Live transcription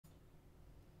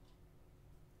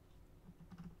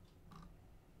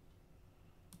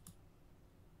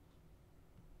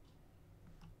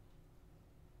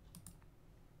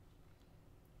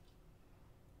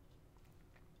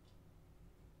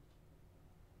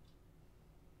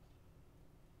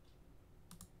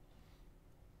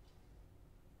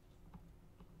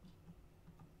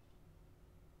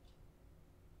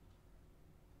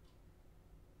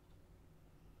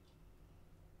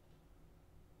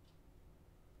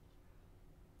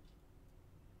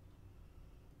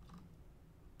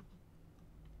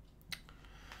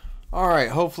Alright,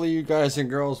 hopefully you guys and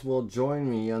girls will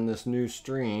join me on this new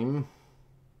stream.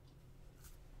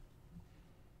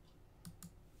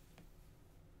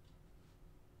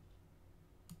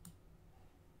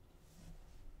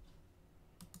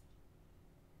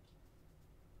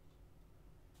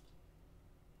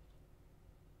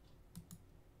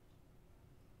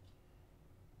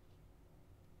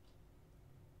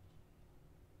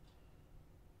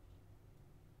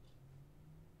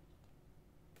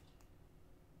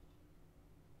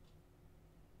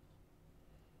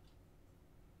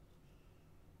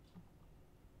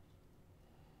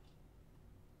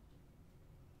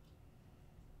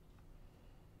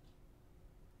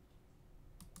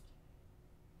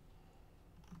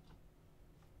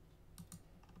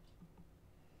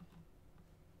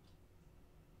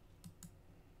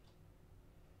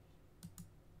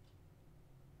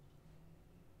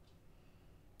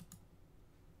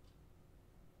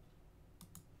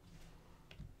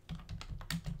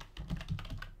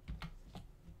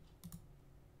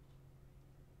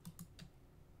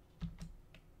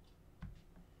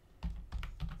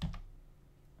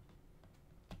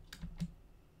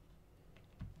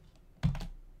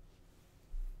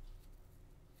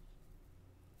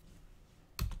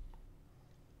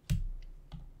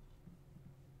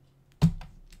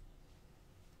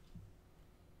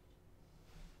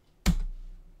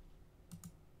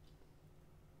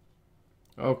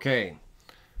 Okay.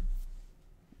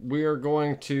 We are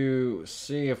going to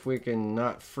see if we can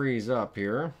not freeze up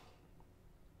here.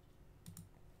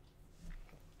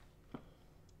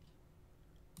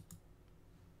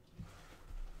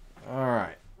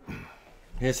 Alright.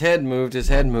 His head moved.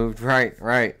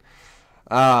 Right.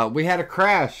 We had a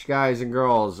crash, guys and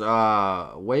girls,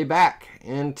 way back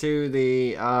into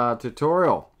the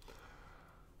tutorial.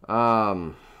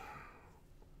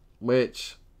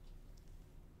 Which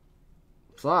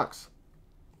sucks,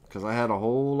 because I had a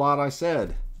whole lot I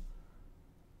said.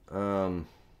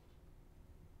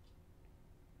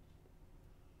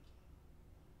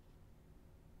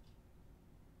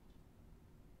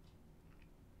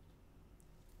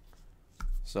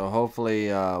 So hopefully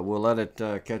we'll let it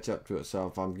catch up to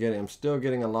itself. I'm still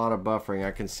getting a lot of buffering.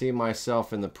 I can see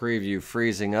myself in the preview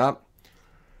freezing up.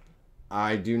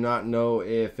 I do not know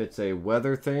if it's a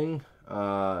weather thing.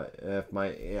 If my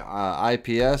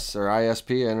IPS or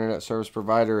ISP, Internet Service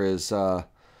Provider, is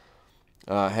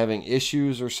having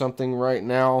issues or something right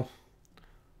now.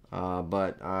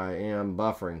 But I am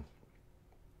buffering.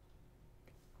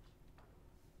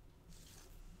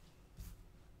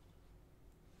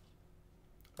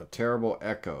 A terrible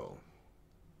echo.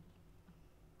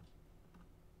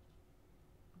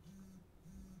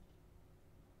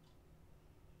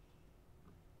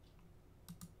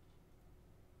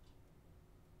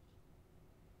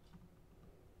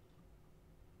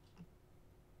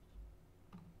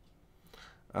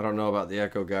 I don't know about the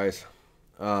echo, guys.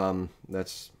 I don't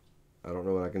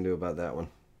know what I can do about that one.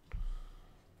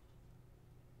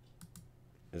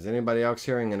 Is anybody else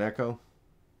hearing an echo?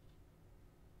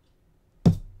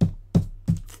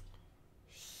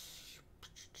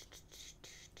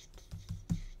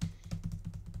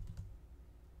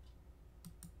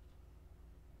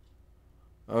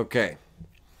 Okay.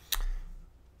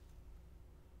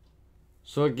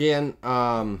 So again,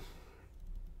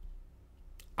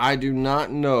 I do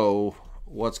not know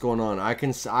what's going on. I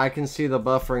can see the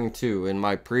buffering too in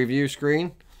my preview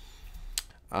screen.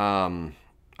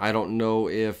 I don't know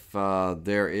if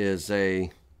there is a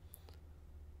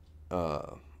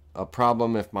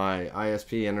problem if my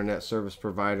ISP, Internet Service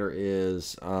Provider,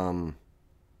 is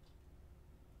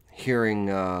hearing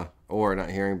or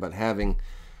not hearing, but having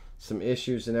some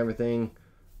issues and everything.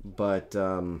 But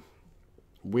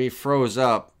we froze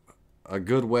up a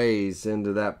good ways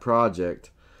into that project,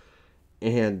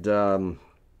 and I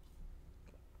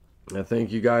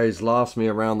think you guys lost me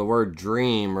around the word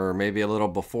dream, or maybe a little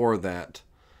before that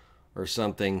or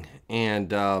something.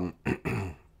 And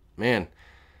man,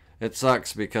 it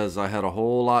sucks because I had a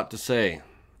whole lot to say,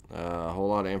 a whole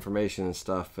lot of information and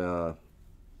stuff,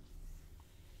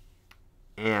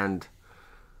 and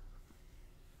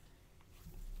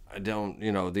I don't,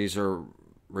 these are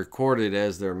recorded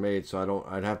as they're made, so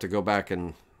I'd have to go back,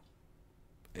 and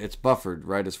it's buffered,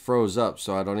 right? It's froze up,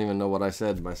 so I don't even know what I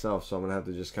said myself, so I'm gonna have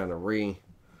to just kind of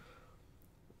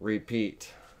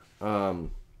repeat.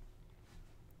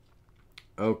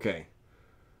 Okay.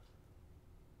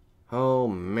 Oh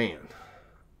man.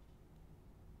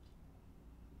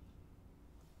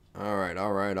 All right.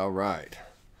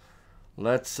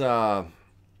 Let's let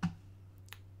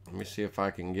me see if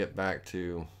I can get back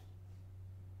to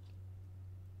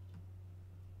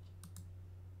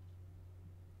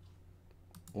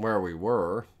where we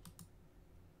were.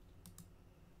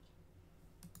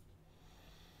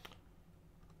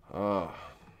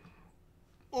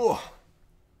 Oh,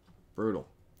 brutal.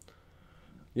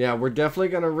 Yeah, we're definitely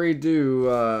gonna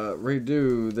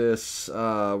redo this.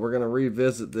 We're gonna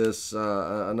revisit this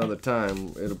another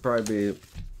time. It'll probably be.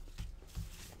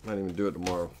 Might even do it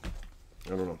tomorrow. I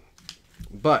don't know.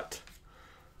 But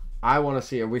I want to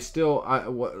see. Are we still?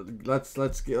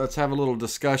 Let's have a little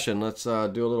discussion. Let's do a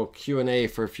little Q&A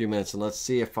for a few minutes, and let's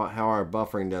see if how our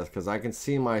buffering does. Because I can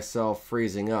see myself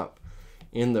freezing up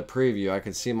in the preview. I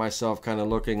can see myself kind of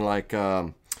looking like.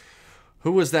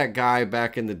 Who was that guy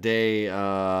back in the day,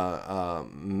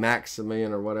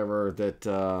 Maximilian or whatever,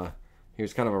 that he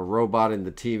was kind of a robot in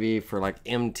the TV for like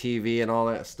MTV and all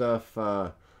that stuff.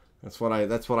 That's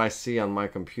what I see on my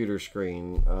computer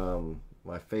screen.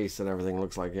 My face and everything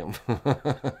looks like him.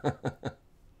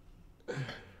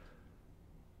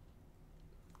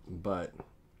 But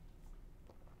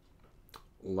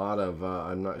a lot of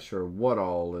I'm not sure what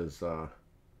all is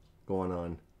going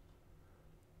on.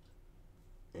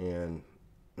 And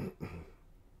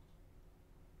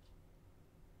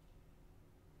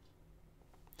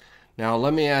now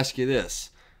let me ask you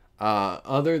this.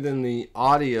 Other than the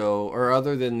audio or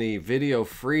other than the video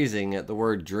freezing at the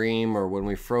word dream or when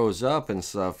we froze up and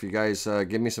stuff, you guys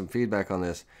give me some feedback on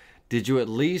this. Did you at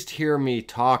least hear me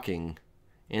talking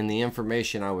and the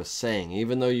information I was saying?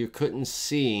 Even though you couldn't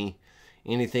see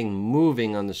anything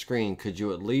moving on the screen, could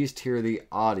you at least hear the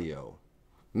audio?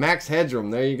 Max headroom.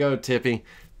 There you go, Tippy.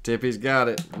 Tippy's got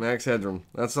it. Max headroom.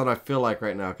 That's what I feel like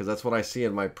right now because that's what I see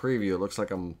in my preview. It looks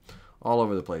like I'm all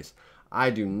over the place. I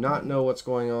do not know what's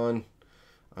going on.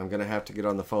 I'm going to have to get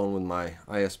on the phone with my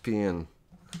ISP and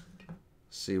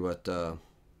see what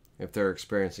if they're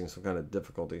experiencing some kind of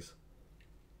difficulties.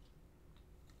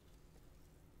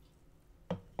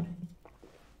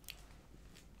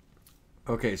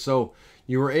 Okay, so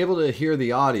you were able to hear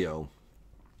the audio.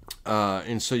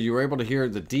 And so you were able to hear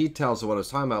the details of what I was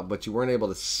talking about, but you weren't able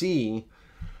to see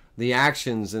the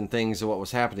actions and things of what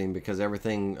was happening because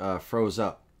everything froze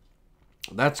up.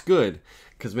 That's good,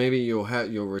 because maybe you'll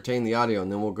retain the audio,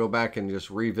 and then we'll go back and just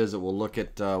revisit. We'll look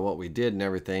at what we did and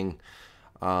everything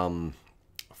when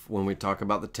we talk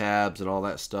about the tabs and all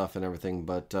that stuff and everything.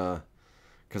 But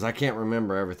because I can't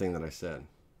remember everything that I said.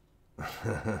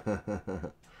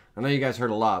 I know you guys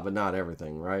heard a lot, but not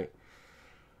everything, right?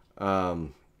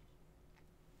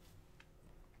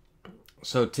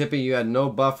 So Tippy, you had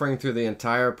no buffering through the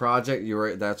entire project.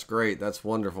 That's great. That's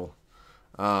wonderful.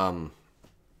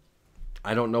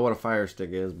 I don't know what a Fire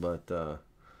Stick is, but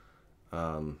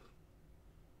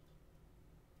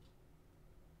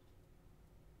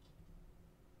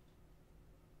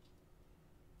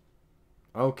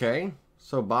okay.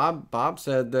 So Bob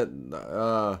said that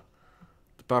the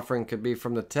buffering could be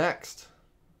from the text.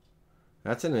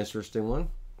 That's an interesting one.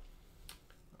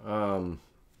 All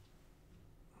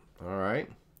right.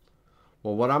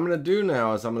 Well, what I'm going to do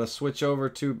now is I'm going to switch over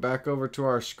back over to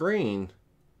our screen.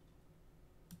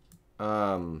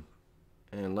 And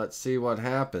let's see what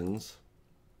happens.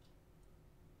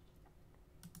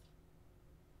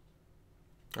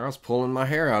 I was pulling my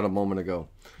hair out a moment ago.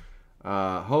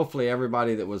 Hopefully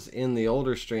everybody that was in the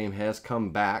older stream has come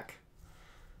back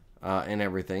and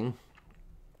everything.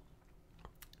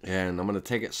 And I'm going to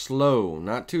take it slow,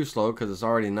 not too slow, because it's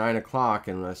already 9 o'clock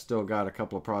and I still got a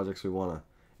couple of projects we want to.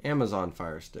 Amazon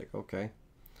Fire Stick, okay.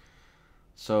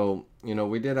 So, you know,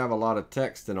 we did have a lot of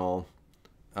text and all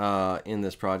in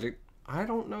this project. I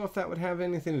don't know if that would have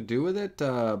anything to do with it,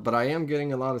 but I am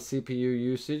getting a lot of CPU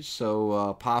usage,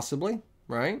 so possibly,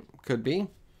 right? Could be.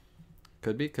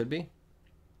 Could be.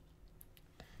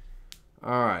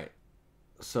 All right.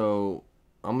 So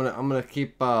I'm gonna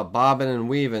keep bobbing and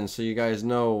weaving, so you guys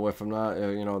know if I'm not,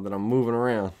 you know, that I'm moving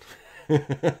around,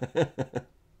 because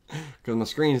my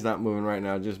screen's not moving right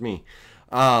now, just me.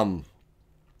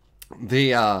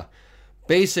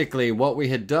 Basically what we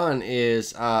had done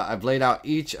is I've laid out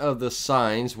each of the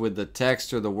signs with the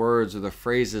text or the words or the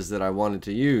phrases that I wanted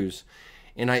to use,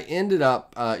 and I ended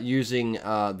up using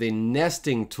the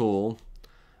nesting tool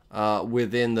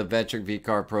within the Vectric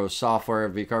VCarve Pro software.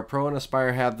 VCarve Pro and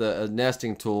Aspire have the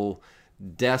nesting tool.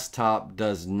 Desktop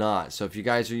does not. So if you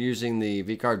guys are using the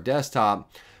VCarve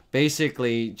desktop,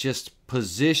 basically just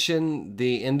position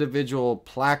the individual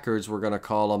placards, we're going to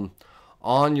call them,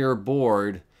 on your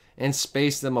board and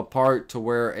space them apart to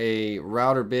where a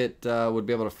router bit would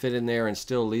be able to fit in there and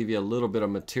still leave you a little bit of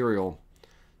material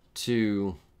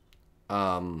to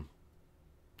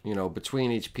you know,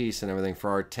 between each piece and everything for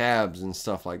our tabs and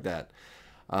stuff like that.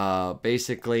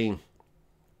 Basically,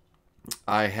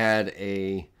 I had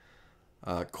a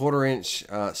 1/4 inch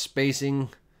spacing,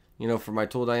 you know, for my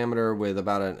tool diameter, with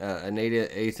about an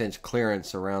 1/8 inch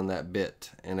clearance around that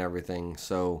bit and everything.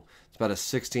 So it's about a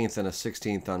 1/16 and a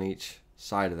 1/16 on each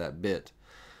side of that bit.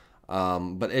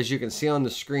 But as you can see on the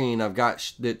screen, I've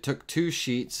got, it took 2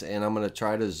 sheets, and I'm going to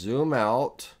try to zoom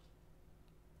out.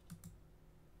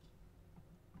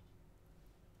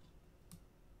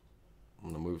 I'm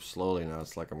going to move slowly now.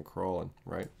 It's like I'm crawling,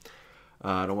 right?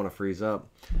 I don't want to freeze up.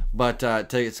 But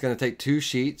it's going to take 2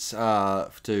 sheets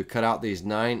to cut out these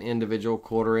 9 individual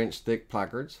 1/4 inch thick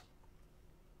placards.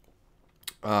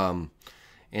 And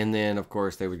then, of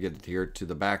course, they would get adhered to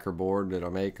the backer board that I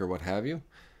make or what have you.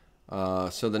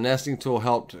 So the nesting tool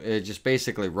helped. It just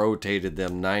basically rotated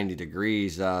them 90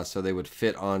 degrees so they would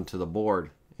fit onto the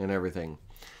board and everything.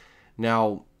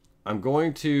 Now, I'm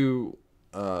going to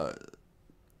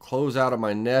close out of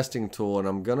my nesting tool, and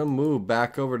I'm going to move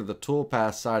back over to the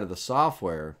toolpath side of the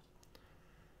software.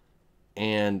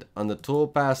 And on the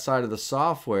toolpath side of the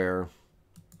software,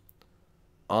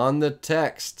 on the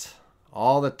text,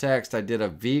 all the text, I did a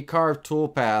V-carve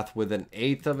toolpath with an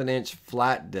 1/8 of an inch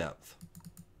flat depth.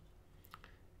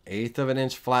 1/8 of an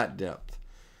inch flat depth.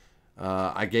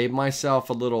 I gave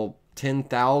myself a little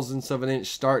 0.010 of an inch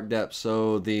start depth,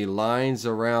 so the lines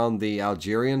around the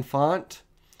Algerian font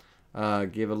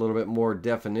give a little bit more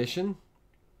definition.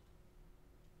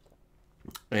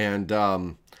 And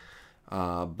but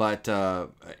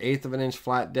 1/8 of an inch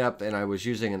flat depth, and I was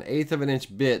using an 1/8 of an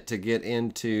inch bit to get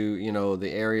into, you know,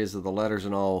 the areas of the letters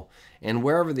and all. And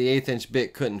wherever the 1/8 inch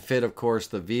bit couldn't fit, of course,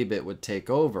 the V bit would take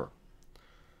over.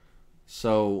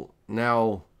 So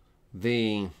now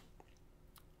the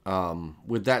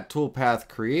with that toolpath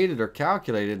created or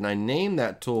calculated, and I named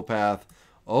that toolpath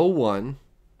 01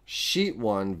 sheet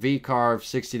 1 V-carve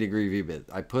 60 degree V-bit.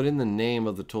 I put in the name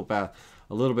of the toolpath,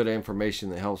 a little bit of information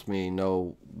that helps me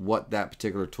know what that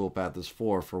particular toolpath is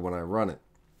for when I run it.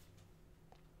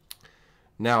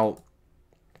 Now,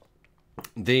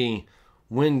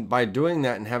 by doing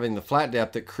that and having the flat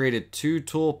depth, it created 2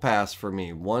 toolpaths for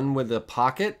me. One with a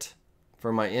pocket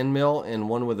for my end mill and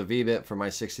one with a V-bit for my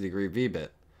 60 degree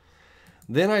V-bit.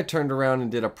 Then I turned around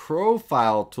and did a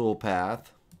profile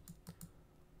toolpath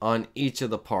on each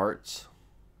of the parts.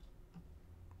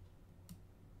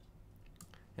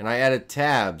 And I added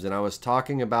tabs, and I was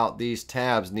talking about these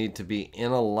tabs need to be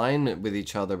in alignment with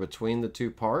each other between the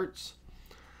 2 parts.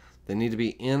 They need to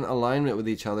be in alignment with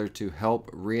each other to help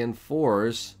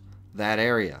reinforce that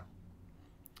area.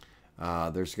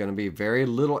 There's going to be very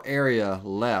little area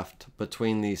left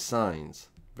between these signs.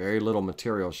 Very little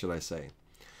material, should I say.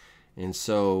 And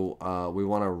so we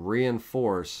want to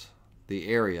reinforce the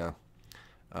area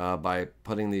by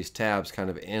putting these tabs kind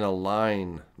of in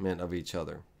alignment of each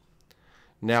other.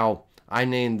 Now, I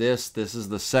named this is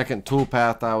the second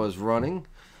toolpath I was running.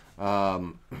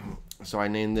 So I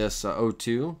named this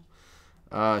 02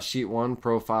 sheet 1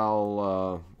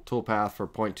 profile toolpath for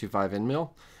 0.25 end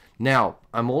mill. Now,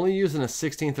 I'm only using a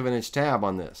 1/16 of an inch tab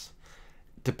on this.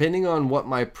 Depending on what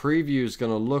my preview is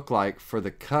going to look like for the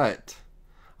cut,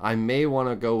 I may want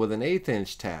to go with an 1/8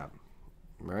 inch tab,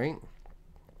 right?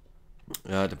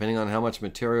 Depending on how much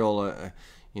material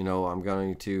you know, I'm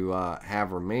going to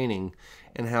have remaining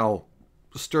and how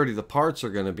sturdy the parts are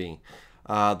going to be.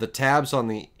 The tabs on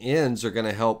the ends are going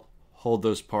to help hold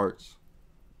those parts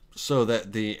so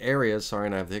that the areas, sorry,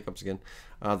 and I have the hiccups again,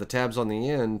 the tabs on the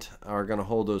end are going to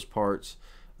hold those parts.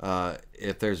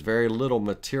 If there's very little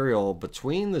material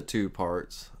between the 2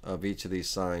 parts of each of these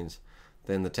signs,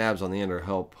 then the tabs on the end are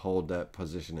help hold that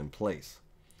position in place.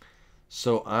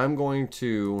 So I'm going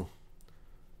to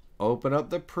open up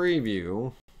the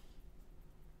preview.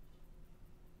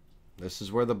 This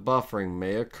is where the buffering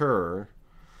may occur,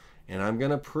 and I'm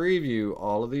going to preview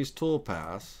all of these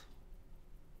toolpaths.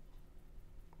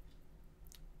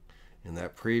 And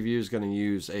that preview is going to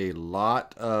use a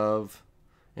lot of,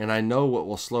 and I know what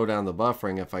will slow down the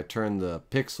buffering if I turn the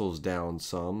pixels down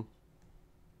some.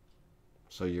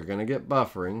 So you're going to get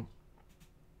buffering.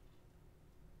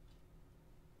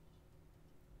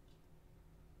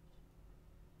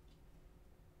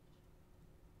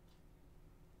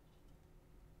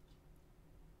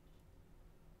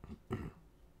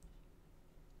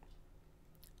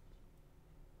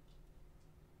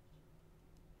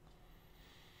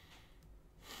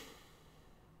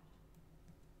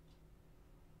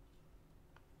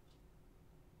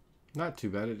 Not too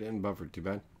bad. It didn't buffer too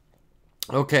bad.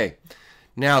 Okay.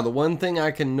 Now, the one thing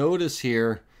I can notice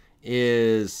here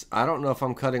is I don't know if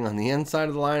I'm cutting on the inside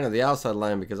of the line or the outside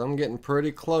line, because I'm getting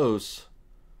pretty close.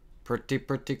 Pretty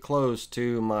close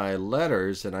to my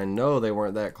letters, and I know they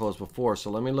weren't that close before.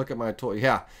 So let me look at my tool.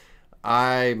 Yeah.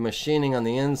 I'm machining on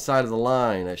the inside of the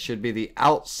line. It should be the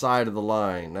outside of the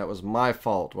line. That was my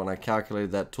fault when I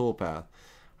calculated that toolpath.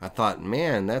 I thought,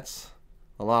 man, that's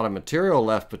a lot of material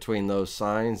left between those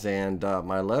signs, and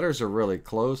my letters are really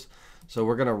close. So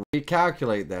we're going to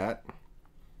recalculate that.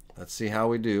 Let's see how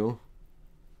we do.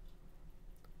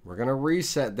 We're going to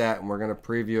reset that, and we're going to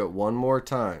preview it one more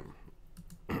time.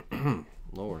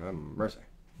 Lord have mercy.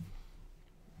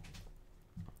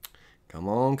 Come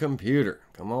on, computer.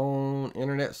 Come on,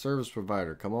 internet service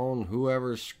provider. Come on,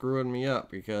 whoever's screwing me up,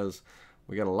 because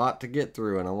we got a lot to get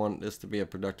through, and I want this to be a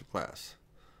productive class.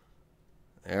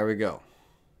 There we go.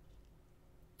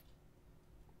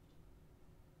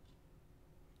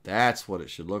 That's what it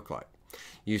should look like.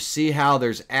 You see how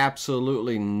there's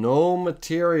absolutely no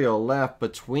material left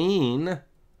between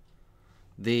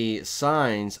the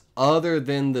signs other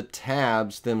than the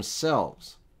tabs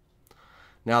themselves.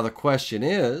 Now the question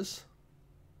is,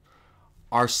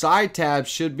 our side tabs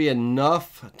should be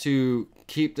enough to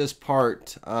keep this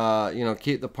part,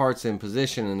 keep the parts in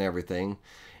position and everything.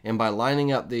 And by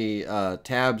lining up the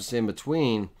tabs in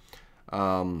between,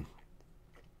 we're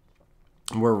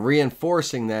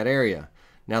reinforcing that area.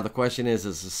 Now the question is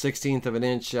the 1/16 of an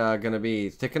inch going to be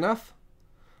thick enough?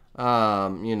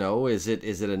 Is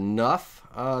it enough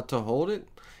to hold it?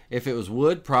 If it was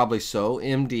wood, probably so.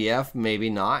 MDF, maybe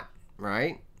not,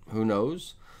 right? Who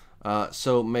knows?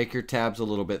 So make your tabs a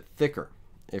little bit thicker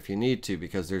if you need to,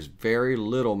 because there's very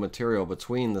little material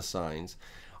between the signs.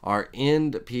 Our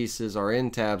end pieces, our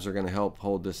end tabs are going to help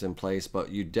hold this in place, but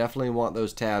you definitely want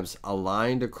those tabs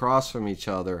aligned across from each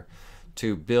other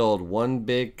to build one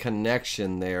big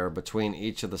connection there between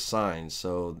each of the signs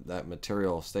so that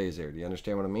material stays there. Do you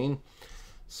understand what I mean?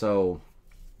 So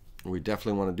we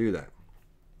definitely want to do that.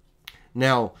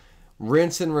 Now,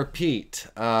 rinse and repeat.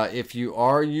 If you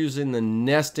are using the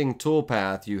nesting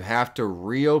toolpath, you have to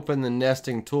reopen the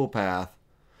nesting toolpath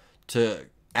to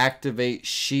activate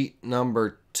sheet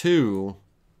number 2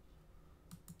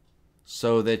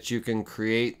 so that you can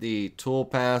create the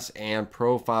toolpaths and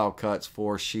profile cuts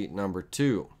for sheet number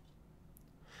 2.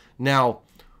 Now,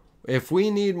 if we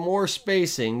need more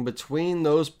spacing between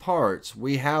those parts,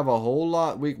 we have a whole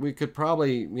lot. We could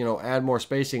probably, add more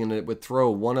spacing, and it would throw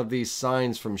one of these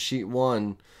signs from sheet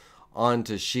 1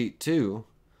 onto sheet 2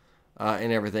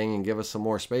 and everything, and give us some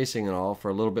more spacing and all for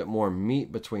a little bit more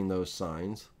meat between those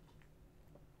signs.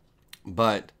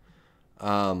 But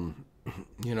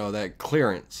that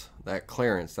clearance,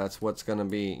 that's what's going to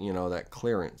be, that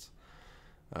clearance.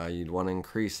 You'd want to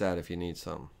increase that if you need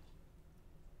some.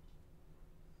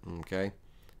 Okay,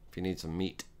 if you need some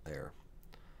meat there.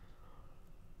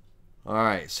 All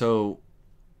right, so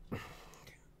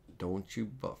don't you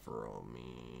buffer on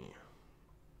me.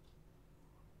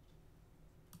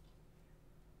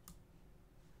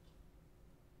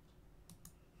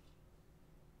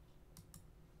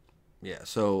 Yeah,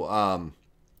 so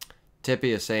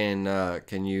Tippy is saying,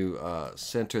 can you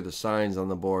center the signs on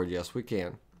the board? Yes, we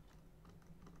can.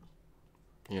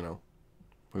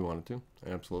 We wanted to,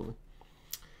 absolutely.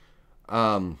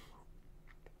 All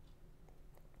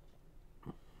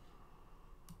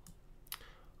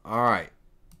right,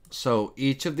 so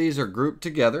each of these are grouped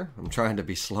together. I'm trying to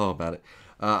be slow about it.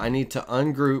 I need to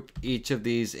ungroup each of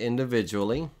these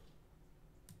individually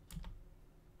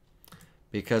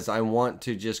because I want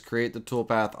to just create the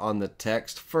toolpath on the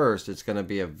text first. It's going to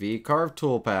be a V-carve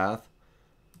toolpath.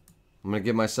 I'm going to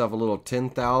give myself a little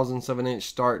 0.10 of an inch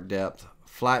start depth,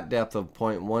 flat depth of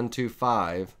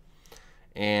 0.125,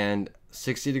 and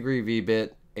 60-degree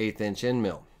V-bit, 1/8 inch end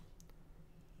mill.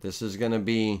 This is going to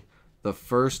be the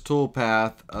first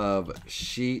toolpath of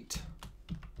sheet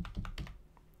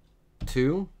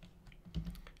 2.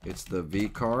 It's the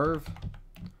V-carve,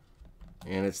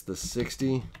 and it's the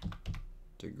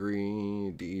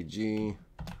 60-degree DEG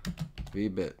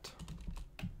V-bit.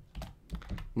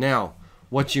 Now,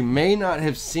 what you may not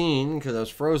have seen, because I was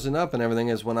frozen up and everything,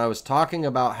 is when I was talking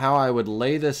about how I would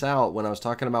lay this out, when I was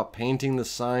talking about painting the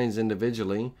signs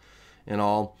individually and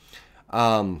all,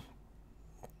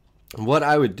 what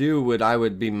I would do, I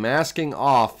would be masking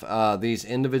off these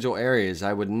individual areas.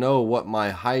 I would know what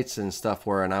my heights and stuff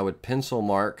were, and I would pencil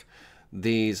mark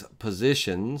these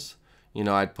positions.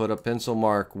 I'd put a pencil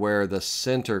mark where the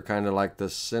center, kind of like the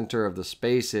center of the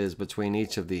space is between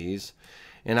each of these.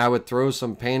 And I would throw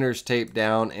some painter's tape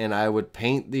down, and I would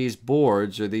paint these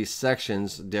boards or these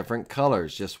sections different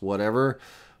colors, just whatever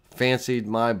fancied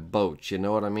my boat. You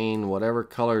know what I mean? Whatever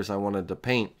colors I wanted to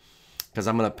paint, because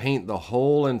I'm going to paint the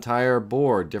whole entire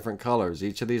board different colors.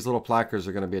 Each of these little placards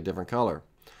are going to be a different color.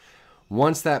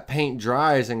 Once that paint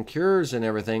dries and cures and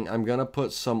everything, I'm going to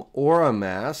put some Aura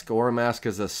Mask. Aura Mask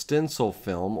is a stencil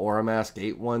film, Aura Mask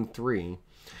 813.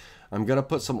 I'm going to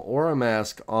put some Aura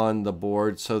Mask on the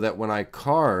board so that when I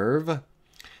carve,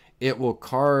 it will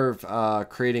carve,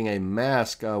 creating a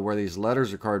mask where these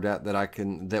letters are carved out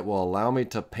that will allow me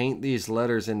to paint these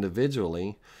letters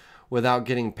individually without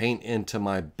getting paint into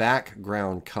my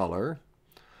background color.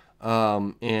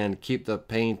 And keep the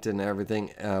paint and everything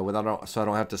so I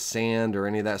don't have to sand or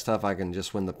any of that stuff. I can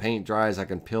just, when the paint dries, I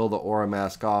can peel the Aura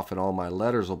Mask off and all my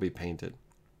letters will be painted.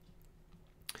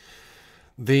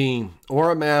 The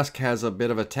Aura Mask has a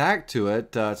bit of a tack to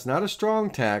it. It's not a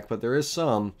strong tack, but there is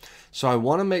some. So I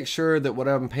want to make sure that when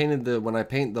I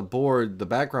paint the board, the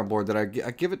background board, that I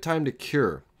give it time to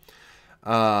cure.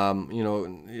 Enough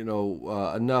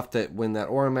that when that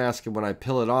Aura Mask, when I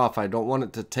peel it off, I don't want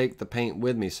it to take the paint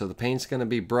with me. So the paint's going to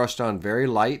be brushed on very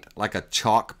light, like a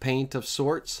chalk paint of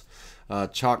sorts.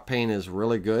 Chalk paint is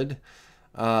really good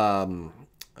for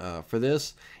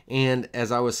this. And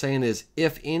as I was saying, is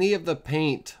if any of the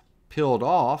paint peeled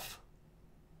off,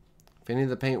 if any of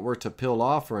the paint were to peel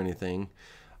off or anything,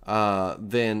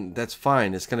 then that's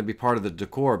fine. It's going to be part of the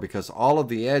decor, because all of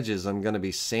the edges I'm going to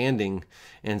be sanding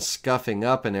and scuffing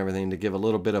up and everything to give a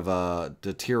little bit of a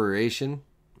deterioration,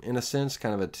 in a sense,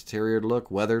 kind of a deteriorated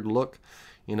look, weathered look,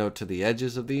 to the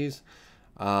edges of these.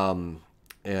 And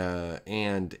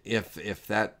if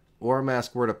that Aura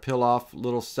Mask were to peel off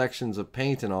little sections of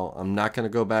paint and all, I'm not going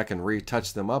to go back and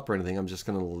retouch them up or anything. I'm just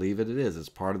going to leave it as it is. It's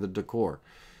part of the decor.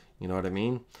 You know what I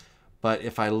mean? But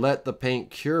if I let the paint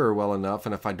cure well enough,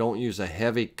 and if I don't use a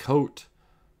heavy coat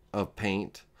of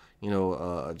paint,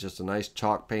 just a nice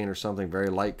chalk paint or something,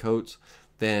 very light coats,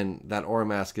 then that Aura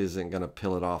Mask isn't going to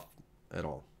peel it off at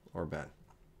all or bad.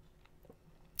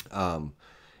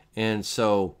 And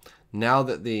so now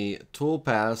that the tool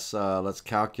paths, let's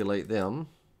calculate them.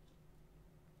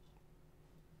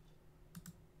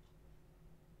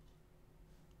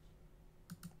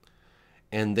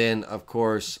 And then, of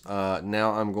course,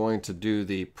 now I'm going to do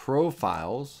the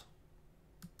profiles.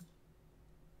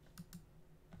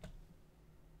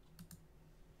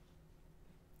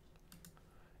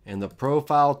 And the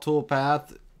profile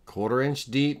toolpath, 1/4 inch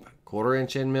deep, 1/4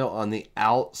 inch end mill on the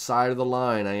outside of the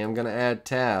line. I am going to add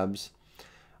tabs.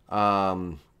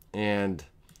 And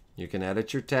you can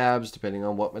edit your tabs depending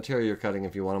on what material you're cutting.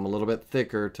 If you want them a little bit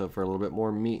thicker for a little bit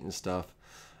more meat and stuff.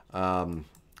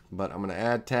 But I'm going to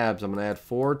add tabs. I'm going to add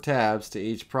 4 tabs to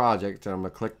each project. And I'm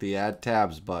going to click the Add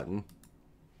Tabs button.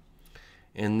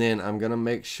 And then I'm going to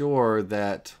make sure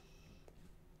that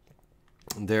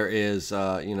there is,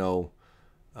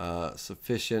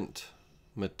 sufficient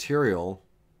material.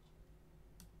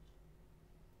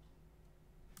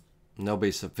 And there'll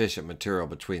be sufficient material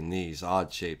between these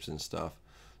odd shapes and stuff.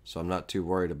 So I'm not too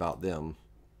worried about them.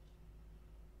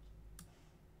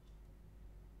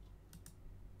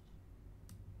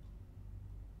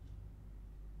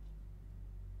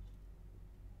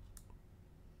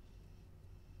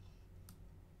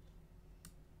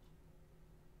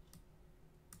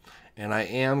 And I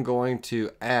am going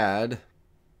to add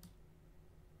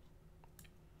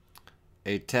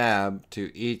a tab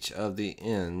to each of the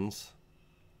ends.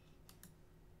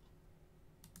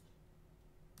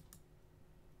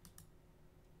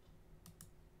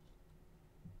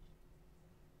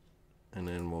 And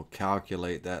then we'll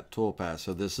calculate that toolpath.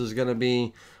 So this is going to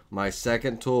be my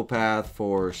second toolpath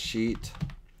for sheet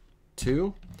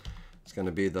 2. It's going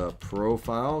to be the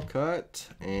profile cut,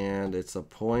 and it's a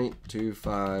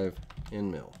 0.25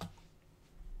 end mill.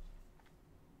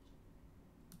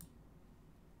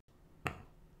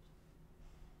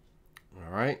 All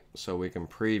right, so we can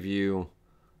preview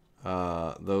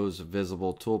those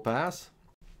visible toolpaths.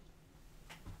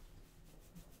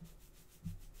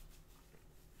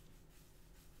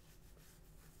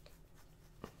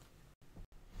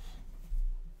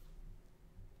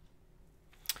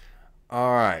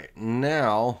 All right,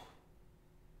 now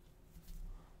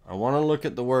I want to look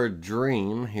at the word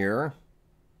dream here.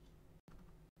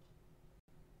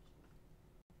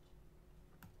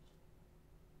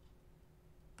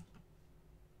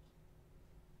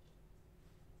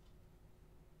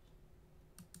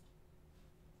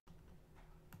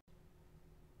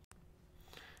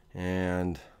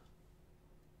 And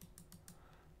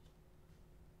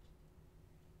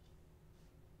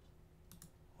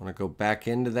I want to go back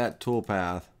into that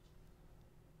toolpath,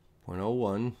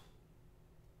 0.01.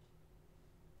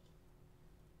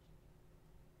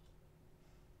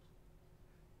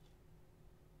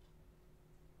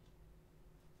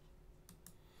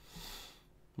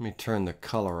 Let me turn the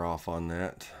color off on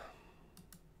that.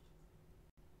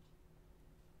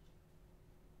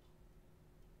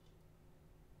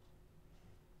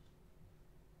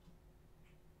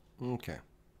 Okay.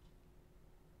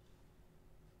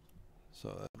 So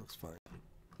that looks fine.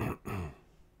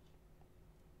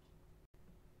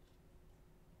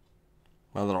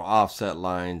 My little offset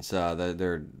lines,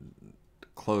 they're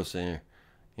close in.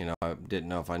 You know, I didn't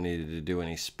know if I needed to do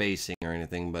any spacing or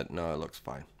anything, but no, it looks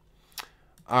fine.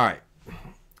 All right.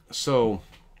 So,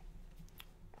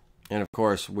 and of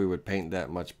course, we would paint that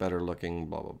much better looking,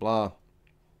 blah, blah, blah.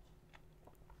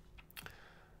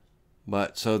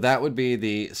 But so that would be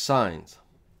the signs.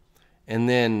 And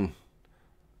then,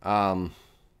 I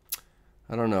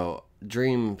don't know,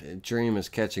 Dream is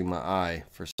catching my eye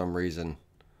for some reason.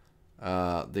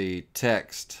 The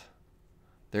text,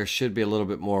 there should be a little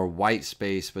bit more white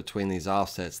space between these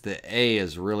offsets. The A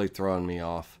is really throwing me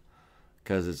off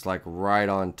because it's like right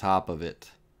on top of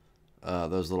it.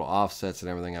 Those little offsets and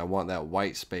everything. I want that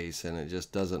white space and it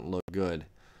just doesn't look good.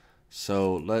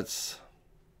 So let's...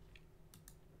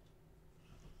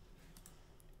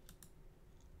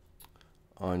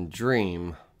 On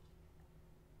Dream,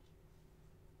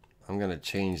 I'm going to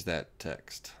change that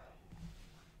text.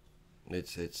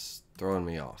 It's throwing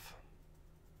me off.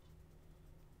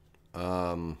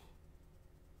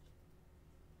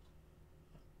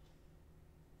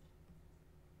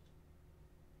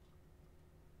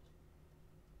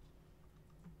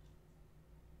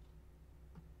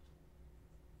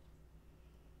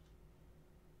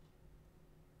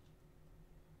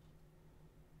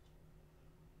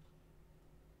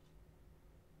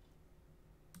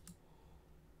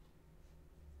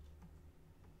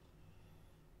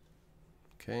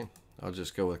 Okay, I'll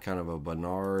just go with kind of a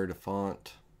Bernard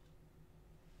font.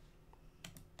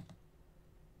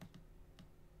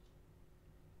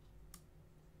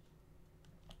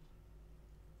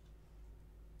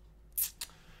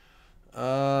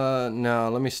 No,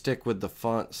 let me stick with the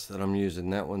fonts that I'm using.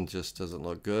 That one just doesn't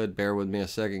look good. Bear with me a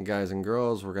second, guys and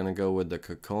girls. We're going to go with the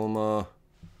Kokoma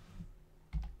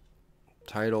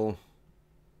title.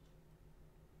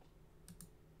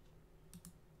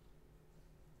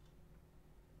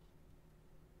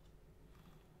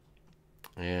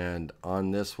 And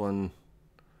on this one,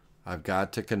 I've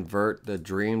got to convert the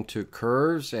Dream to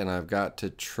curves, and I've got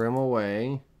to trim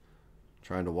away.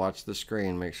 Trying to watch the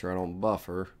screen, make sure I don't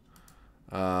buffer.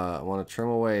 I want to trim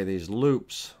away these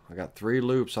loops. I got 3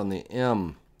 loops on the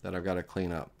M that I've got to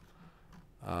clean up.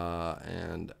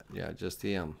 And yeah, just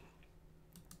the M.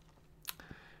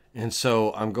 And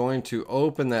so I'm going to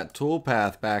open that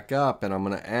toolpath back up, and I'm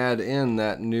going to add in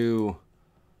that new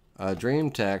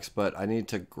Dream text, but I need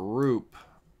to group.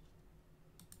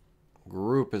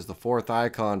 Group is the 4th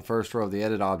icon, first row of the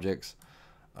edit objects.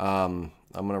 I'm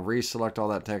going to reselect all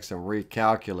that text and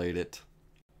recalculate it.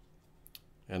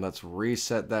 And let's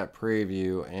reset that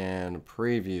preview and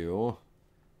preview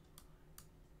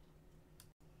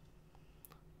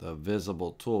the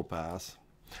visible toolpath.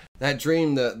 That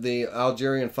Dream, the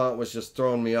Algerian font was just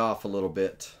throwing me off a little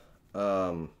bit.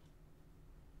 The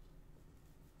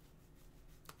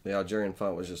Algerian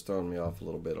font was just throwing me off a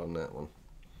little bit on that one.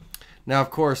 Now,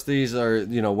 of course, these are,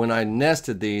 you know, when I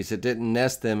nested these, it didn't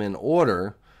nest them in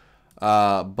order.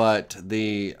 But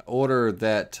the order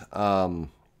that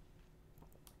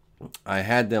I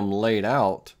had them laid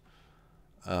out,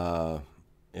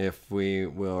 if we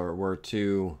were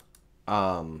to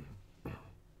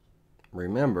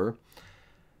remember,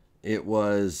 it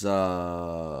was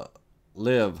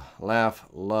live, laugh,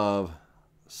 love,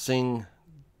 sing,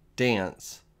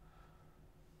 dance,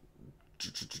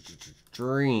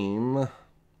 dream,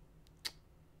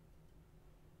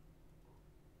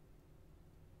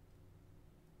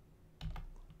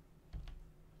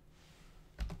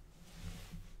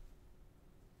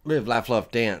 live, laugh, love,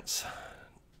 dance,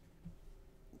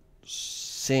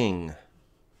 sing,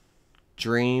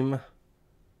 dream,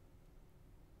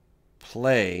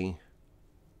 play,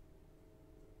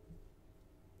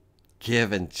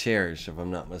 give, and cherish, if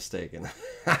I'm not mistaken.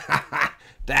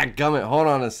 Dadgummit, hold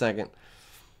on a second.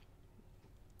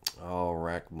 I'll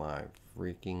rack my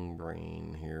freaking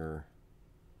brain here.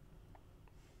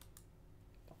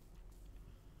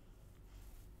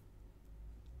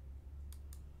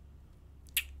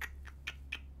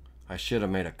 I should have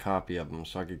made a copy of them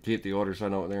so I could keep the order so I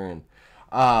know what they're in.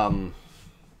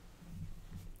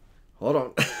 Hold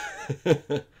on.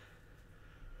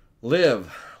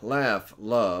 Live, laugh,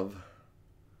 love,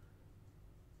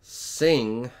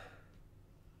 sing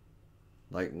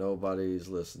like nobody's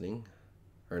listening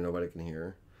or nobody can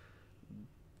hear,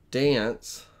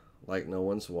 dance like no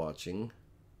one's watching,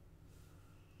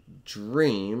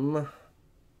 dream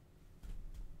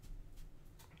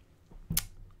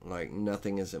like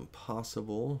nothing is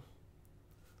impossible,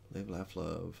 live, laugh,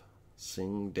 love,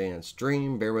 sing, dance,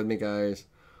 dream. Bear with me, guys.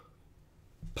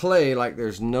 play like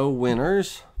there's no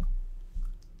winners.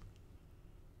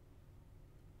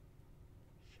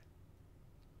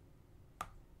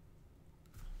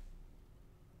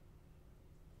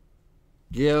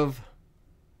 Give,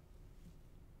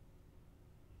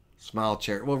 smile,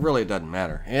 cherish. Well, really, it doesn't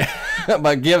matter.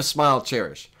 But give, smile,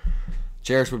 cherish.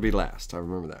 Cherish would be last. I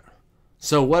remember that.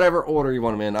 So whatever order you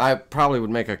want them in, I probably would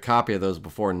make a copy of those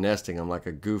before nesting them like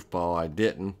a goofball. I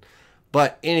didn't.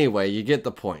 But anyway, you get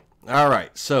the point. All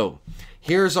right, so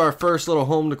here's our first little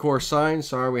home decor sign.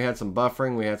 Sorry, we had some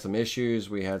buffering. We had some issues.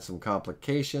 We had some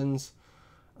complications.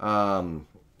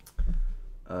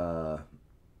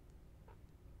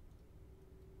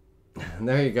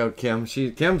 There you go, Kim.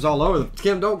 Kim's all over.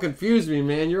 Kim, don't confuse me,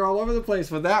 man. You're all over the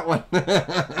place with that one.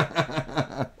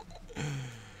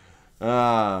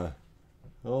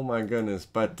 Oh my goodness.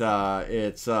 But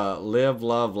it's live,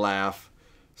 love, laugh,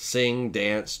 sing,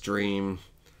 dance, dream,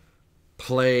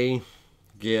 play,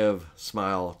 give,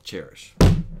 smile, cherish.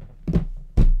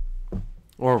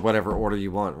 Or whatever order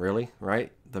you want, really,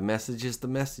 right? The message is the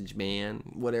message, man.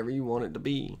 Whatever you want it to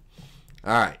be.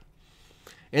 All right.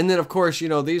 And then, of course, you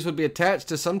know, these would be attached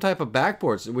to some type of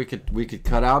backboard. So we could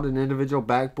cut out an individual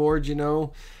backboard, you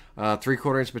know,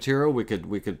 3/4 inch material. We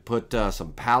could put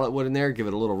some pallet wood in there, give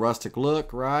it a little rustic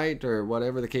look, right, or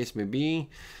whatever the case may be.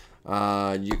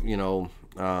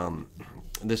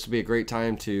 This would be a great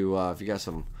time to if you got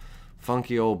some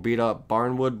funky old beat up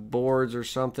barnwood boards or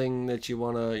something that you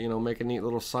want to, you know, make a neat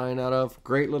little sign out of.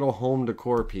 Great little home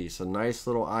decor piece, a nice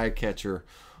little eye catcher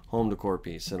home decor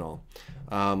piece and all.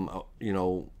 You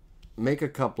know, make a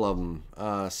couple of them,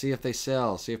 see if they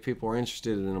sell, see if people are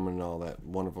interested in them and all that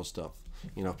wonderful stuff.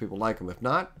 You know, if people like them. If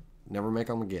not, never make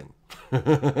them again.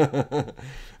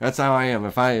 That's how I am.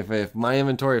 If my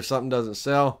inventory, if something doesn't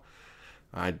sell,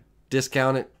 I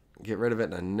discount it, get rid of it,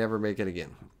 and I never make it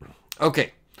again.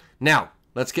 Okay, now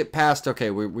let's get past. Okay,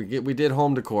 we did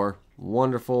home decor.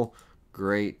 Wonderful,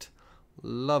 great,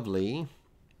 lovely.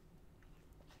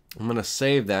 I'm gonna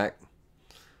save that.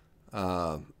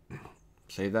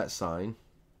 Save that sign.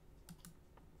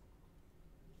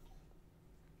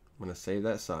 I'm gonna save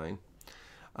that sign.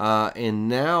 And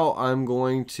now I'm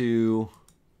going to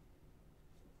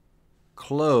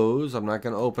close. I'm not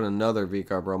going to open another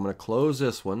VCarb. I'm going to close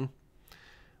this one.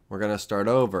 We're going to start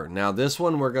over. Now this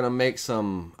one we're going to make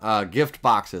some gift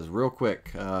boxes real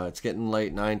quick. It's getting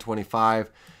late, 9:25.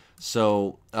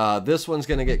 So this one's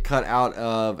going to get cut out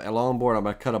of a long board. I'm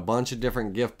going to cut a bunch of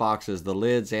different gift boxes, the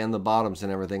lids and the bottoms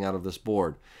and everything out of this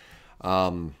board.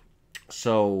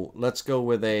 So let's go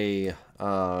with a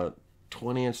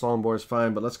 20-inch long board is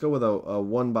fine, but let's go with a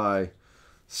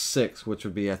 1x6, which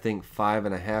would be, I think,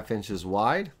 5.5 inches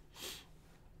wide.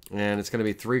 And it's going to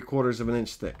be 3/4 of an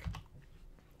inch thick.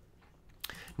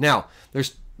 Now,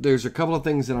 there's a couple of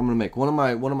things that I'm going to make. One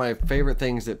of my favorite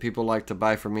things that people like to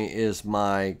buy from me is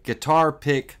my guitar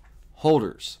pick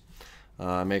holders.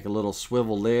 I make a little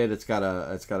swivel lid. It's got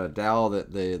a dowel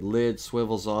that the lid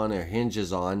swivels on or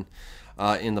hinges on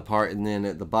in the part, and then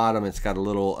at the bottom it's got a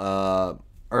little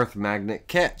earth magnet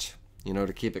catch, you know,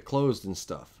 to keep it closed and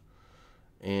stuff.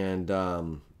 And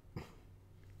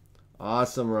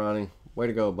awesome, Ronnie, way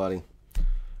to go, buddy.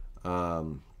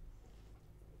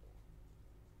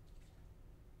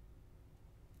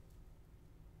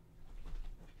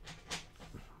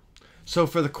 So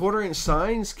for the 1/4 inch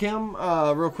signs, Kim,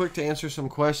 real quick to answer some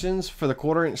questions. For the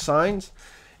 1/4 inch signs,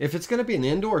 if it's going to be an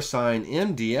indoor sign,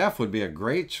 MDF would be a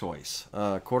great choice.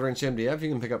 1/4 inch MDF, you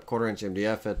can pick up 1/4 inch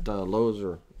MDF at Lowe's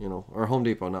or, you know, or Home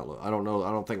Depot. Not Lowe's. I don't know.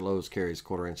 I don't think Lowe's carries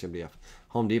 1/4 inch MDF.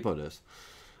 Home Depot does.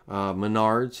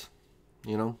 Menards,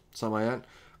 you know, something like that.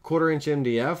 1/4 inch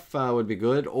MDF would be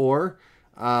good. Or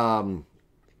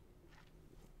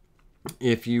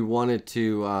if you wanted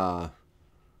to,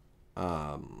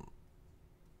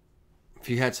 if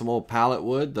you had some old pallet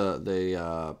wood,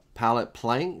 the pallet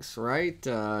planks, right?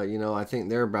 You know, I think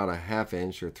they're about 1/2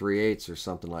 inch or 3/8 or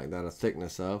something like that, a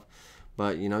thickness of.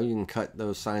 But, you know, you can cut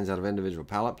those signs out of individual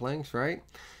pallet planks, right?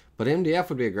 But MDF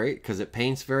would be great because it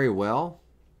paints very well.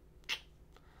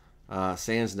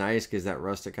 Sand's nice, gives that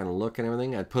rustic kind of look and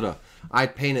everything.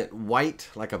 I'd paint it white,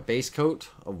 like a base coat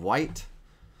of white,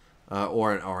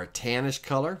 or a tannish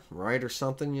color, right, or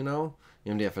something, you know.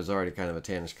 MDF is already kind of a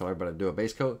tannish color, but I'd do a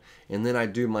base coat. And then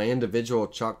I'd do my individual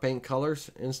chalk paint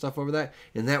colors and stuff over that.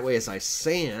 And that way, as I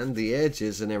sand the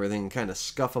edges and everything, kind of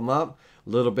scuff them up, a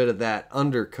little bit of that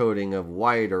undercoating of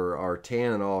white or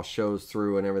tan and all shows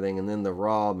through and everything. And then the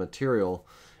raw material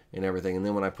and everything. And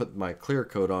then when I put my clear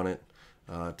coat on it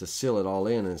to seal it all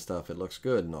in and stuff, it looks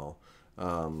good and all.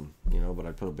 You know, but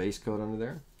I'd put a base coat under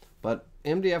there. But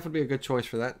MDF would be a good choice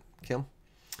for that, Kim.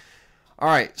 All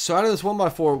right, so out of this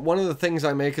 1x4, one of the things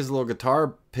I make is a little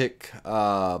guitar pick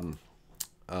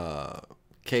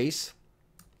case,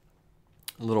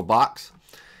 a little box.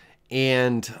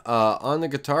 And on the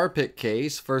guitar pick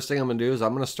case, first thing I'm going to do is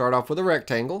I'm going to start off with a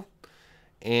rectangle.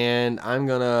 And I'm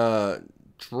going to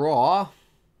draw,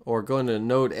 or go into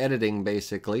node editing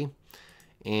basically.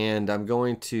 And I'm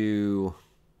going to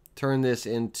turn this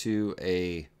into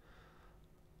a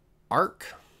arc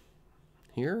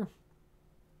here.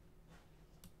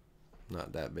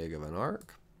 Not that big of an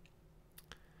arc.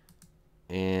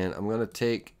 And I'm going to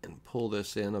take and pull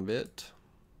this in a bit.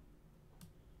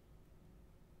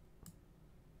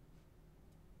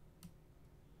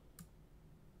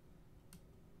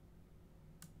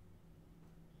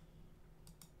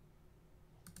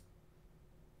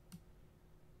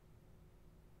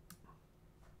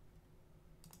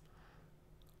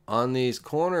 On these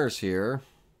corners here,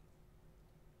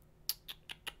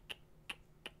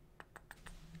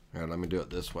 all right, let me do it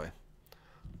this way.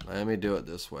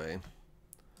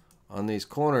 On these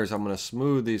corners, I'm going to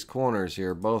smooth these corners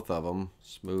here, both of them.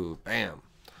 Smooth, bam.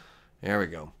 There we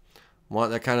go.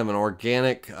 Want that kind of an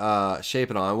organic shape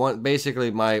and all. I want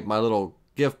basically my little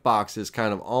gift box is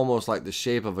kind of almost like the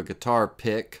shape of a guitar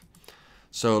pick.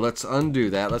 So let's undo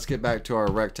that. Let's get back to our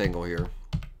rectangle here.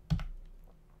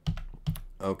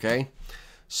 Okay,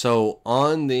 so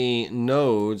on the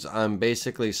nodes, I'm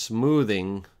basically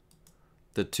smoothing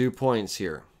the 2 points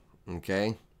here,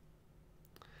 okay?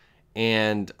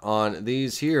 And on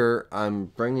these here, I'm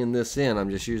bringing this in. I'm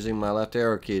just using my left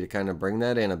arrow key to kind of bring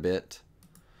that in a bit.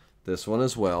 This one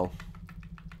as well.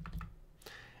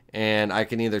 And I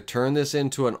can either turn this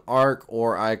into an arc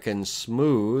or I can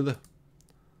smooth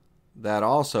that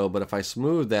also. But if I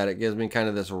smooth that, it gives me kind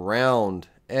of this round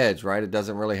edge, right? It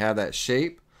doesn't really have that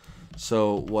shape.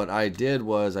 So what I did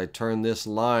was I turned this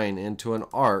line into an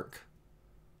arc,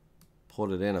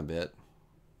 pulled it in a bit,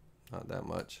 not that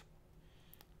much,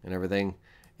 and everything,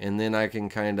 and then I can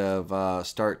kind of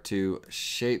start to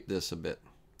shape this a bit.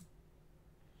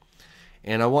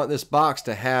 And I want this box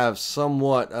to have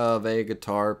somewhat of a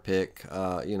guitar pick,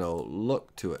 you know,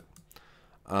 look to it,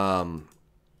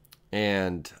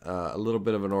 and a little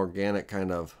bit of an organic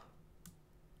kind of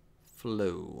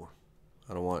flow.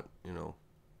 I don't want, you know,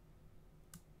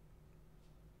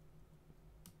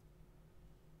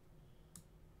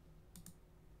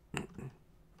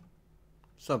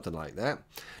 something like that.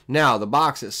 Now the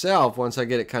box itself, once I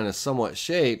get it kind of somewhat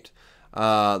shaped,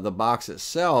 the box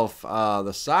itself,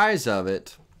 the size of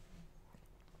it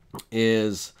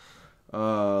is,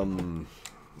 bear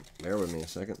with me a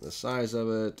second, the size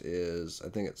of it is, I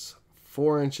think it's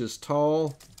 4 inches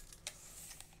tall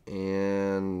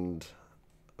and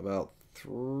about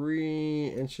 3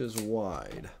 inches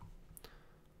wide.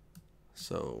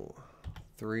 So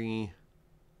 3,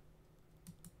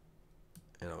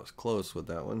 and I was close with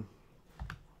that one.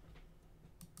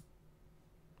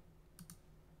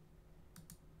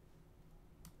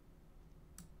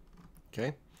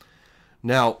 Okay.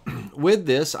 Now, with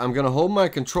this, I'm going to hold my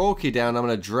control key down. I'm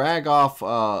going to drag off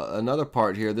another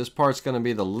part here. This part's going to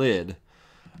be the lid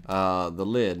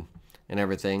and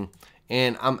everything.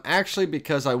 And I'm actually,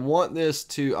 because I want this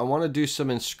to, I want to do some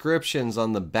inscriptions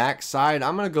on the back side.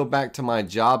 I'm going to go back to my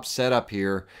job setup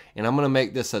here, and I'm going to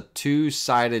make this a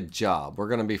 2-sided job. We're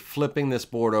going to be flipping this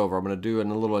board over. I'm going to do a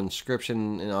little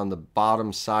inscription on the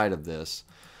bottom side of this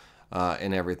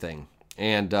and everything.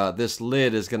 And this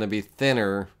lid is going to be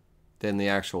thinner than the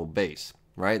actual base,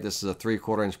 right? This is a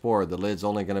 3/4 inch board. The lid's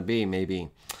only going to be maybe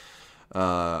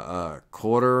a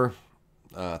quarter,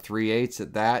 3/8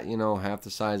 at that, you know, half the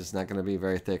size. It's not going to be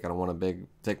very thick. I don't want a big,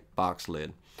 thick box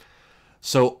lid.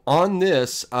 So on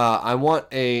this, I want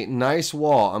a nice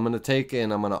wall. I'm going to take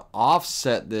and I'm going to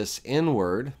offset this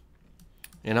inward,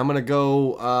 and I'm going to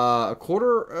go a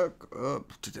quarter.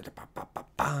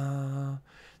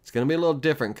 It's going to be a little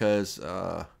different because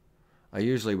I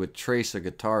usually would trace a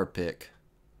guitar pick,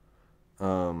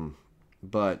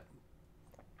 but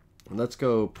let's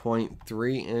go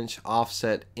 0.3 inch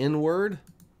offset inward.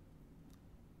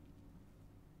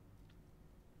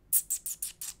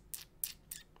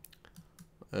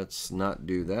 Let's not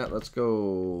do that. Let's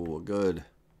go a good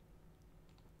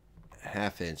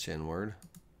 1/2 inch inward.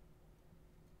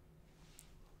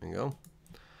 There you go.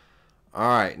 All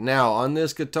right, now on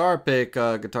this guitar pick,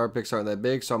 guitar picks aren't that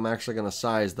big, so I'm actually going to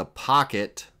size the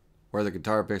pocket where the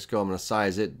guitar picks go. I'm going to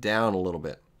size it down a little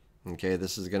bit. Okay,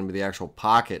 this is going to be the actual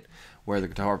pocket where the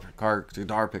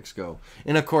guitar picks go.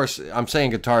 And of course, I'm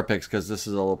saying guitar picks because this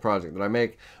is a little project that I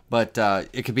make, but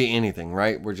it could be anything,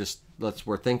 right?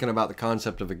 We're thinking about the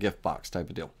concept of a gift box type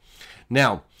of deal.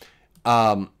 Now,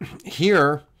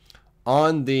 here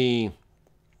on the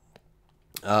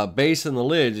base and the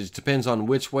lid, it depends on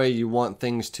which way you want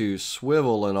things to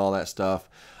swivel and all that stuff.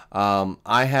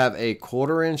 I have a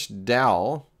 1/4"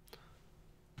 dowel,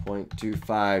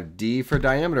 0.25D for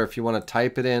diameter. If you want to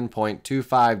type it in,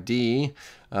 0.25D,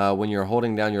 when you're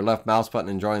holding down your left mouse button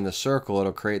and drawing the circle,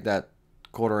 it'll create that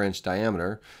 1/4"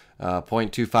 diameter.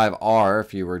 0.25R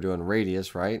if you were doing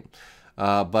radius, right?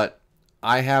 But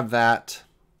I have that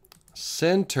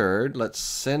centered. Let's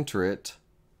center it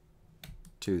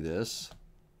to this.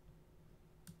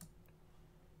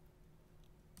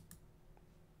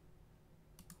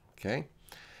 Okay.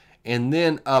 And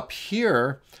then up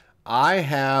here, I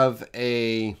have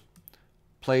a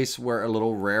place where a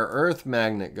little rare earth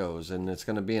magnet goes, and it's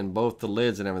going to be in both the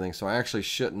lids and everything. So I actually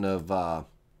shouldn't have,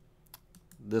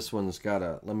 this one's got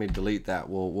a, let me delete that.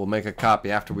 We'll make a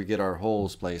copy after we get our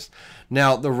holes placed.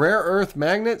 Now, the rare earth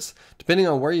magnets, depending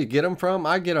on where you get them from,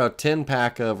 I get a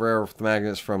 10-pack of rare earth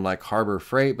magnets from like Harbor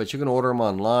Freight, but you can order them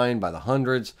online by the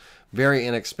hundreds, very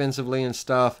inexpensively and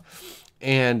stuff.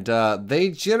 And they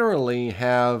generally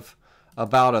have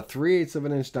about a 3/8 of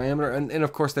an inch diameter, and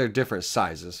of course they're different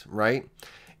sizes, right?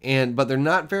 But they're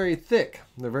not very thick;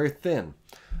 they're very thin.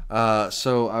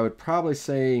 So I would probably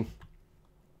say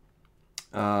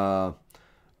about,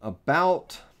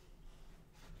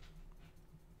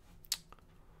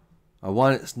 I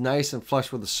want it nice and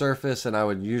flush with the surface, and I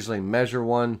would usually measure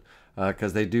one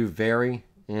because they do vary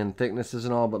in thicknesses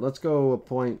and all. But let's go a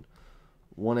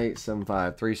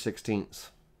 0.1875, 3/16.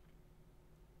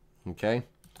 Okay.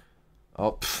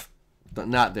 Oh,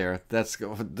 not there. That's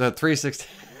the 3/16.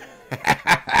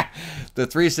 The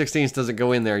 3/16 doesn't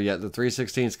go in there yet. The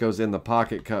 3/16 goes in the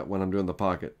pocket cut when I'm doing the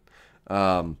pocket.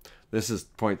 This is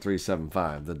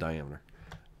 0.375, the diameter.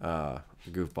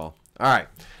 Goofball. All right.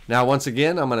 Now, once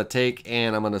again, I'm going to take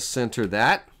and I'm going to center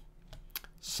that.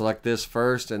 Select this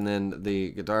first and then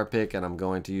the guitar pick, and I'm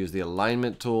going to use the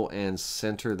alignment tool and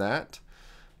center that.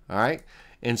 All right.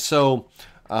 And so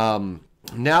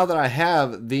now that I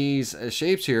have these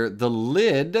shapes here, the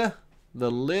lid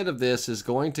of this is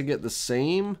going to get the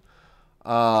same,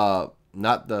 not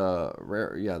the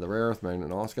rare, yeah, the rare earth magnet.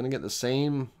 No, it's going to get the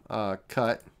same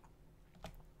cut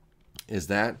as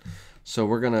that. So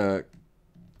we're going to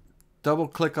double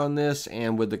click on this,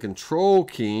 and with the control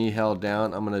key held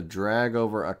down, I'm going to drag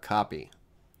over a copy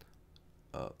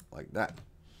like that.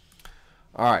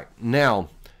 All right, now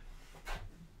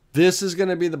this is going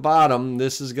to be the bottom.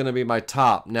 This is going to be my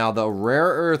top. Now the rare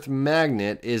earth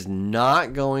magnet is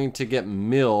not going to get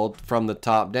milled from the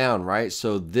top down, right?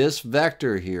 So this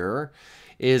vector here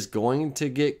is going to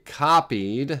get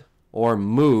copied, or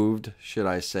moved, should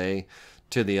I say,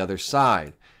 to the other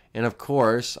side. And of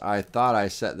course, I thought I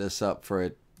set this up for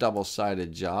a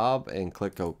double-sided job, and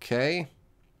click OK.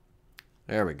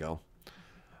 There we go.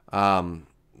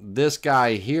 This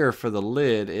guy here for the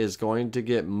lid is going to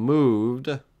get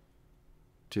moved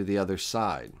to the other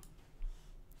side.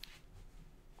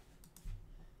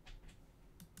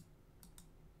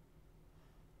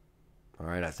 All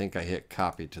right, I think I hit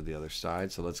copy to the other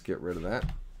side, so let's get rid of that.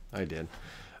 I did.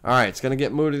 All right, it's going to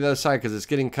get moved to the other side because it's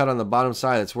getting cut on the bottom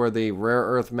side. That's where the rare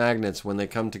earth magnets, when they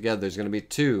come together, there's going to be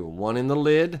two. One in the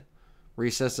lid,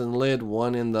 recess in the lid,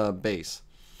 one in the base.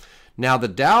 Now the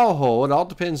dowel hole, it all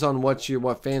depends on what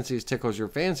fancies tickles your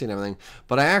fancy and everything,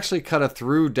 but I actually cut a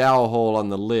through dowel hole on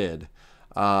the lid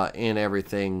and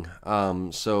everything.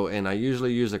 And I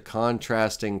usually use a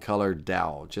contrasting colored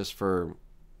dowel just for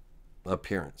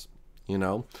appearance, you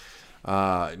know.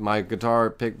 My guitar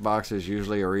pick boxes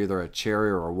usually are either a cherry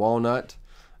or a walnut,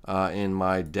 and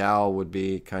my dowel would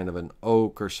be kind of an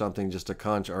oak or something, just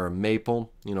or a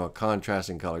maple, you know, a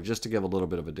contrasting color, just to give a little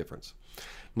bit of a difference.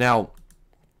 Now,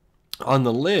 on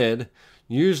the lid,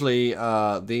 usually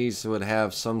these would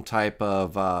have some type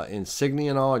of insignia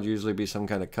and all. It'd usually be some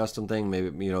kind of custom thing,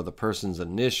 maybe, you know, the person's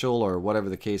initial or whatever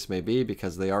the case may be,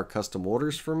 because they are custom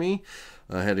orders for me.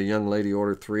 I had a young lady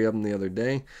order 3 of them the other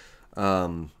day.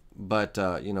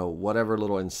 You know, whatever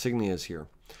little insignia is here.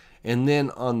 And then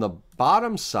on the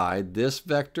bottom side, this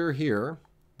vector here,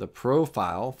 the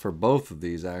profile for both of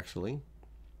these actually,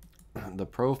 the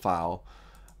profile,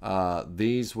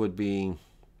 these would be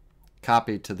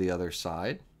copied to the other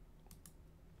side.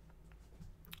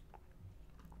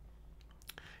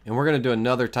 And we're going to do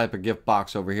another type of gift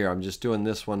box over here. I'm just doing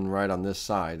this one right on this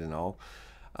side and all.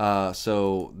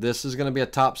 So this is going to be a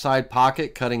top side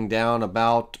pocket cutting down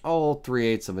about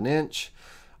 3/8 of an inch.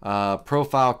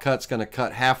 Profile cut's going to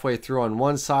cut halfway through on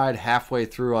one side, halfway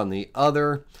through on the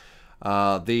other.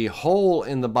 The hole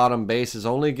in the bottom base is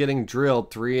only getting drilled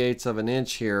 3/8 of an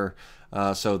inch here,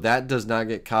 so that does not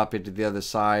get copied to the other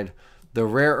side. The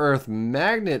rare earth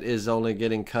magnet is only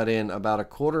getting cut in about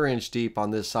 1/4 inch deep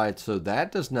on this side, so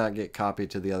that does not get copied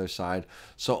to the other side.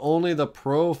 So only the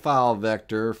profile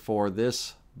vector for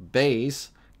this base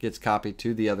gets copied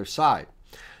to the other side.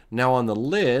 Now on the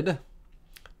lid,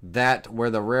 that where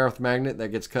the rare earth magnet, that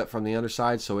gets cut from the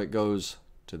underside, so it goes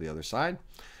to the other side.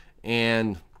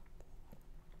 And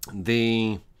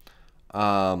the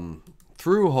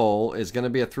through hole is going to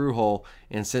be a through hole,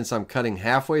 and since I'm cutting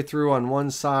halfway through on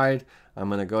one side, I'm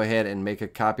going to go ahead and make a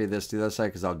copy of this to the other side,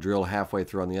 because I'll drill halfway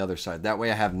through on the other side. That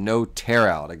way I have no tear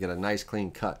out. I get a nice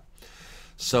clean cut.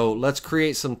 So let's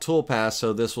create some toolpaths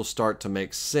so this will start to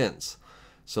make sense.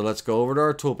 So let's go over to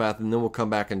our toolpath, and then we'll come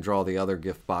back and draw the other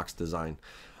gift box design.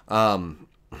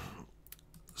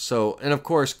 So, and of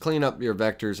course, clean up your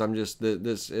vectors. I'm just,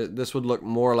 this would look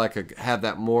more like have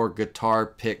that more guitar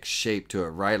pick shape to it,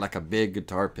 right? Like a big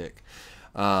guitar pick.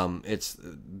 My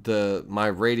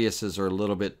radiuses are a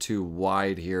little bit too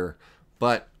wide here,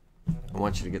 but I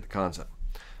want you to get the concept.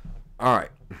 All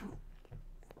right.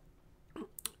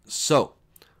 So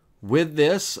with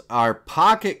this, our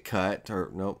pocket cut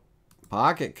toolpath,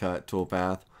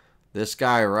 this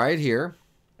guy right here,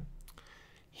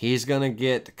 he's going to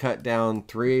get cut down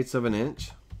 3/8 of an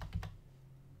inch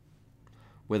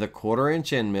with a 1/4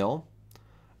 inch end mill.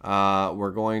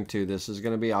 We're going to, this is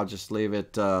going to be, I'll just leave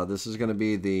it, this is going to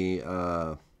be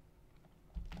the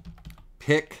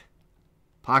pick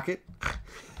pocket.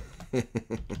 Be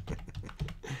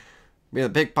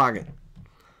the pick pocket.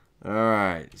 All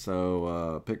right,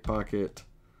 so pick pocket.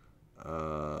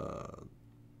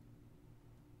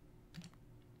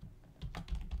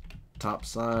 Top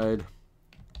side.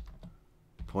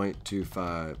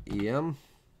 0.25 EM.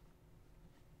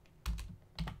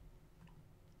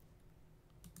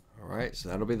 All right, so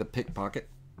that'll be the pickpocket.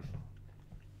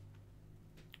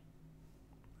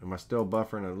 Am I still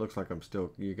buffering? It looks like I'm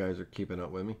still, you guys are keeping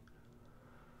up with me.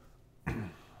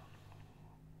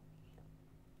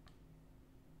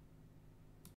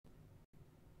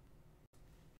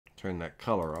 Turn that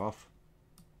color off.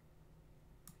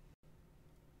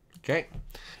 Okay.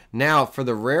 Now for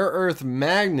the rare earth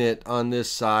magnet on this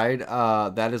side,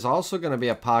 that is also going to be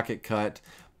a pocket cut,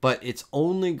 but it's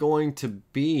only going to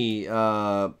be,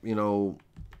 you know,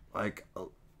 like,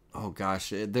 oh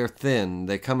gosh, they're thin.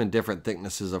 They come in different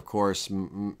thicknesses, of course.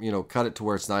 You know, cut it to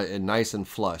where it's nice and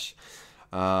flush.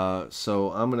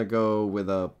 So I'm going to go with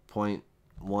a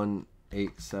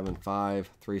 0.1875,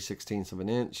 3/16 of an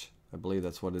inch. I believe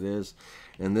that's what it is.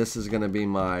 And this is going to be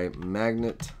my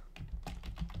magnet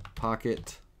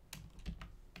pocket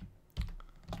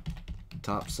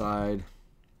top side,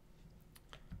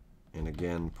 and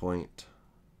again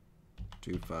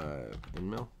 0.25 end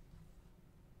mil.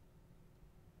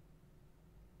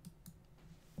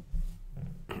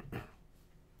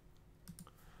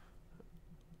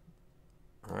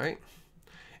 All right,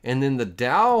 and then the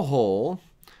dowel hole,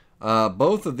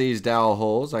 both of these dowel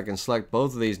holes, I can select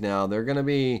both of these now. They're going to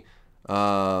be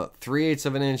 3/8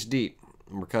 of an inch deep.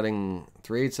 We're cutting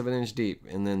 3/8 of an inch deep,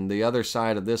 and then the other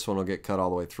side of this one will get cut all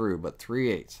the way through, but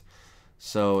 3/8.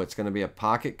 So it's going to be a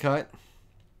pocket cut.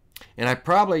 And I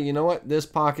probably, you know what, this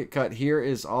pocket cut here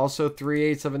is also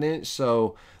 3/8 of an inch.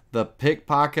 So the pick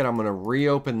pocket, I'm going to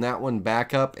reopen that one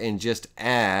back up and just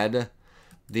add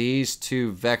these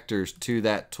two vectors to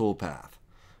that toolpath.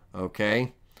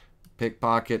 Okay, pick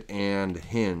pocket and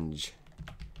hinge.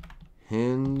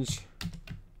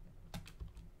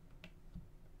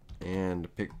 And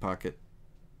pickpocket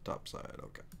top side,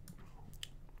 okay,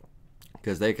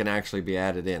 because they can actually be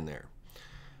added in there.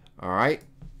 All right,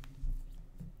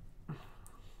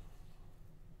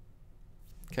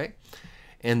 okay,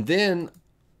 and then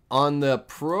on the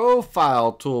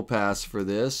profile toolpaths for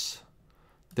this,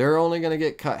 they're only going to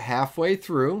get cut halfway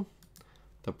through.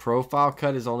 The profile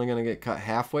cut is only going to get cut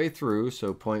halfway through,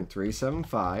 so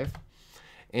 0.375.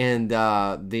 And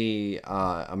I'm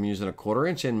using a 1/4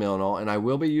 inch end mill and all, and I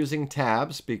will be using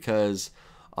tabs because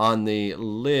on the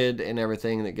lid and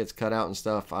everything that gets cut out and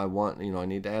stuff, I want, you know, I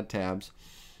need to add tabs.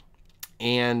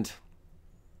 And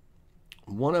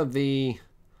one of the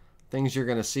things you're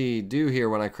going to see do here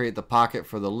when I create the pocket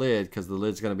for the lid, because the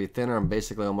lid's going to be thinner, I'm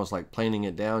basically almost like planing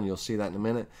it down. You'll see that in a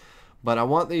minute. But I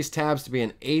want these tabs to be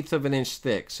 1/8 of an inch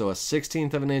thick, so a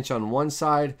 1/16 of an inch on one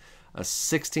side, a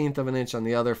 1/16 of an inch on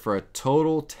the other, for a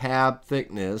total tab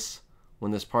thickness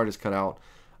when this part is cut out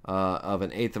of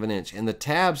 1/8 of an inch. And the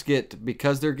tabs get,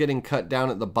 because they're getting cut down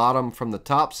at the bottom from the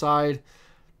top side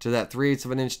to that 3/8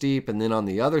 of an inch deep, and then on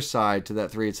the other side to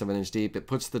that 3/8 of an inch deep, it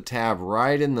puts the tab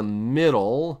right in the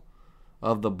middle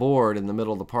of the board, in the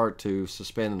middle of the part, to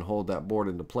suspend and hold that board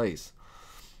into place.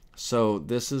 So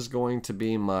this is going to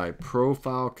be my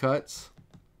profile cuts.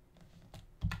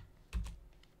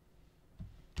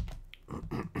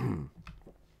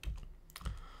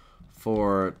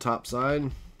 For top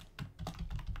side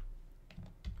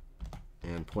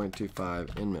and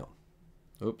 0.25 end mill.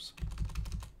 Oops.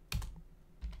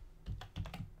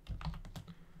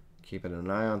 Keeping an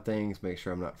eye on things, make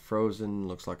sure I'm not frozen.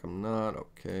 Looks like I'm not.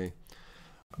 Okay.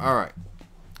 All right.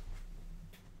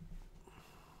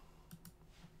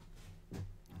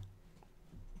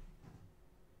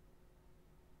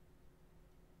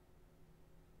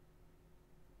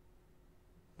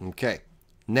 Okay.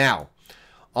 Now,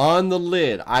 on the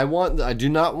lid, I do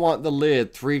not want the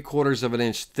lid 3/4 of an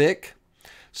inch thick.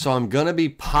 So I'm going to be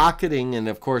pocketing, and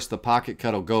of course the pocket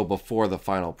cut will go before the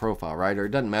final profile, right? Or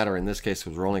it doesn't matter in this case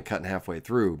because we're only cutting halfway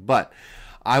through. But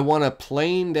I want to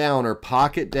plane down or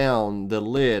pocket down the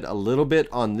lid a little bit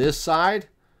on this side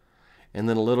and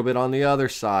then a little bit on the other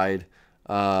side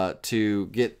to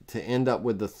end up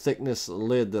with the thickness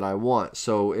lid that I want.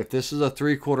 So if this is a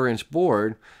 3/4 inch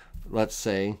board, let's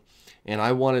say, and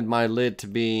I wanted my lid to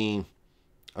be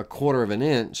 1/4 of an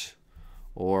inch,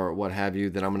 or what have you,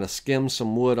 then I'm going to skim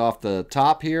some wood off the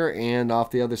top here and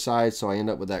off the other side, so I end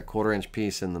up with that 1/4 inch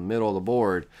piece in the middle of the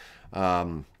board,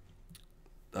 so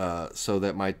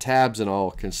that my tabs and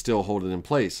all can still hold it in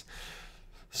place.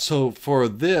 So for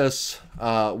this,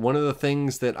 one of the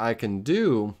things that I can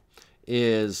do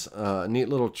is a neat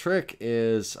little trick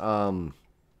is on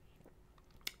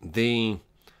the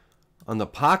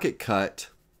pocket cut,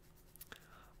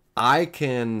 I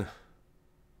can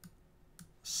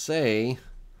say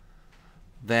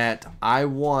that I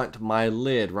want my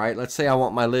lid, right? Let's say I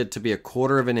want my lid to be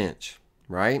 1/4 of an inch,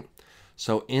 right?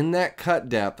 So in that cut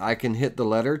depth, I can hit the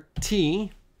letter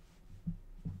T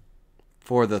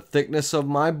for the thickness of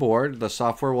my board. The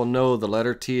software will know the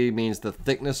letter T means the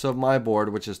thickness of my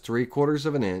board, which is 3/4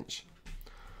 of an inch,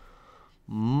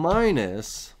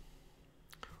 minus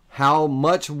how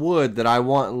much wood that I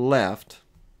want left,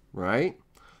 right?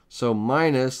 So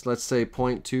minus, let's say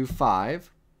 0.25.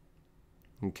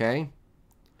 Okay,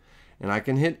 and I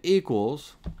can hit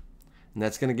equals, and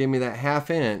that's going to give me that 1/2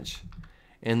 inch,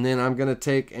 and then I'm going to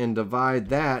take and divide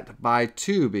that by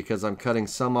 2 because I'm cutting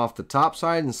some off the top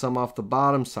side and some off the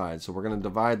bottom side. So we're going to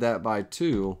divide that by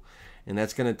 2, and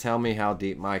that's going to tell me how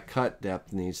deep my cut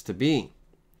depth needs to be.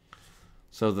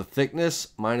 So the thickness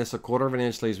minus 1/4 of an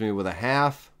inch leaves me with a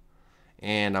 1/2,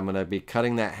 and I'm going to be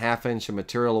cutting that 1/2 inch of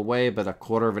material away, but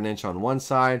 1/4 of an inch on one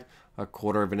side,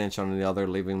 1/4 of an inch on the other,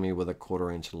 leaving me with a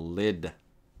 1/4 inch lid.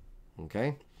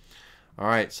 Okay. All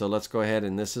right. So let's go ahead,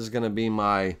 and this is going to be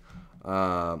my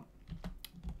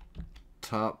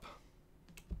top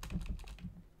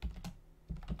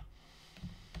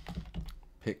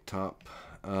pick top.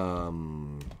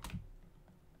 I'm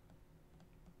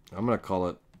going to call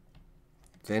it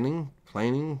thinning,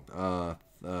 planing,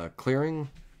 clearing.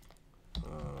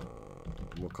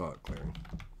 We'll call it clearing.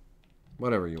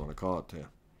 Whatever you want to call it too.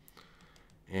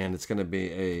 And it's going to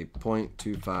be a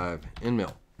 0.25 end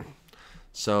mill.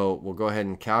 So we'll go ahead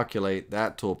and calculate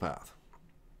that toolpath.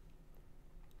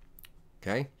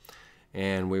 Okay,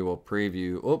 and we will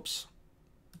preview. Oops,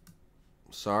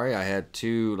 sorry, I had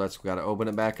two. We got to open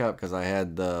it back up because I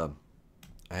had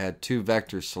 2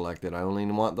 vectors selected. I only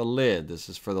want the lid. This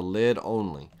is for the lid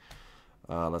only.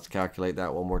 Let's calculate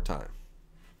that one more time.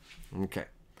 Okay,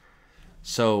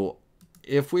 so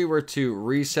if we were to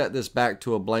reset this back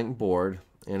to a blank board,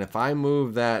 and if I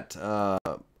move that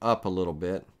up a little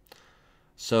bit,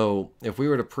 so if we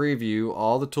were to preview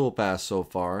all the toolpaths so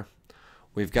far,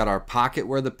 we've got our pocket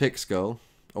where the picks go,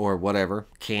 or whatever,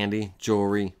 candy,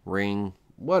 jewelry, ring,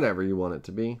 whatever you want it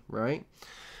to be, right?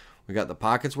 We got the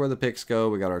pockets where the picks go.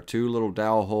 We got our 2 little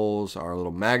dowel holes, our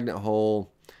little magnet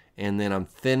hole, and then I'm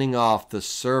thinning off the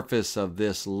surface of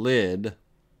this lid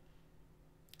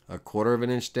 1/4 of an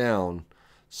inch down,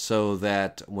 so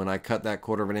that when I cut that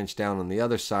 1/4 of an inch down on the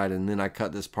other side and then I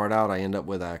cut this part out, I end up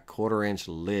with a 1/4 inch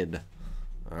lid.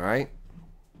 All right,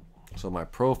 so my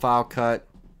profile cut.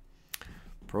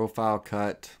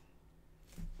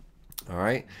 All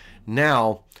right,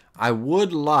 now I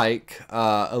would like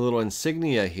a little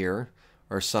insignia here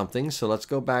or something, so let's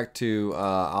go back to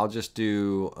I'll just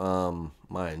do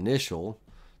my initial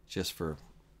just for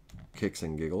kicks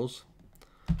and giggles.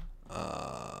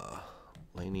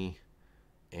 Laney,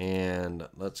 and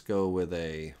let's go with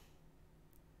a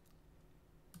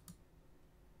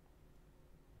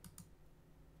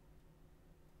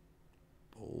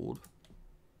bold.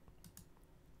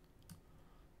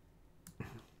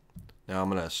 Now I'm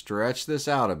going to stretch this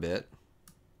out a bit,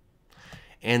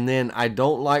 And then I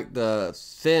don't like the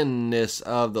thinness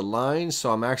of the line,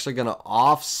 so I'm actually going to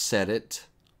offset it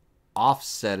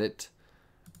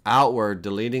outward,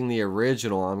 deleting the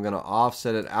original. I'm going to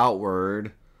offset it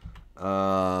outward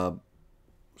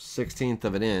 1/16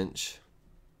 of an inch.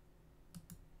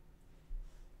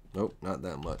 Nope, not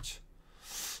that much.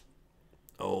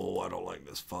 Oh, I don't like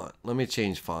this font. Let me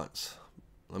change fonts.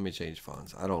 I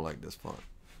don't like this font.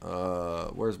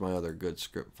 Where's my other good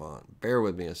script font? Bear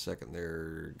with me a second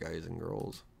there, guys and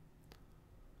girls.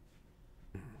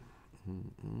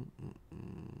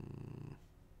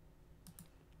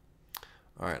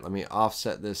 All right, let me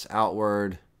offset this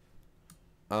outward.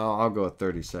 I'll go with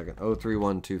 30-second.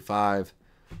 03125.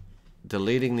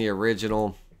 Deleting the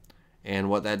original.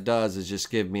 And what that does is just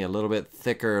give me a little bit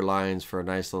thicker lines for a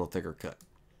nice little thicker cut.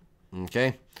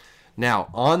 Okay. Now,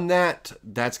 on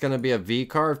that's going to be a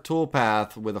V-carve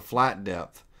toolpath with a flat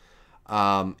depth.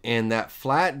 And that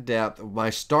flat depth, my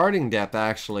starting depth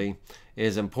actually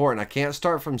is important. I can't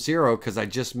start from 0 because I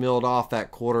just milled off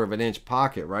that 1/4 of an inch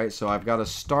pocket, right? So I've got to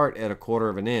start at a 1/4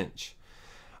 of an inch.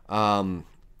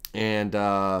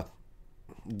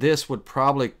 This would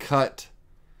probably cut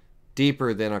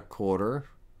deeper than a 1/4,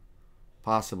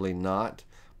 possibly not,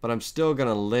 but I'm still going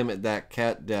to limit that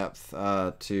cut depth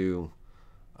to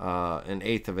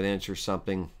 1/8 of an inch or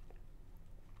something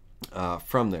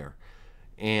from there.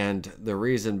 And the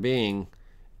reason being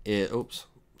oops,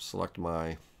 select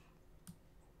my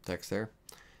text there,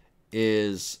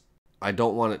 is I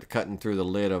don't want it cutting through the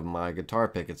lid of my guitar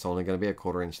pick. It's only going to be a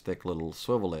 1/4 inch thick little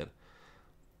swivel lid.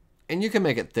 And you can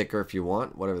make it thicker if you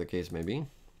want, whatever the case may be.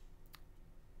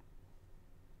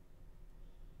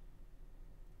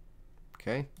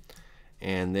 Okay,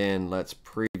 and then let's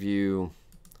preview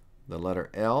the letter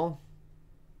L.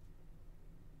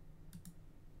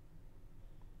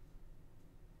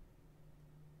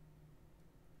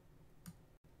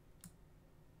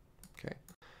 Okay,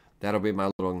 that'll be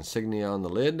my little insignia on the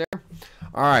lid there.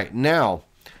 All right, now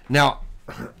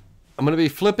I'm going to be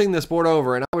flipping this board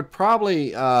over, and I would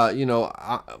probably,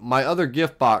 my other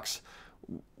gift box,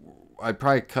 I'd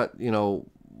probably cut,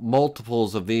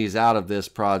 multiples of these out of this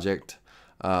project,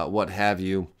 what have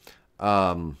you.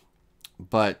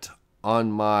 But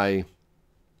on my,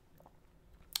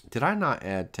 did I not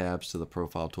add tabs to the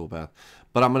profile toolpath?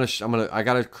 But I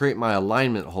got to create my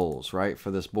alignment holes, right,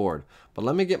 for this board. But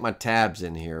let me get my tabs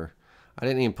in here. I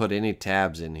didn't even put any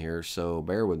tabs in here, so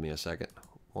bear with me a second.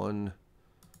 1,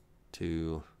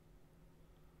 2,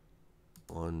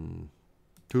 1,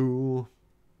 2.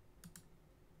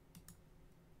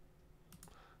 I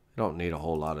don't need a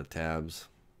whole lot of tabs.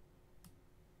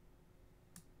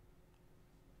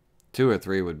 2 or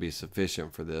 3 would be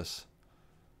sufficient for this.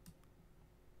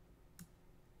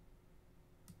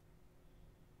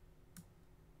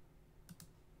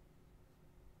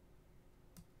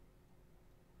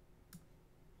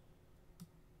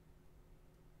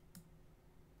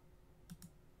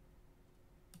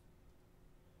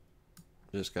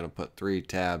 Just going to put 3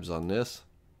 tabs on this.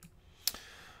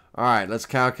 All right, let's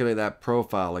calculate that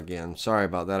profile again. Sorry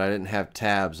about that. I didn't have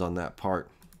tabs on that part.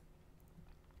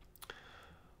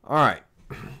 All right,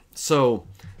 so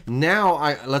now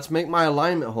let's make my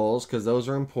alignment holes because those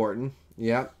are important.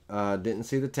 Yep, didn't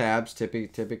see the tabs.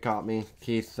 Tippy caught me.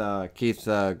 Keith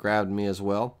grabbed me as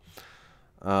well.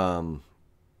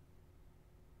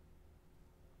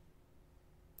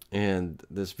 And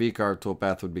this V-carve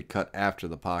toolpath would be cut after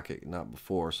the pocket, not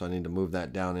before. So I need to move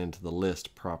that down into the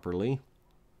list properly.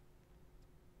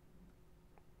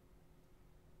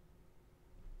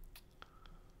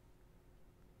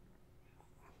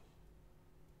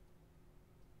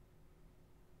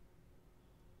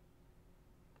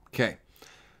 Okay,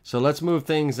 so let's move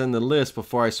things in the list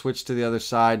before I switch to the other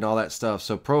side and all that stuff.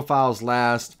 So profiles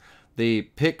last. The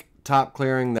pick top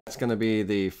clearing, that's going to be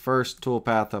the first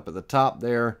toolpath up at the top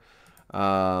there.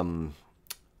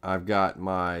 I've got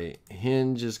my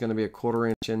hinge is going to be a 1/4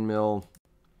 inch end mill.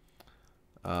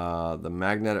 The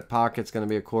magnetic pocket's going to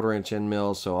be a 1/4 inch end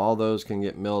mill, so all those can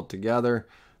get milled together.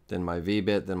 Then my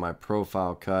V-bit, then my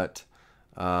profile cut.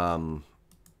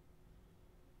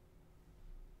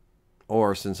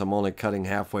 Or since I'm only cutting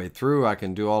halfway through, I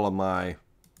can do all of my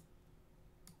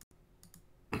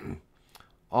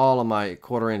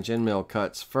 1/4 inch end mill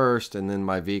cuts first and then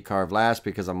my V-carve last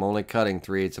because I'm only cutting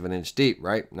 3/8 of an inch deep,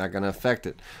 right? Not going to affect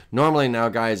it. Normally now,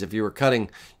 guys, if you were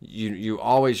cutting,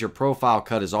 your profile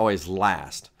cut is always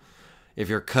last if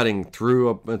you're cutting through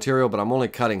a material, but I'm only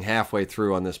cutting halfway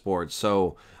through on this board.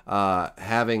 So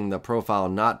having the profile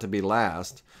not to be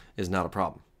last is not a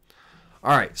problem.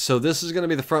 All right, so this is going to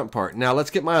be the front part. Now let's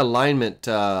get my alignment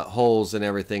holes and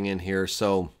everything in here.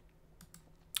 So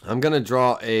I'm going to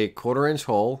draw a 1/4 inch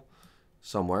hole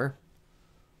somewhere.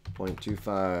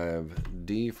 0.25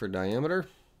 D for diameter.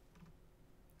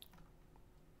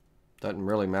 Doesn't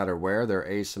really matter where. They're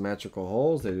asymmetrical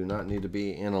holes. They do not need to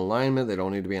be in alignment. They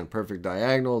don't need to be in perfect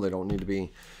diagonal. They don't need to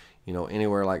be, you know,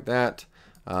 anywhere like that.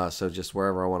 So just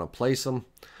wherever I want to place them.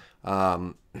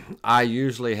 I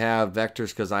usually have vectors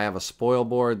because I have a spoil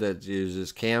board that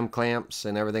uses cam clamps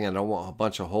and everything. I don't want a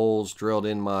bunch of holes drilled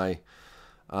in my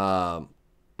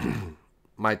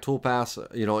my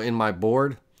toolpaths, you know, in my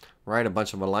board, right? A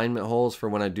bunch of alignment holes for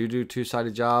when I do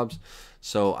two-sided jobs.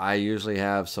 So I usually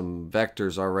have some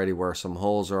vectors already where some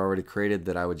holes are already created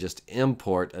that I would just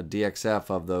import a DXF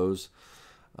of those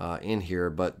in here,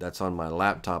 but that's on my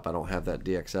laptop. I don't have that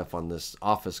DXF on this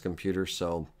office computer,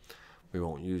 so we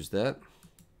won't use that.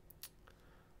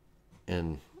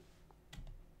 And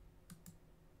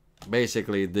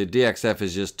basically the DXF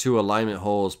is just 2 alignment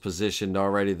holes positioned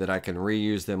already that I can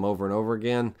reuse them over and over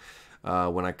again.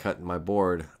 When I cut my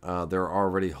board, there are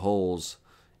already holes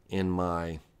in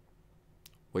my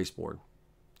wasteboard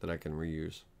that I can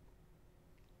reuse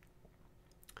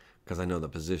because I know the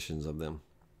positions of them.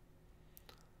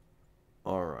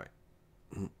 All right.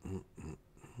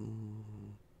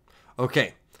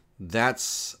 Okay,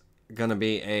 that's gonna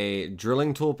be a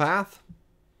drilling tool path.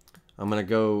 I'm gonna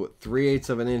go 3/8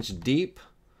 of an inch deep,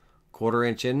 1/4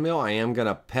 inch end mill. I am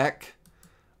gonna peck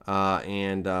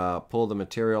and pull the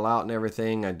material out and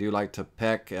everything. I do like to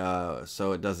peck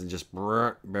so it doesn't just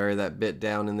bury that bit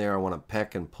down in there. I want to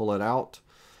peck and pull it out.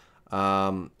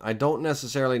 I don't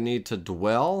necessarily need to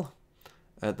dwell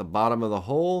at the bottom of the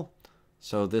hole.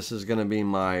 So this is going to be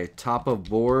my top of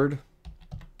board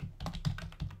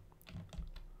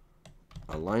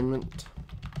alignment.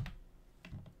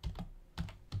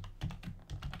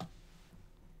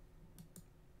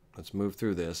 Let's move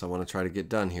through this. I want to try to get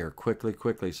done here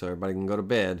quickly so everybody can go to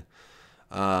bed.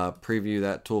 Preview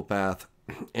that toolpath.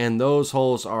 And those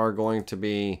holes are going to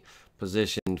be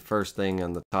positioned first thing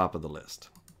on the top of the list.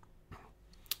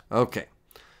 Okay.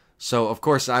 So, of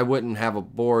course, I wouldn't have a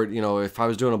board, you know, if I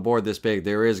was doing a board this big,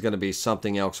 there is going to be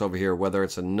something else over here, whether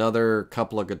it's another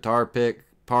couple of guitar pick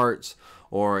parts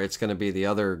or it's going to be the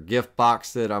other gift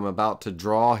box that I'm about to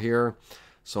draw here,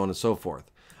 so on and so forth.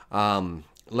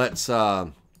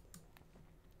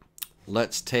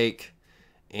 Let's take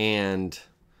and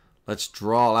let's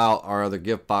draw out our other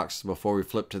gift box before we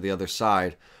flip to the other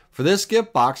side. For this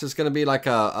gift box, it's going to be like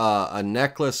a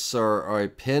necklace or a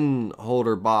pin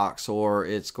holder box, or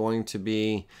it's going to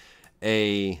be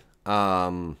a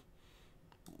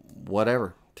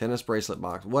whatever, tennis bracelet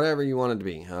box, whatever you want it to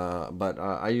be. But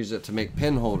I use it to make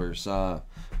pin holders. I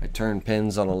turn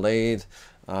pins on a lathe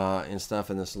and stuff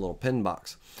in this little pin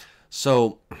box.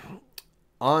 So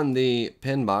on the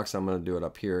pin box, I'm going to do it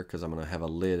up here because I'm going to have a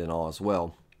lid and all as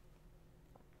well.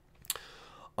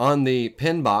 On the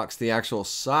pin box, the actual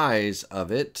size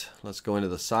of it, let's go into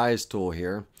the size tool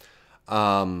here.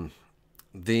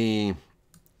 The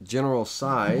general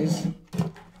size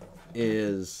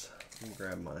is, let me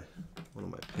grab one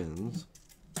of my pins.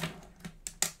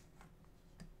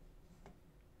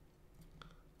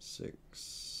 6,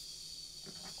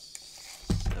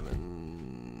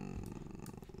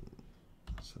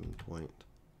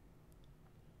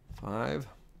 7.5.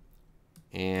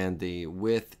 And the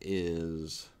width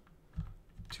is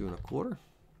 2 1/4.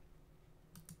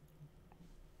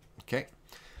 Okay.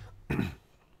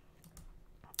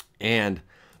 And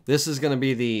this is going to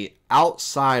be the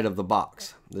outside of the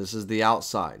box. This is the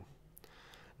outside.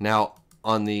 Now,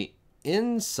 on the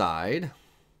inside,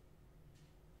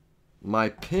 my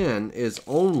pin is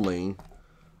only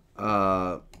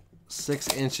 6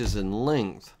 inches in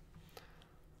length.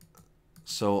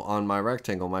 So on my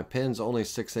rectangle, my pin's only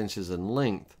 6 inches in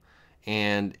length,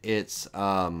 and it's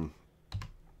not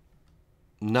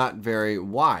very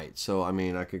wide. So I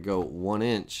mean, I could go 1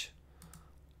 inch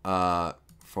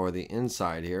for the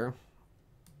inside here,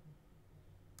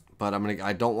 but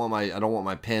I don't want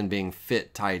my pen being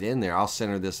fit tight in there. I'll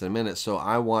center this in a minute. So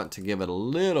I want to give it a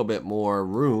little bit more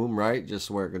room, right, just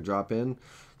where it can drop in.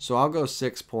 So I'll go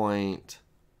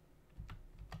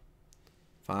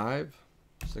 6.5,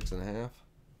 6.5.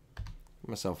 Give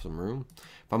myself some room.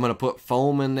 If I'm going to put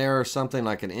foam in there or something,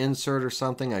 like an insert or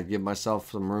something, I'd give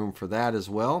myself some room for that as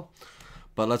well.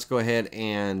 But let's go ahead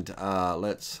and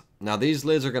now these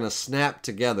lids are going to snap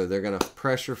together. They're going to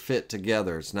pressure fit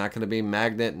together. It's not going to be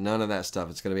magnet, none of that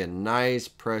stuff. It's going to be a nice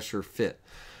pressure fit.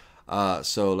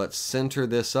 So let's center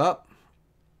this up.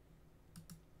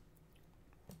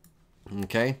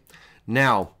 Okay.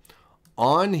 Now,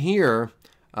 on here,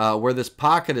 where this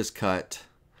pocket is cut,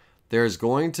 there's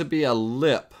going to be a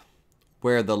lip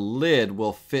where the lid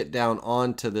will fit down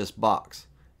onto this box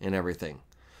and everything.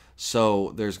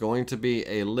 So there's going to be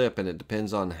a lip, and it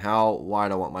depends on how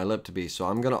wide I want my lip to be. So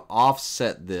I'm going to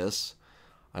offset this.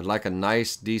 I'd like a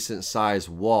nice decent size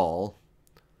wall.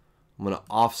 I'm going to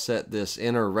offset this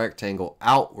inner rectangle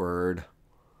outward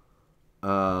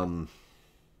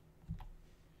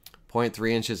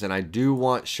 0.3 inches, and I do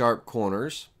want sharp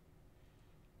corners.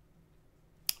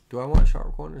 Do I want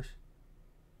sharp corners?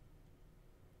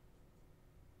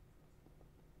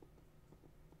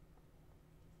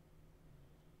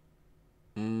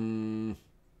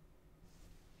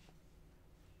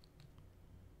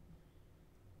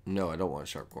 No, I don't want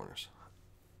sharp corners.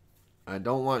 I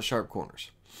don't want sharp corners.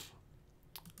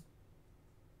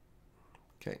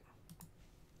 Okay.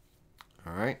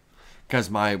 All right. Because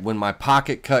when my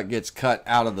pocket cut gets cut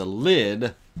out of the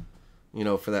lid, you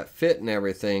know, for that fit and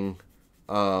everything,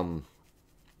 it's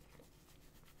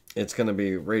going to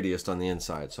be radiused on the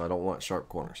inside, so I don't want sharp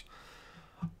corners.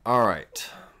 All right.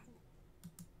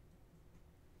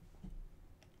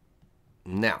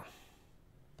 Now,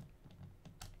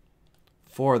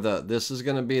 for this is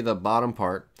going to be the bottom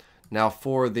part. Now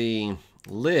for the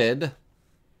lid,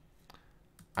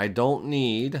 I don't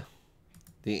need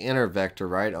the inner vector,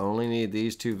 right? I only need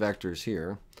these two vectors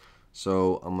here.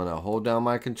 So I'm going to hold down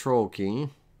my control key,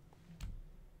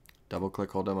 double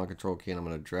click, hold down my control key, and I'm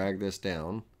going to drag this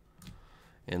down.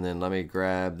 And then let me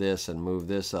grab this and move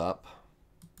this up.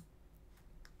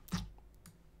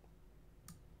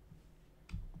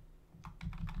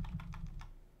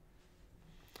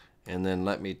 And then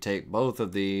let me take both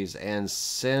of these and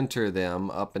center them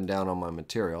up and down on my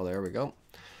material. There we go.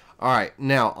 All right,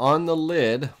 now on the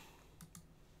lid,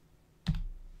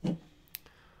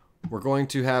 we're going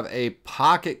to have a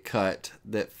pocket cut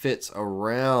that fits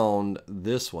around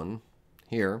this one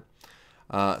here.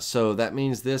 So that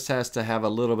means this has to have a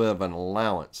little bit of an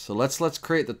allowance. So let's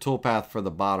create the toolpath for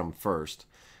the bottom first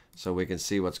so we can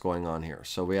see what's going on here.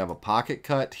 So we have a pocket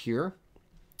cut here.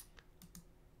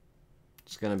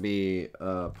 It's going to be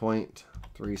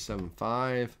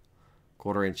 0.375,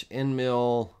 1/4 inch end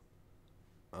mill.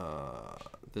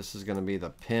 This is going to be the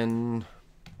pin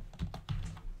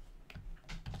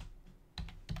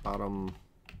bottom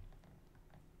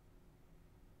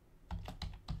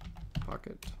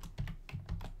pocket.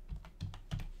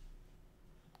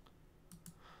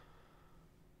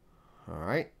 All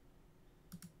right.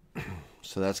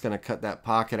 So that's going to cut that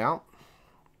pocket out.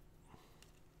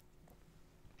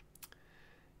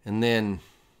 And then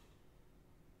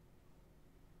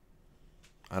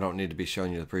I don't need to be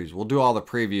showing you the previews. We'll do all the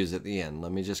previews at the end.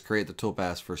 Let me just create the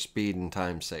toolpaths for speed and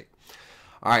time's sake.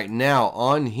 All right, now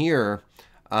on here,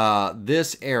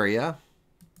 this area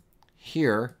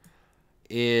here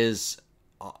is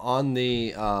on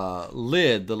the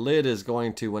lid. The lid is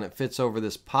going to, when it fits over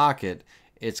this pocket,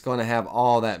 it's going to have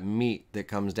all that meat that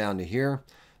comes down to here.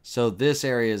 So this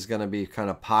area is going to be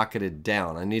kind of pocketed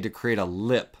down. I need to create a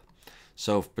lip.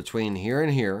 So between here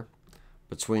and here,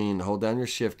 hold down your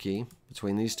shift key,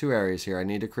 between these two areas here, I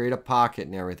need to create a pocket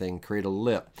and everything, create a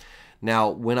lip. Now,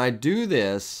 when I do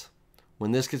this,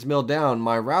 when this gets milled down,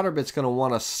 my router bit's going to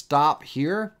want to stop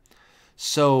here.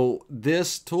 So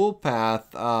this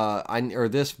toolpath, or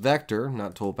this vector,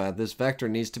 not toolpath, this vector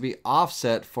needs to be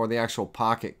offset for the actual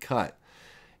pocket cut.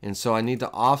 And so I need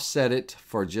to offset it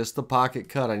for just the pocket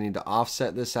cut. I need to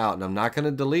offset this out. And I'm not going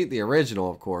to delete the original,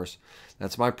 of course.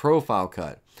 That's my profile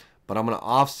cut. But I'm going to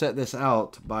offset this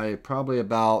out by probably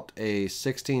about a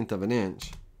 1/16 of an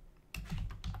inch.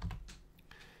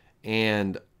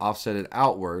 And offset it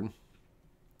outward.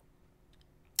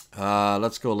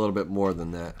 Let's go a little bit more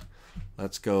than that.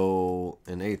 Let's go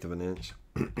 1/8 of an inch.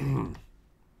 There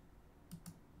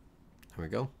we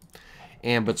go.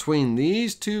 And between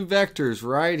these two vectors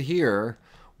right here,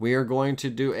 we are going to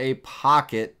do a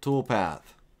pocket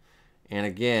toolpath. And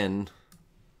again,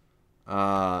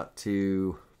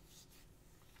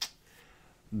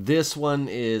 this one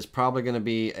is probably going to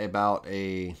be about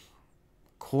a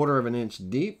 1/4 of an inch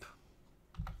deep.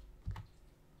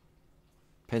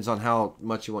 Depends on how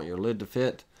much you want your lid to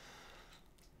fit.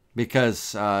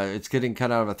 Because it's getting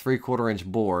cut out of a 3/4 inch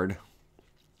board.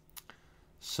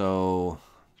 So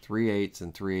 3/8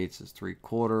 and 3/8 is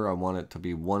 3/4. I want it to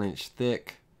be 1 inch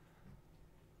thick.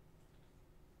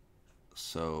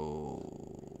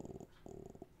 So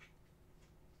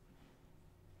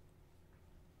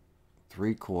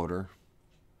 3/4.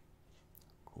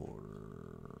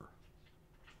 Quarter.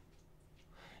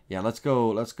 Yeah, let's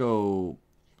go a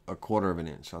 1/4 of an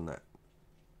inch on that.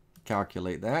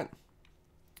 Calculate that.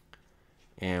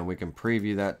 And we can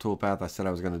preview that toolpath. I said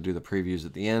I was going to do the previews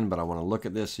at the end, but I want to look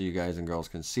at this so you guys and girls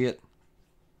can see it.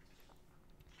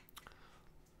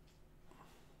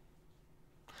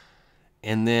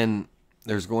 And then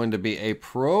there's going to be a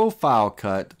profile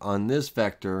cut on this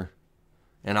vector,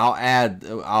 and I'll add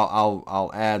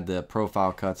the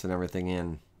profile cuts and everything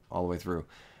in all the way through.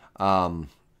 But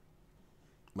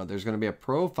there's going to be a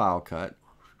profile cut.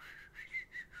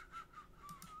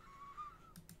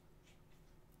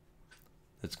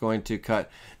 It's going to cut.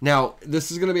 Now,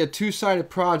 this is going to be a two-sided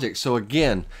project. So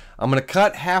again, I'm going to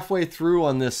cut halfway through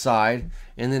on this side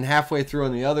and then halfway through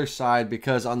on the other side,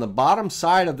 because on the bottom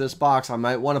side of this box, I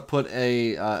might want to put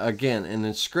again, an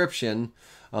inscription,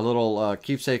 a little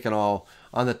keepsake and all.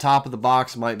 On the top of the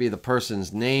box might be the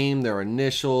person's name, their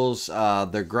initials,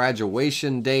 their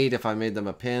graduation date, if I made them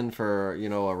a pin for, you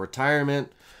know, a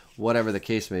retirement, whatever the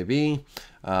case may be.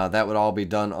 That would all be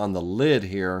done on the lid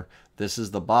here. This is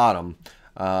the bottom.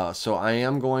 So I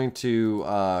am going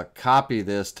to copy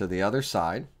this to the other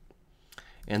side.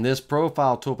 And this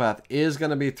profile toolpath is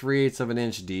going to be 3/8 of an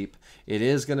inch deep. It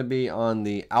is going to be on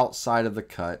the outside of the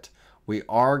cut. We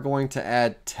are going to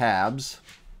add tabs.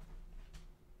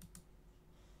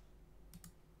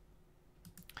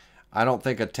 I don't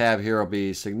think a tab here will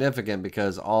be significant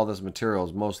because all this material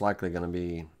is most likely going to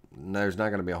be, there's not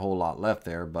going to be a whole lot left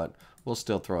there, but we'll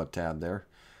still throw a tab there.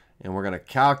 And we're going to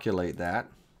calculate that.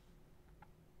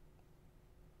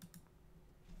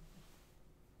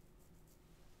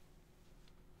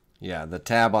 Yeah, the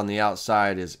tab on the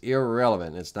outside is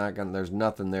irrelevant. It's not going to, there's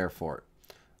nothing there for it.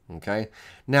 Okay.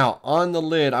 Now on the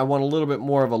lid, I want a little bit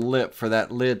more of a lip for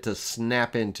that lid to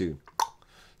snap into.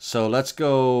 So let's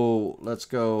go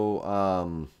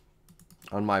on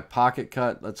my pocket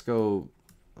cut. I'm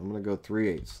going to go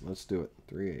 3/8. Let's do it.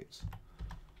 3/8.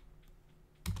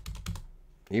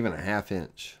 Even a 1/2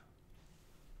 inch.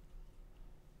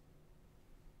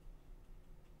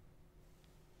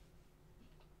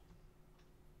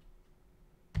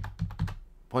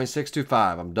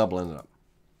 .625. I'm doubling it up.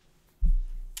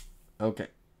 Okay.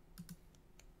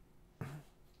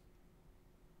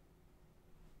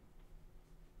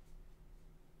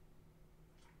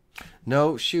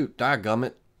 No, shoot,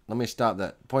 dadgummit. Let me stop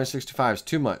that. .625 is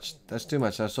too much. That's too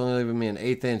much. That's only leaving me an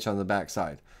 1/8 inch on the back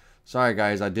side. Sorry,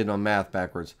 guys, I did my math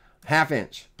backwards. 1/2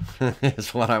 inch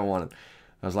is what I wanted.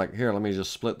 I was like, here, let me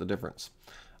just split the difference.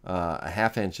 A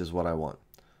 1/2 inch is what I want.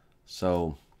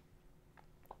 So,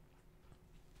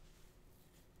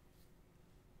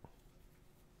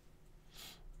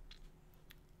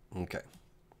 okay.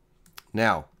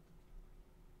 Now,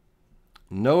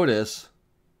 notice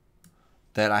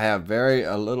that I have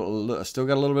still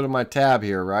got a little bit of my tab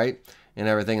here, right? And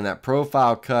everything. And that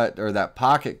profile cut, or that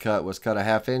pocket cut, was cut a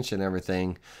 1/2 inch and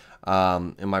everything.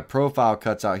 And my profile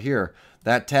cuts out here.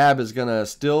 That tab is going to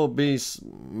still be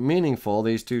meaningful.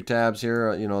 These two tabs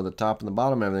here, you know, the top and the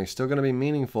bottom and everything, still going to be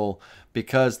meaningful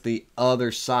because the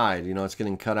other side, you know, it's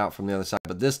getting cut out from the other side.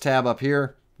 But this tab up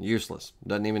here, useless.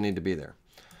 Doesn't even need to be there.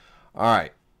 All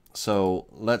right. So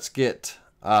let's get,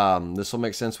 this will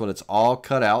make sense when it's all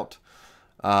cut out.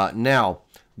 Now,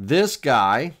 this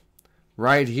guy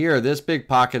right here, this big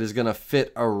pocket is going to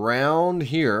fit around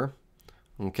here.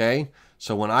 Okay.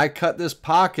 So when I cut this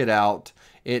pocket out,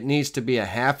 it needs to be a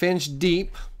 1/2 inch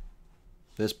deep.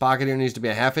 This pocket here needs to be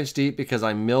a 1/2 inch deep because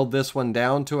I milled this one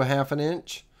down to a 1/2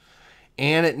 inch.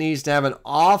 And it needs to have an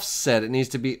offset. It needs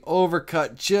to be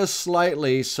overcut just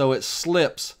slightly so it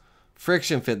slips.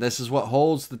 Friction fit. This is what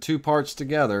holds the two parts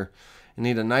together. You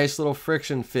need a nice little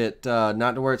friction fit,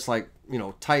 not to where it's like, you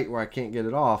know, tight where I can't get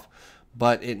it off,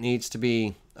 but it needs to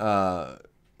be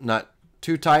not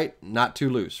too tight, not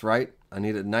too loose, right? I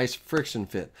need a nice friction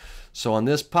fit. So on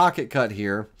this pocket cut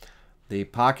here, the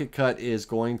pocket cut is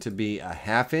going to be a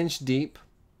 1/2 inch deep.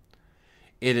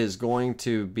 It is going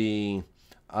to be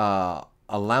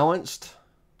allowanced,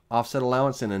 offset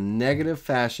allowance in a negative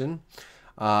fashion.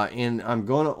 And I'm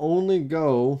going to only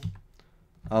go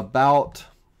about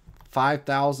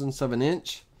 5/1000ths of an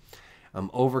inch. I'm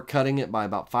overcutting it by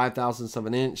about 5/1000ths of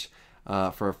an inch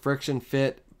for a friction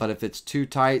fit. But if it's too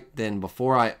tight, then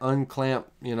before I unclamp,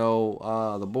 you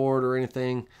know, the board or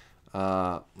anything,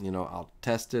 you know, I'll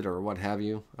test it or what have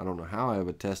you. I don't know how I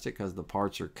would test it because the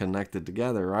parts are connected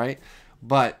together, right?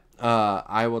 But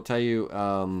I will tell you,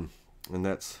 and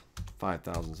that's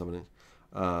 5/1000ths of an inch.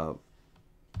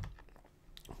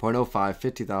 0.05,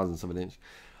 50/1000ths of an inch.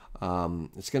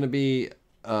 It's going to be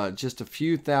just a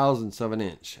few thousandths of an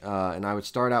inch. And I would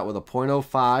start out with a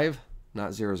 0.05,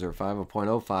 not 0.005, a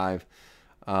 0.05,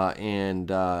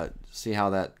 and see how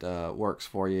that works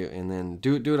for you. And then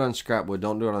do it on scrap wood.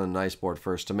 Don't do it on a nice board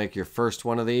first to make your first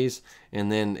one of these.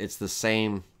 And then it's the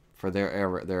same for their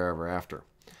ever after.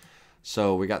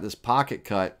 So we got this pocket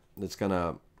cut that's going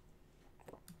to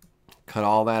cut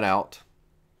all that out.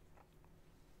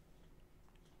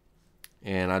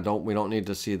 And we don't need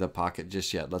to see the pocket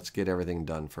just yet. Let's get everything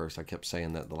done first. I kept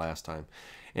saying that the last time.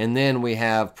 And then we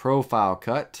have profile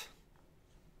cut.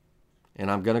 And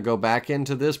I'm going to go back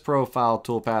into this profile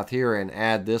toolpath here and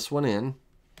add this one in.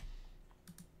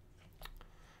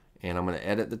 And I'm going to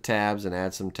edit the tabs and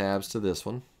add some tabs to this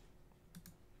one.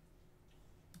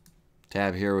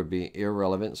 Tab here would be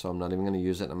irrelevant, so I'm not even going to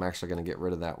use it. I'm actually going to get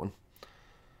rid of that one.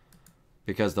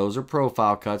 Because those are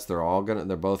profile cuts. They're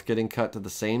both getting cut to the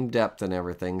same depth and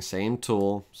everything. Same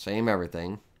tool, same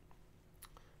everything.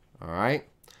 All right.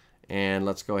 And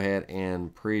let's go ahead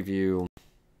and preview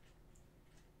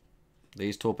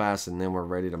these toolpaths, and then we're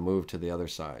ready to move to the other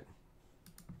side.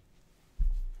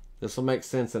 This will make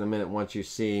sense in a minute once you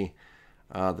see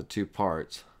the two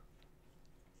parts.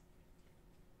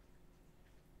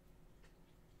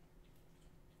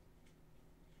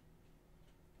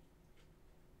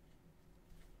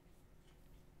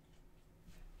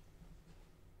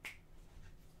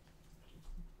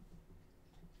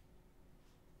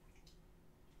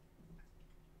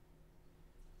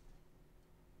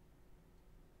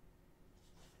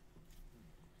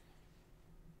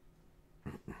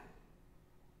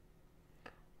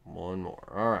 One more.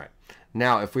 All right.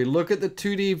 Now, if we look at the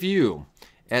 2D view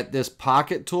at this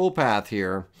pocket toolpath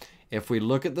here, if we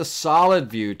look at the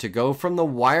solid view to go from the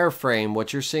wireframe,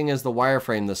 what you're seeing is the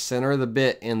wireframe, the center of the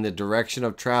bit in the direction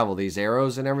of travel, these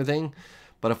arrows and everything.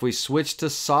 But if we switch to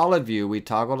solid view, we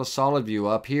toggle to solid view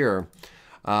up here,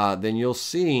 then you'll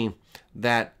see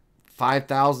that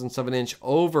 5/1000 of an inch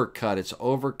overcut. It's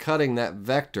overcutting that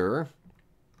vector.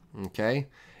 Okay.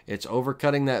 It's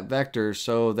overcutting that vector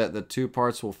so that the two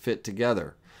parts will fit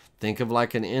together. Think of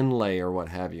like an inlay or what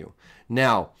have you.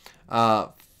 Now,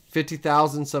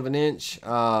 50/1000 of an inch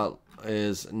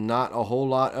is not a whole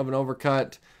lot of an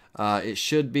overcut. It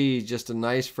should be just a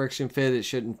nice friction fit. It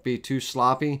shouldn't be too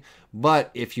sloppy.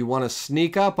 But if you want to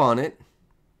sneak up on it,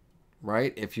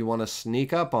 right? If you want to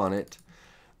sneak up on it,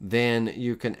 then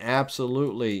you can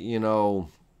absolutely, you know,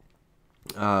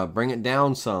 bring it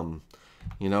down some.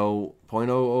 You know,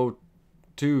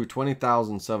 0.002,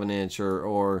 20/1000 of an inch,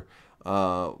 or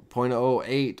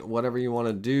 0.08, whatever you want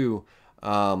to do.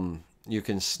 You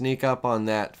can sneak up on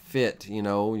that fit. You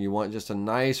know, you want just a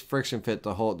nice friction fit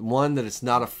to hold. One, that it's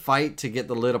not a fight to get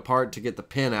the lid apart, to get the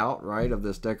pin out, right, of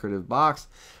this decorative box,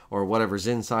 or whatever's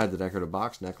inside the decorative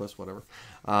box, necklace, whatever.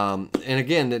 And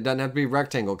again, it doesn't have to be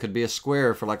rectangle. It could be a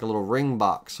square for like a little ring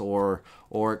box, or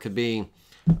it could be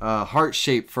heart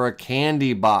shape for a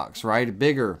candy box, right?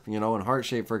 Bigger, you know, and heart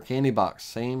shape for a candy box.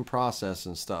 Same process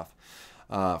and stuff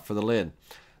for the lid.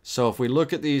 So if we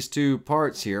look at these two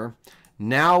parts here,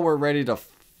 now we're ready to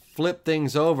flip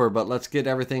things over, but let's get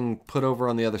everything put over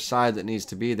on the other side that needs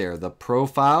to be there. The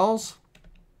profiles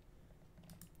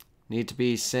need to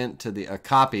be sent to the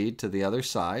copied to the other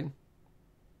side.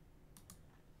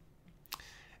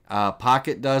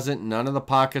 Pocket doesn't. None of the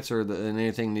pockets or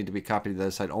anything need to be copied to the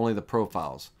other side. Only the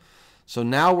profiles. So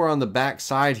now we're on the back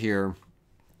side here.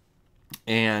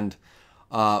 And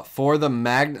for the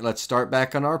magnet, let's start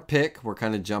back on our pick. We're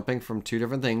kind of jumping from two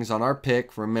different things. On our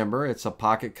pick, remember, it's a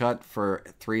pocket cut for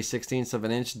 3/16 of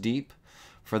an inch deep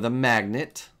for the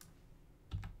magnet.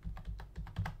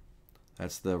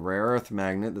 That's the rare earth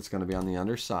magnet that's going to be on the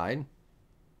underside.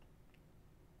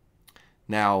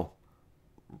 Now,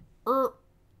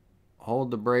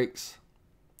 hold the brakes.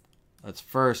 Let's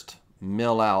first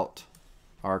mill out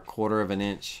our 1/4 of an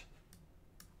inch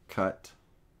cut.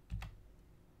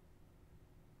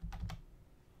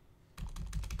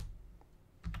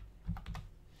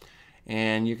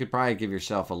 And you could probably give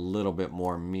yourself a little bit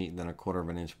more meat than a 1/4 of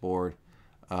an inch board,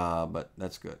 but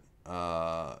that's good.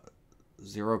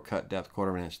 Zero cut depth, 1/4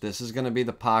 of an inch. This is going to be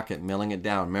the pocket, milling it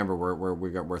down. Remember,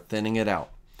 we're thinning it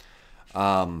out.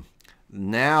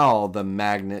 Now the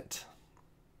magnet.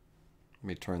 Let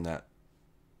me turn that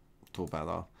toolpath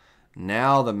off.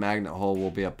 Now the magnet hole will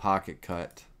be a pocket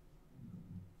cut.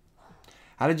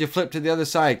 How did you flip to the other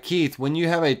side? Keith, when you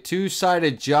have a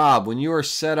two-sided job, when you are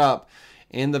set up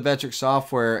in the Vectric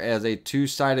software as a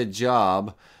two-sided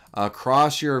job,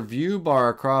 across your view bar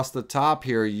across the top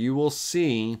here, you will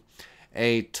see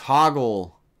a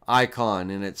toggle icon,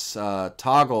 and it's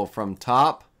toggle from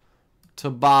top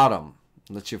to bottom.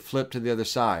 Lets you flip to the other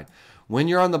side. When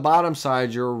you're on the bottom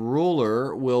side, your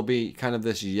ruler will be kind of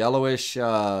this yellowish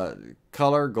color,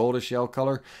 goldish yellow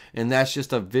color, and that's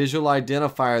just a visual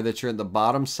identifier that you're at the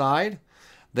bottom side.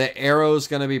 The arrow is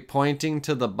going to be pointing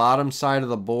to the bottom side of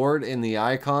the board in the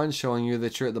icon, showing you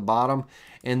that you're at the bottom.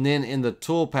 And then in the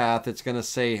toolpath, it's going to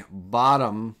say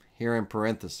bottom here in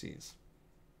parentheses.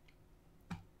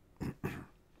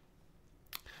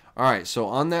 All right, so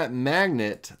on that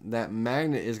magnet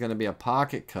is going to be a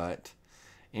pocket cut.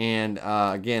 And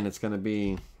again, it's going to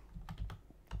be,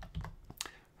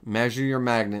 measure your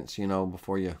magnets, you know,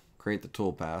 before you create the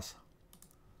tool path.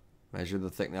 Measure the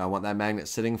thickness. I want that magnet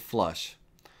sitting flush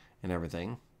and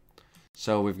everything.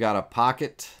 So we've got a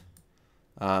pocket,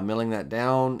 milling that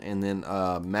down, and then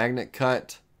a magnet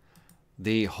cut.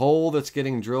 The hole that's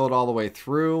getting drilled all the way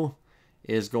through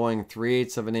is going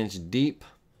 3/8 of an inch deep.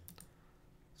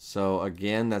 So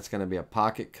again, that's going to be a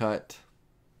pocket cut.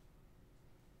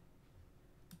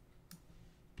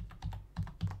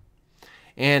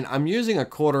 And I'm using a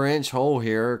 1/4 inch hole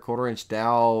here. 1/4 inch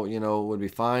dowel, you know, would be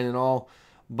fine and all.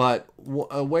 But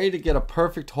a way to get a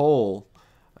perfect hole,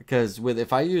 because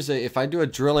if I do a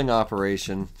drilling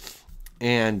operation,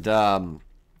 and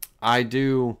I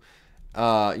do,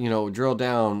 you know, drill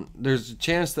down, there's a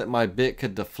chance that my bit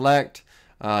could deflect.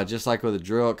 Just like with a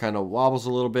drill, it kind of wobbles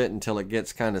a little bit until it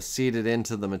gets kind of seated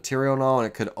into the material and all, and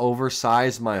it could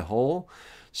oversize my hole.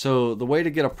 So the way to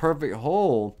get a perfect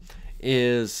hole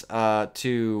is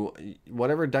to,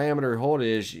 whatever diameter hole it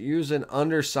is, use an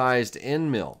undersized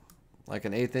end mill, like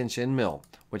an 1/8 inch end mill,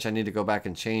 which I need to go back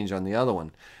and change on the other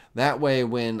one. That way,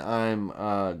 when I'm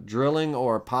drilling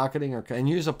or pocketing, and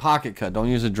use a pocket cut, don't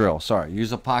use a drill, sorry,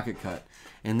 use a pocket cut,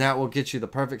 and that will get you the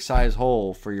perfect size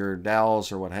hole for your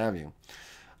dowels or what have you.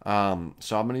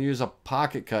 So I'm going to use a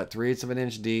pocket cut, 3/8 of an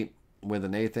inch deep with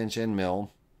an 1/8 inch end mill.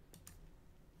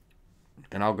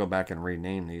 And I'll go back and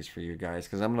rename these for you guys,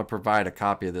 because I'm going to provide a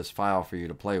copy of this file for you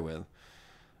to play with.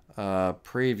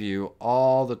 Preview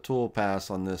all the tool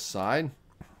paths on this side.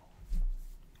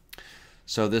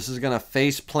 So this is going to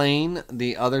face plane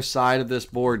the other side of this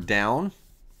board down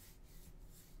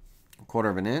 1/4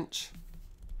 of an inch.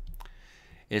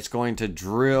 It's going to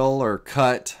drill or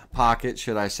cut, pocket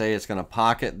should I say, it's going to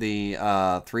pocket the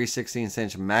 3/16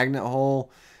 inch magnet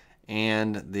hole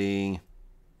and the,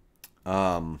 did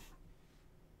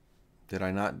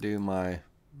I not do my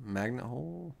magnet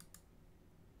hole?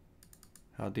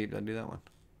 How deep did I do that one?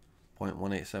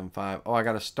 0.1875. Oh, I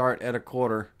got to start at a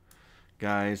 1/4,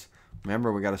 guys.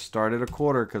 Remember, we got to start at a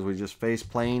 1/4 because we just face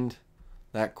planed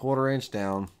that 1/4 inch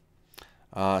down.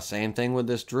 Same thing with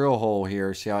this drill hole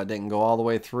here. See how it didn't go all the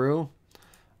way through?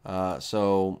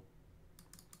 So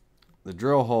the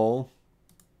drill hole,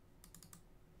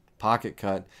 pocket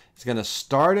cut, is going to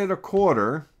start at a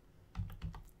 1/4,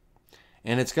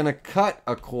 and it's going to cut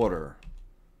a 1/4,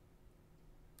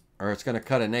 or it's going to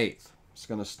cut an 1/8. It's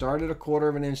going to start at a 1/4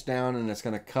 of an inch down, and it's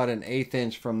going to cut an 1/8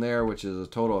 inch from there, which is a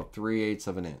total of 3/8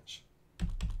 of an inch.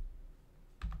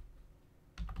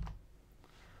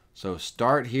 So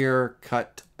start here,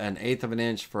 cut an 1/8 of an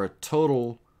inch for a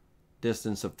total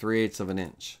distance of 3/8 of an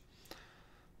inch.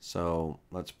 So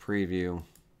let's preview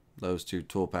those two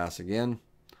tool paths again.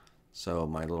 So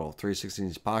my little 3/16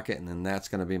 inch pocket, and then that's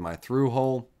going to be my through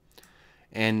hole.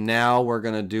 And now we're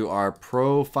going to do our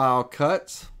profile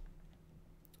cuts.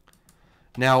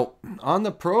 Now on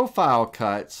the profile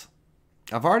cuts,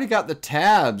 I've already got the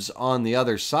tabs on the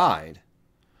other side,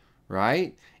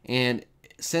 right? And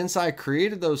since I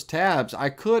created those tabs, I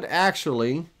could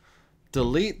actually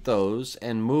delete those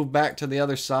and move back to the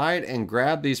other side and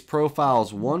grab these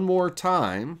profiles one more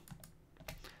time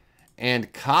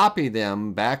and copy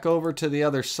them back over to the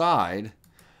other side.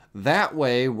 That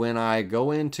way, when I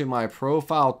go into my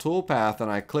profile toolpath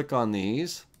and I click on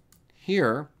these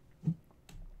here,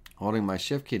 holding my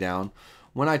shift key down,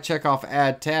 when I check off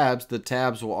add tabs, the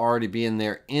tabs will already be in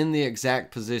there in the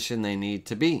exact position they need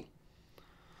to be.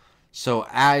 So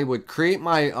I would create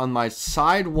on my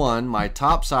side one, my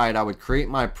top side, I would create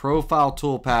my profile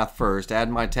toolpath first, add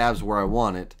my tabs where I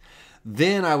want it.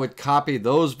 Then I would copy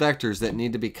those vectors that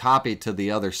need to be copied to the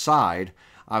other side.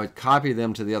 I would copy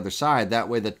them to the other side. That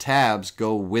way the tabs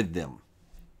go with them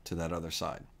to that other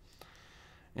side.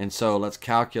 And so let's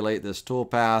calculate this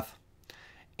toolpath.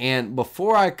 And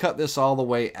before I cut this all the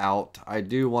way out, I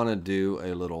do want to do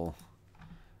a little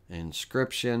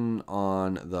inscription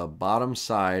on the bottom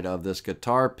side of this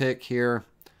guitar pick here.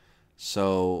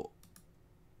 So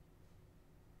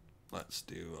let's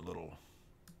do a little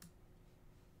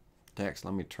text.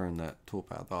 Let me turn that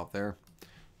toolpath off there.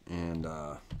 And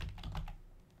does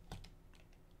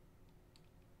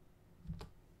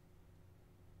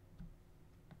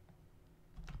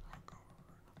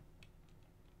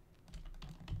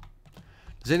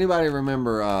anybody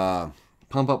remember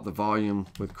Pump Up the Volume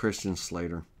with Christian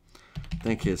Slater? I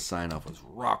think his sign-off was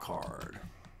rock hard,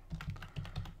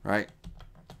 right?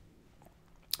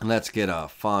 And let's get a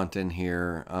font in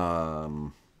here.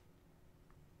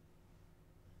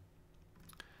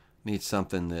 Need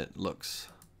something that looks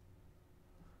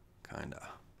kind of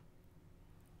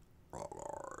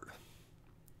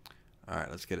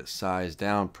let's get it sized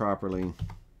down properly.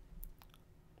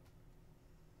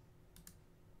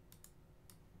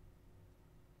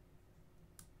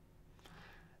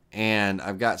 And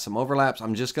I've got some overlaps.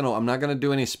 I'm not gonna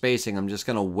do any spacing. I'm just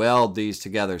gonna weld these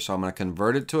together. So I'm gonna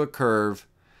convert it to a curve,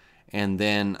 and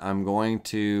then I'm going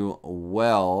to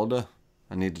weld.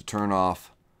 I need to turn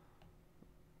off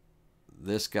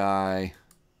this guy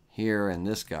here and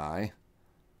this guy.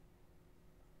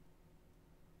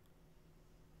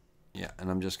 Yeah, and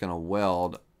I'm just gonna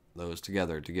weld those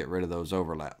together to get rid of those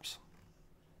overlaps.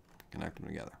 Connect them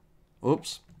together.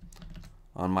 Oops.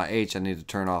 On my H, I need to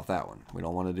turn off that one. We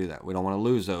don't want to do that. We don't want to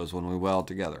lose those when we weld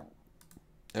together.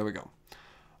 There we go.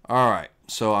 All right,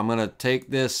 so I'm going to take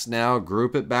this now,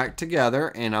 group it back together,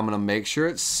 and I'm going to make sure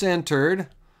it's centered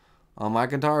on my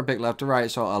guitar pick left to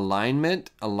right. So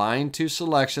alignment, align to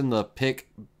selection. The pick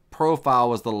profile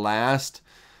was the last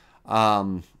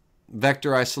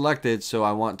vector I selected, so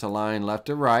I want to line left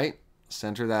to right.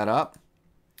 Center that up.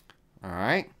 All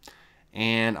right,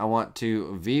 and I want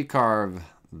to V-carve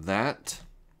that.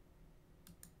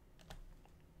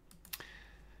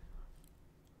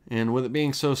 And with it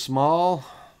being so small,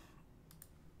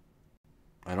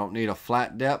 I don't need a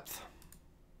flat depth.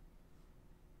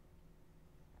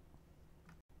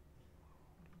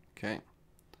 Okay.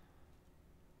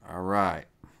 All right.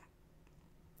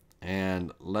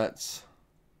 And let's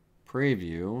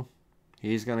preview.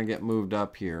 He's going to get moved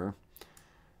up here.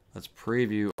 Let's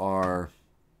preview our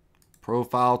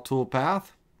profile toolpath.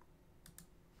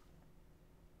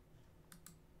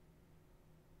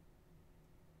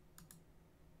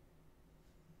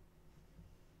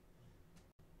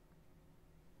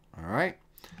 All right.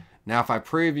 Now if I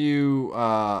preview,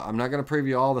 I'm not going to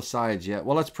preview all the sides yet.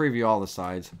 Well, let's preview all the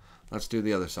sides. Let's do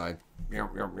the other side.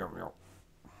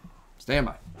 Stand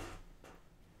by.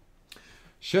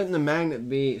 Shouldn't the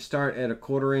magnet start at a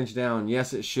 1/4 inch down?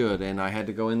 Yes, it should. And I had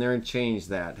to go in there and change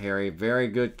that, Harry. Very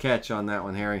good catch on that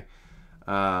one, Harry.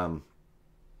 Very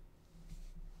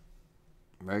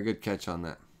good catch on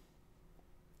that.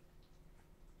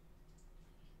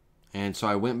 And so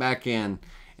I went back in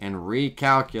and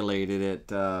recalculated it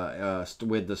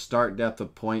with the start depth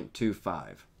of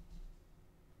 0.25.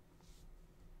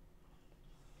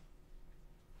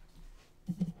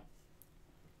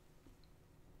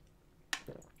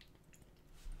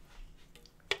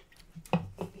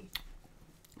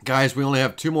 Guys, we only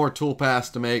have 2 more tool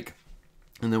paths to make,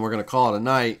 and then we're going to call it a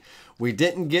night. We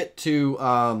didn't get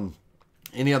to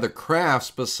any other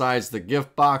crafts besides the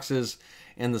gift boxes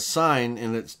and the sign,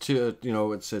 and it's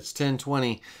it's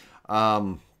 10:20.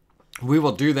 We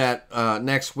will do that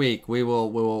next week.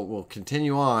 We'll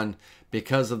continue on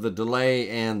because of the delay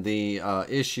and the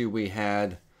issue we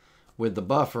had with the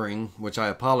buffering, which I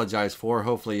apologize for.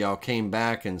 Hopefully y'all came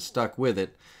back and stuck with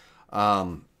it.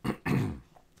 So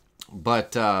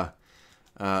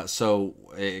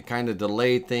it kind of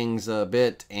delayed things a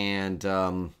bit, and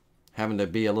having to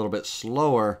be a little bit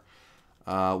slower.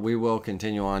 We will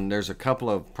continue on. There's a couple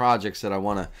of projects that I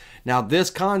want to... Now, this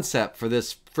concept for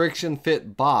this friction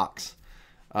fit box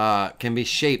can be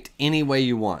shaped any way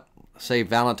you want. Say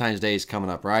Valentine's Day is coming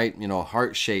up, right? You know, a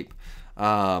heart shape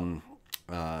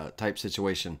type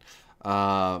situation.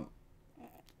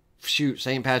 Shoot,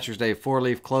 St. Patrick's Day,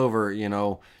 4-leaf clover, you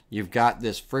know, you've got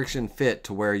this friction fit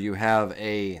to where you have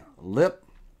a lip,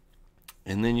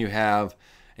 and then you have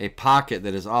a pocket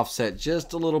that is offset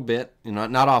just a little bit, you know,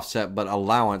 not offset, but an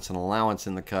allowance in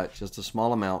the cut, just a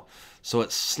small amount, so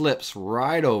it slips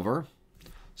right over.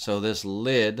 So this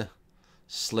lid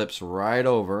slips right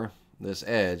over this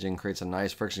edge and creates a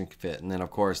nice friction fit. And then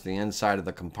of course the inside of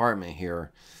the compartment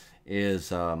here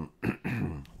is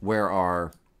where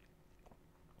our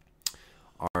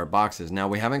boxes. Now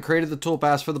we haven't created the tool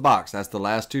paths for the box. That's the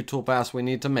last 2 tool paths we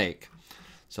need to make.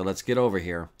 So let's get over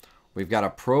here. We've got a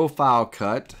profile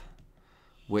cut,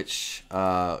 which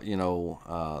that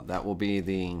will be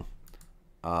the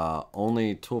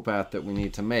only toolpath that we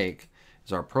need to make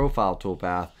is our profile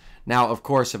toolpath. Now, of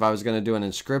course, if I was going to do an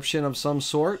inscription of some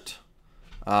sort,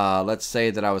 let's say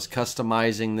that I was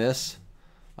customizing this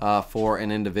for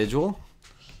an individual,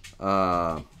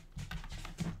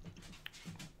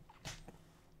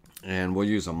 and we'll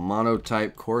use a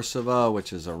monotype Corsiva,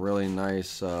 which is a really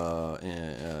nice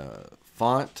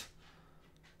font.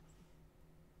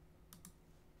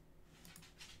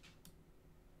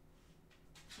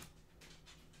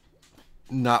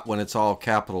 Not when it's all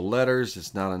capital letters.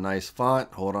 It's not a nice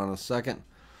font. Hold on a second.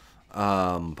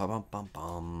 Let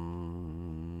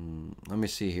me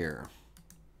see here.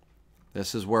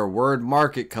 This is where Word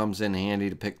Market comes in handy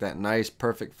to pick that nice,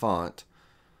 perfect font.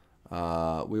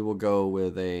 We will go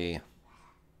with a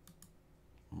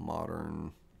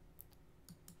modern,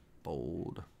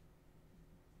 bold.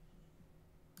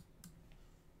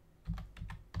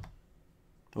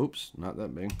 Oops, not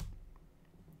that big.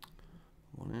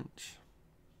 1 inch.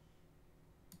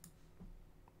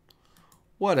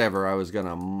 Whatever I was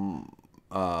gonna,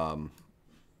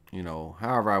 you know,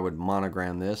 however I would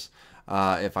monogram this.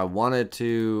 If I wanted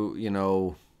to, you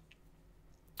know,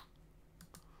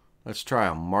 let's try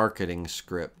a marketing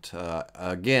script.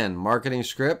 Again, marketing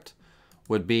script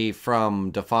would be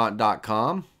from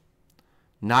defont.com.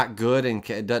 Not good, and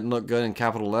it doesn't look good in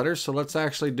capital letters, so let's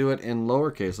actually do it in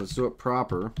lowercase. Let's do it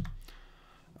proper.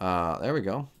 There we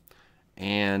go.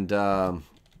 And, you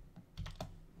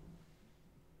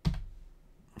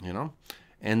know,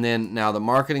 and then now the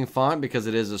marketing font, because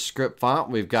it is a script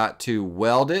font, we've got to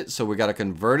weld it, so we got to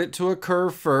convert it to a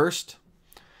curve first.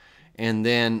 And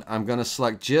then I'm going to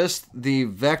select just the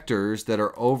vectors that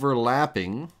are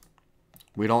overlapping.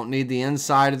 We don't need the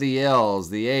inside of the L's,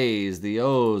 the A's, the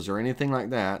O's, or anything like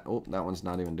that. Oh, that one's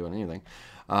not even doing anything.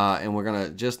 And we're going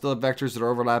to just the vectors that are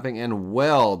overlapping and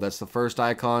weld. That's the first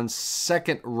icon.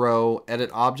 Second row, edit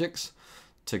objects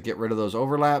to get rid of those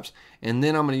overlaps. And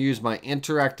then I'm going to use my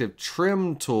interactive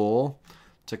trim tool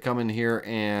to come in here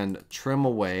and trim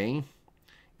away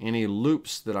any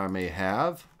loops that I may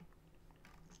have.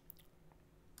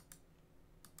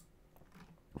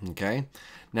 Okay.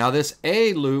 Now this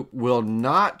A loop will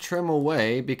not trim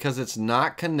away because it's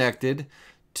not connected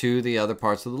to the other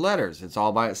parts of the letters. It's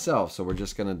all by itself, so we're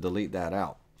just going to delete that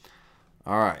out.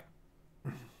 All right.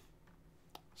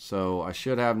 So I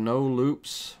should have no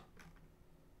loops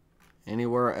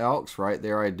anywhere else. Right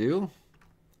there I do.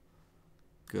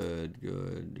 Good,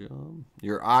 good job.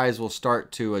 Your eyes will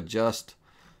start to adjust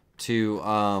to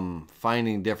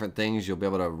finding different things. You'll be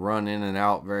able to run in and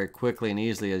out very quickly and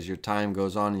easily as your time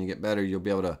goes on and you get better. You'll be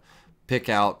able to pick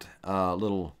out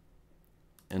little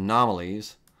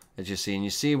anomalies that you see. And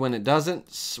you see when it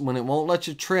doesn't, when it won't let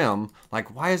you trim,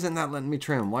 like why isn't that letting me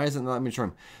trim? Why isn't that letting me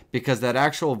trim? Because that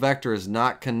actual vector is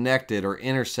not connected or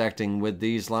intersecting with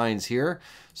these lines here.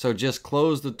 So just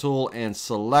close the tool and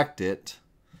select it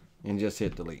and just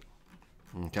hit delete.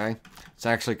 Okay, it's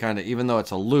actually kind of, even though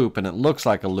it's a loop and it looks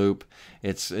like a loop,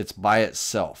 it's by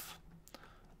itself,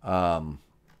 and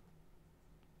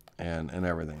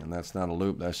everything. And that's not a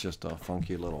loop. That's just a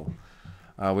funky little.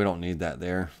 We don't need that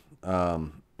there.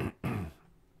 Go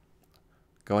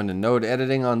into node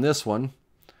editing on this one,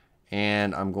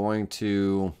 and I'm going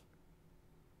to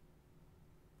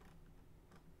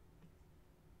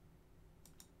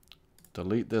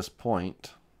delete this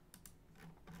point,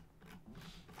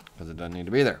 because it doesn't need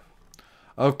to be there.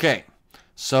 Okay,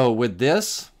 so with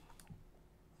this,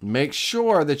 make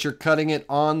sure that you're cutting it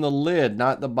on the lid,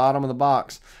 not the bottom of the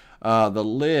box. The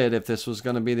lid, if this was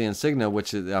going to be the insignia,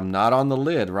 which is, I'm not on the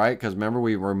lid, right? Because remember,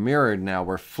 we were mirrored now.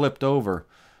 We're flipped over.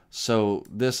 So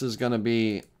this is going to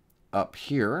be up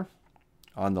here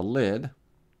on the lid.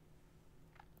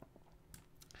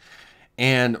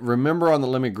 And remember on the,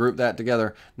 let me group that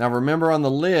together. Now remember on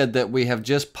the lid that we have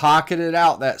just pocketed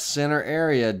out that center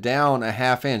area down a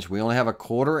 ½ inch. We only have a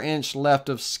 ¼ inch left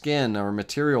of skin or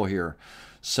material here.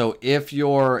 So if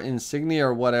your insignia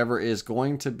or whatever is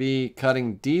going to be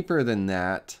cutting deeper than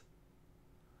that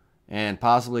and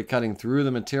possibly cutting through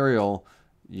the material,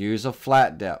 use a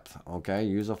flat depth. Okay,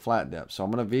 use a flat depth. So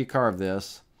I'm going to V-carve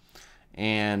this,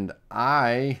 and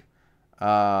I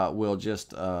we'll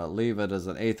just leave it as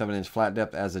an 1/8 of an inch flat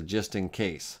depth as a just in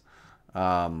case.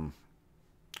 I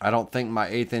don't think my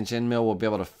 1/8 inch end mill will be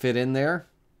able to fit in there,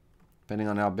 depending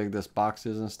on how big this box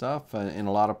is and stuff in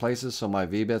a lot of places. So my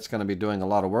V-bit's going to be doing a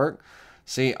lot of work.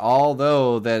 See,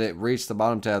 although that it reached the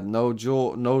bottom tab, no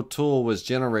tool was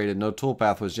generated, no tool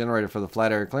path was generated for the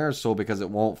flat area clearance tool because it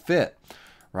won't fit,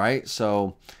 right?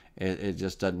 So it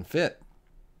just doesn't fit.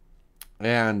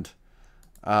 And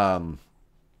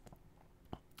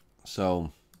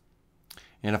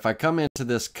and if I come into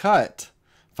this cut,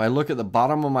 if I look at the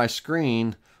bottom of my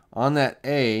screen on that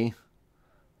A,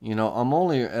 you know, I'm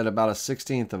only at about a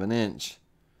 1/16 of an inch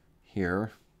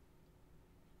here.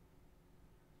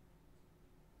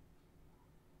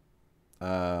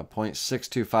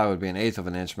 0.625 would be an 1/8 of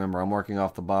an inch. Remember, I'm working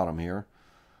off the bottom here.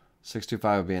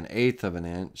 625 would be an 1/8 of an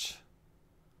inch,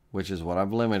 which is what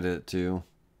I've limited it to.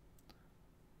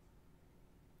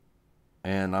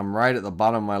 And I'm right at the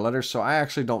bottom of my letters, so I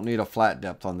actually don't need a flat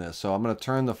depth on this. So I'm going to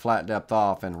turn the flat depth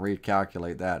off and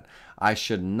recalculate that. I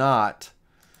should not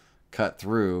cut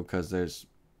through because there's,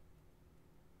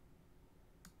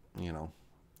 you know,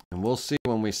 and we'll see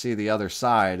when we see the other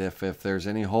side if there's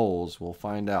any holes. We'll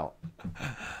find out.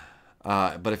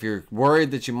 But if you're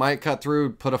worried that you might cut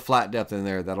through, put a flat depth in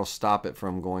there. That'll stop it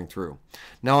from going through.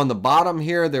 Now on the bottom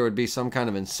here, there would be some kind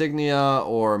of insignia,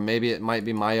 or maybe it might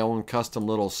be my own custom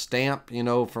little stamp, you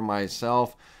know, for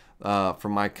myself, for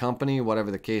my company,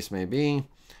 whatever the case may be.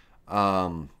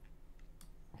 You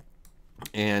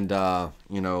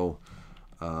know,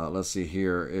 let's see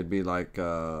here. It'd be like, you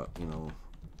know,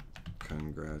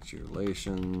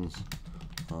 congratulations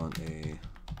on a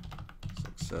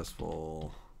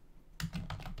successful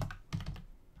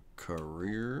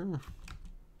career.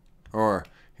 Or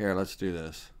here, let's do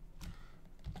this.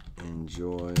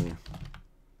 Enjoy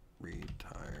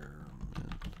retirement.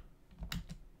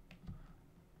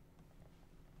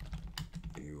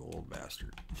 You old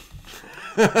bastard.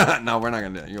 No, we're not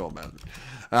going to do that. You old bastard.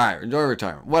 All right, enjoy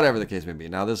retirement. Whatever the case may be.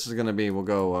 Now, this is going to be, we'll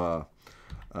go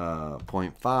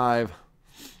 0.5.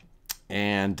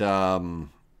 And,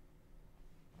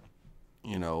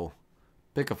 you know,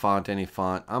 pick a font, any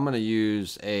font. I'm going to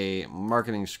use a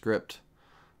marketing script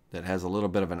that has a little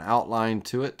bit of an outline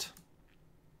to it.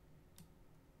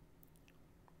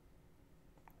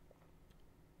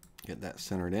 Get that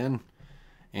centered in.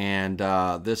 And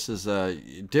this is a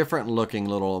different looking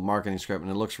little marketing script, and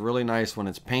it looks really nice when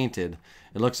it's painted.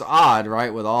 It looks odd,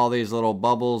 right, with all these little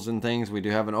bubbles and things. We do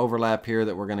have an overlap here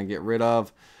that we're going to get rid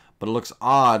of, but it looks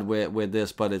odd with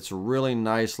this, but it's really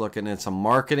nice looking. It's a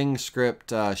marketing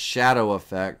script shadow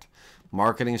effect.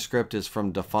 Marketing script is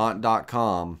from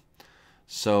defont.com.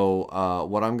 So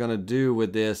what I'm going to do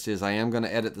with this is I am going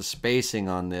to edit the spacing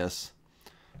on this.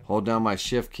 Hold down my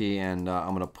shift key, and I'm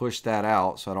going to push that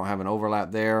out so I don't have an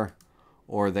overlap there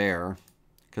or there,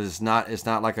 because it's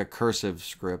not like a cursive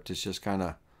script. It's just kind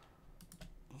of,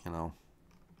 you know.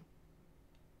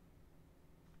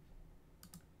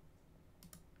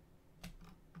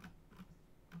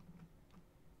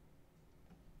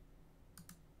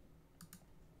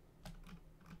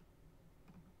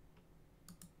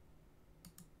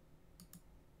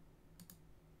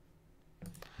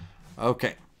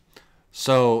 Okay.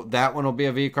 So that one will be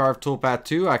a V-Carve Toolpath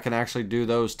 2. I can actually do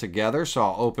those together. So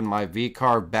I'll open my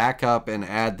V-Carve back up and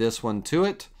add this one to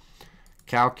it.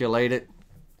 Calculate it.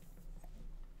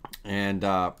 And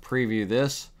preview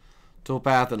this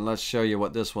toolpath. And let's show you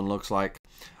what this one looks like.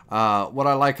 What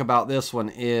I like about this one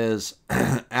is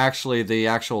actually the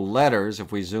actual letters.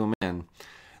 If we zoom in,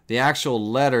 the actual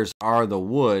letters are the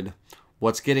wood.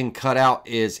 What's getting cut out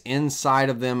is inside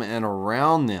of them and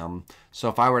around them. So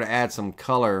if I were to add some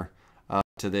color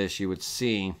to this, you would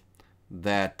see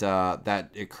that that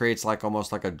it creates like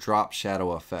almost like a drop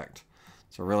shadow effect.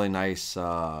 It's a really nice,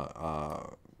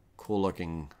 cool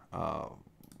looking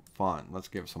font. Let's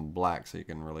give it some black so you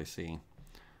can really see.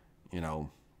 You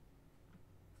know,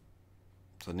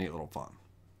 it's a neat little font.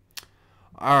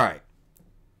 All right,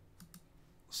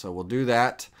 so we'll do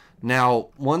that. Now,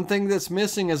 one thing that's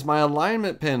missing is my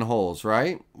alignment pin holes.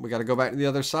 Right, we got to go back to the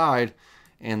other side,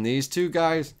 and these two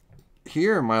guys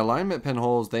here, my alignment pin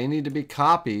holes, they need to be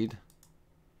copied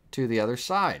to the other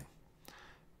side,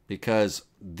 because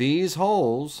these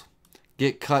holes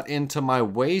get cut into my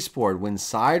wasteboard. When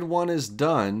side one is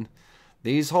done,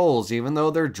 these holes, even though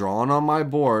they're drawn on my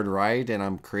board, right, and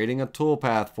I'm creating a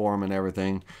toolpath for them and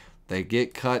everything, they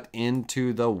get cut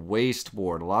into the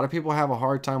wasteboard. A lot of people have a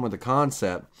hard time with the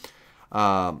concept.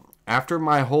 After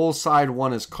my whole side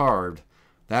one is carved,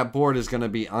 that board is going to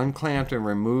be unclamped and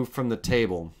removed from the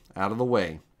table out of the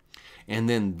way. And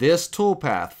then this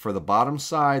toolpath for the bottom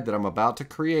side that I'm about to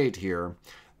create here,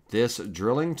 this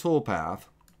drilling toolpath,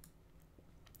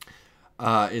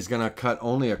 is going to cut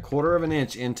only 1/4 of an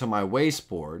inch into my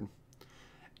wasteboard.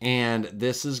 And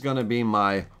this is going to be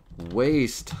my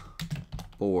wasteboard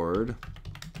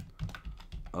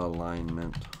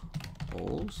alignment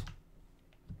holes.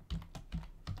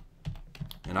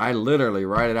 And I literally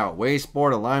write it out,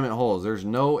 wasteboard alignment holes. There's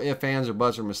no ifs, ands, or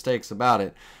buts or mistakes about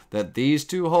it, that these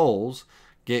two holes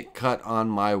get cut on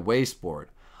my wasteboard.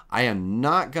 I am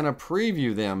not going to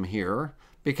preview them here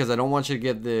because I don't want you to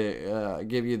get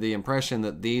give you the impression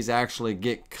that these actually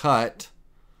get cut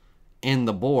in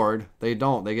the board. They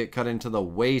don't. They get cut into the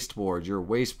wasteboard, your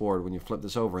wasteboard, when you flip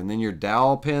this over. And then your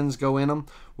dowel pins go in them,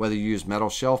 whether you use metal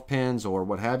shelf pins or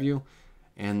what have you.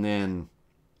 And then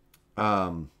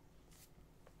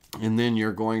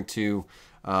you're going to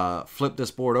flip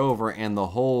this board over, and the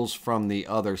holes from the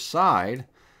other side,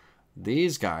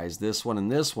 these guys, this one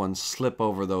and this one, slip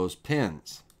over those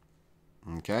pins.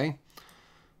 Okay,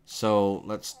 so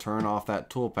let's turn off that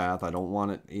toolpath. I don't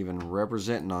want it even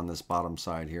representing on this bottom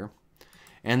side here.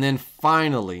 And then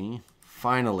finally,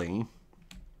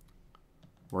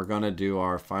 we're going to do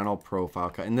our final profile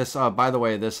cut. And this, by the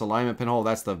way, this alignment pinhole,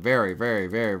 that's the very, very,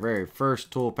 very, very first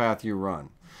toolpath you run.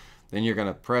 Then you're going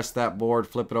to press that board,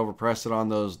 flip it over, press it on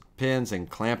those pins, and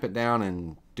clamp it down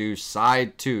and do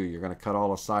side 2. You're going to cut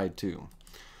all of side 2.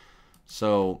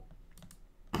 So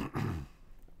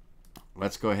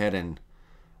let's go ahead and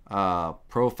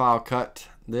profile cut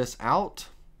this out.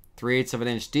 3/8 of an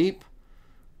inch deep,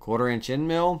 1/4 inch end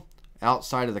mill.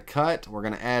 Outside of the cut, we're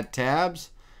going to add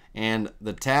tabs. And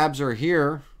the tabs are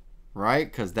here, right?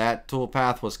 Because that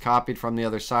toolpath was copied from the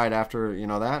other side after, you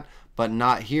know, that, but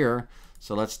not here.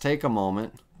 So let's take a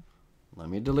moment. Let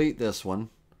me delete this one.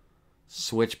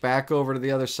 Switch back over to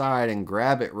the other side and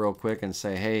grab it real quick and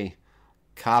say, hey,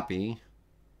 copy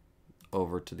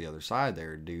over to the other side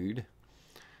there, dude.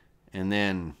 And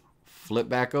then flip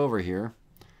back over here.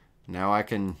 Now I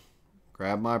can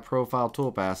grab my profile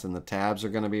toolpath, and the tabs are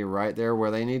going to be right there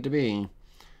where they need to be.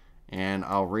 And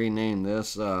I'll rename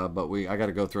this, but I got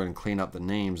to go through and clean up the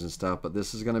names and stuff. But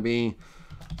this is going to be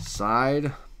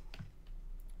side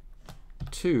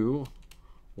 2,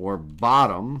 or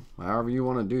bottom, however you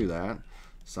want to do that.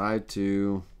 Side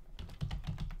 2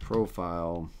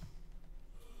 profile.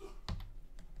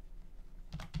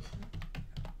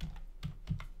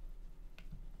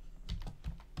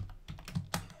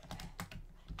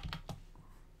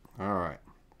 All right,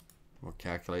 we'll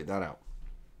calculate that out.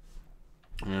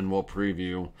 And we'll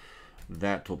preview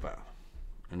that toolpath.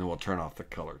 And then we'll turn off the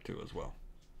color too as well.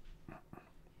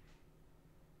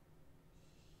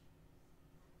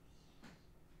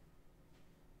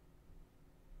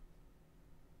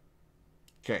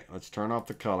 Okay, let's turn off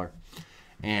the color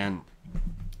and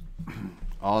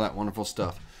all that wonderful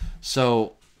stuff.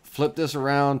 So flip this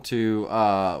around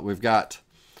to, we've got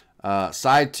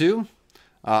side 2.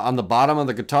 On the bottom of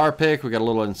the guitar pick, we got a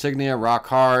little insignia, rock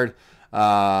hard.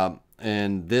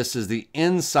 And this is the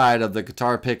inside of the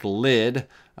guitar pick lid.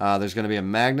 There's going to be a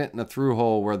magnet and a through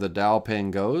hole where the dowel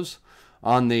pin goes.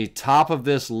 On the top of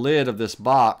this lid of this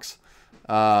box,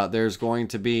 there's going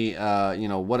to be, you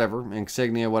know, whatever,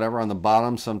 insignia, whatever. On the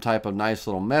bottom, some type of nice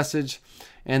little message.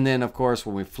 And then, of course,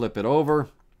 when we flip it over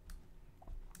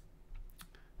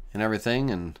and everything,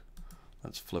 and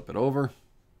let's flip it over.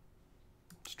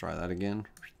 Let's try that again.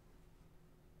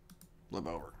 Flip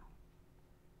over.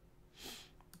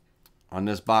 On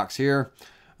this box here,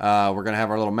 we're going to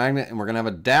have our little magnet, and we're going to have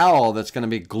a dowel that's going to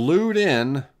be glued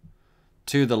in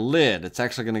to the lid. It's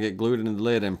actually going to get glued into the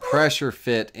lid and pressure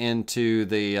fit into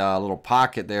the little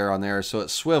pocket there on there, so it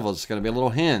swivels. It's going to be a little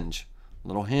hinge,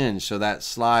 so that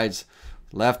slides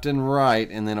left and right,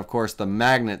 and then of course the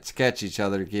magnets catch each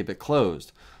other to keep it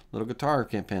closed. Little guitar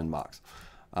pin box.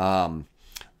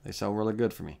 They sell really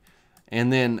good for me.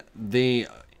 And then the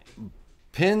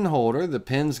pin holder, the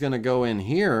pin's going to go in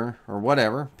here, or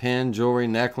whatever, pin, jewelry,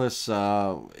 necklace,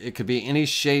 it could be any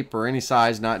shape or any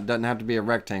size, doesn't have to be a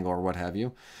rectangle or what have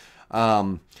you.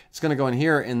 It's going to go in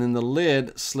here, and then the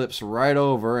lid slips right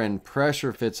over and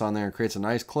pressure fits on there and creates a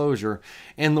nice closure.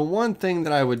 And the one thing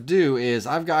that I would do is,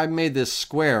 I made this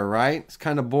square, right? It's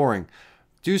kind of boring.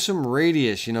 Do some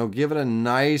radius, you know, give it a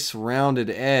nice rounded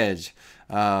edge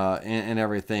and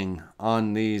everything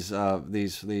on these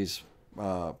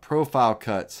profile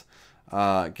cuts.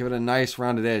 Give it a nice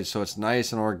rounded edge so it's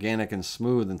nice and organic and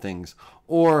smooth and things.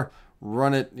 Or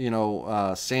run it, you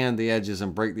know, sand the edges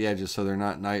and break the edges so they're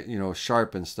not nice, you know,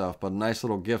 sharp and stuff. But a nice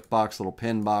little gift box, little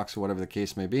pin box, or whatever the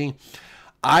case may be.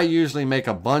 I usually make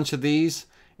a bunch of these,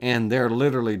 and they're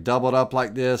literally doubled up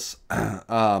like this.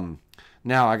 Now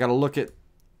I got to look at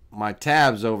my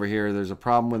tabs over here. There's a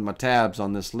problem with my tabs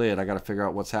on this lid. I got to figure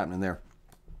out what's happening there.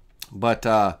 But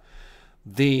yeah,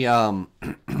 I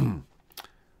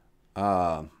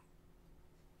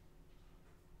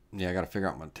got to figure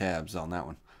out my tabs on that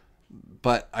one.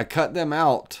 But I cut them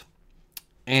out,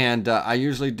 and I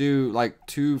usually do like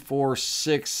 2, 4,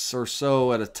 6 or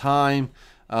so at a time.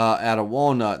 Out of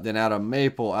walnut, then out of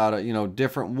maple, out of, you know,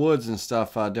 different woods and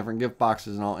stuff, different gift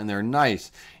boxes and all, and they're nice.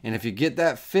 And if you get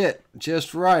that fit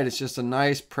just right, it's just a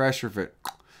nice pressure fit.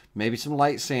 Maybe some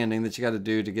light sanding that you got to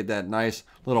do to get that nice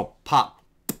little pop,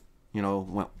 you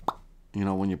know,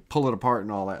 when you pull it apart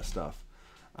and all that stuff.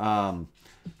 How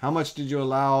much did you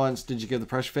allowance did you give the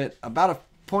pressure fit? About a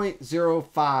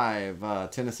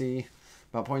 0.05, Tennessee.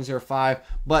 About 0.05.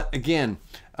 But again,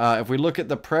 if we look at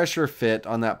the pressure fit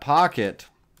on that pocket,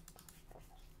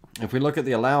 if we look at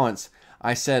the allowance,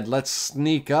 I said let's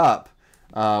sneak up.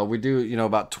 We do, you know,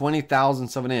 about 20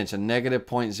 thousandths of an inch, a negative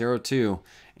 0.02.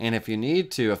 And if you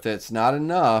need to, if that's not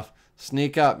enough,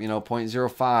 sneak up, you know,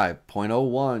 0.05,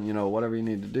 0.01, you know, whatever you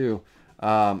need to do.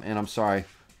 And I'm sorry,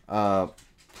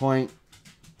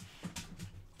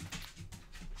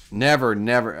 Never,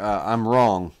 never. I'm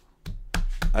wrong.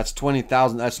 That's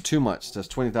 20,000. That's too much. That's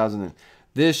 20,000.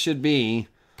 This should be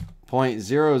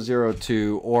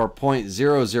 0.002 or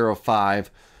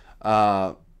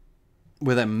 0.005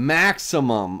 with a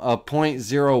maximum of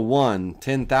 0.01.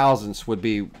 10,000ths would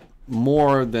be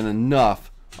more than enough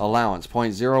allowance.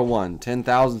 0.01.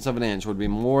 10,000ths of an inch would be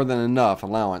more than enough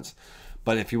allowance.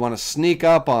 But if you want to sneak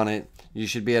up on it, you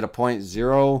should be at a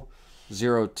 0.002,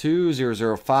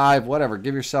 0.005, whatever.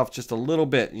 Give yourself just a little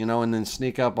bit, you know, and then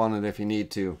sneak up on it if you need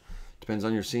to. Depends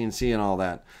on your CNC and all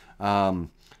that.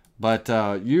 But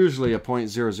usually a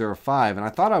 0.005, and I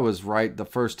thought I was right the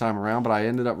first time around, but I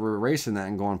ended up erasing that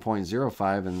and going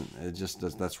 0.05, and it just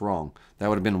that's wrong. That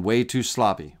would have been way too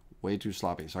sloppy, way too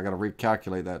sloppy. So I got to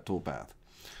recalculate that toolpath.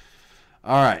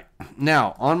 All right,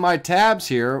 now on my tabs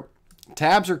here,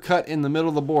 tabs are cut in the middle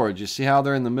of the board. You see how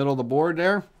they're in the middle of the board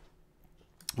there?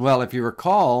 Well, if you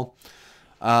recall,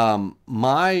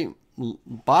 my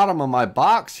bottom of my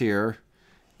box here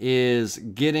is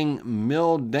getting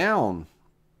milled down.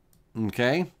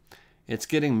 Okay, it's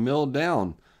getting milled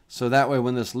down, so that way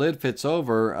when this lid fits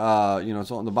over, you know,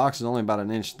 the box is only about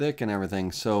 1 inch thick and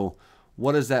everything. So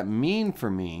what does that mean for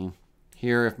me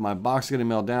here? If my box is getting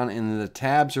milled down and the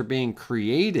tabs are being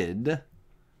created,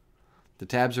 you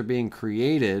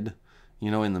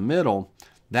know, in the middle,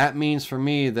 that means for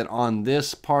me that on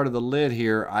this part of the lid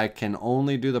here, I can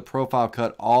only do the profile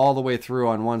cut all the way through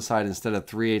on one side instead of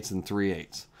 3/8 and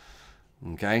 3/8.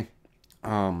 Okay.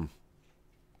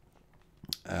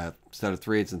 Instead of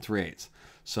 3/8 and 3/8.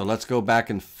 So let's go back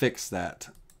and fix that.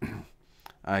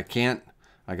 I got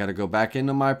to go back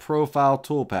into my profile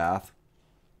toolpath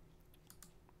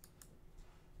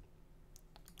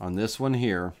on this one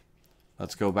here.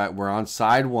 Let's go back. We're on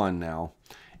side 1 now,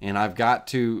 and I've got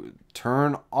to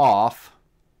turn off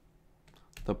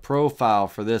the profile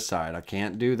for this side. I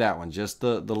can't do that one. Just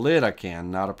the lid I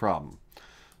can, not a problem.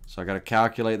 So I got to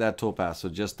calculate that toolpath. So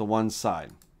just the one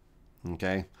side.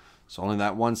 Okay. So only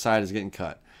that one side is getting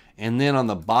cut. And then on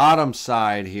the bottom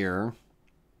side here,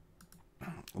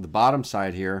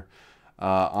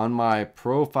 on my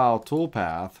profile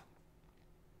toolpath,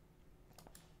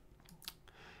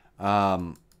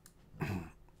 again,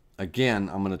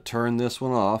 I'm going to turn this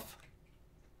one off.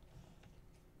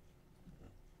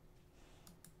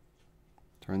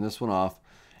 And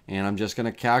I'm just going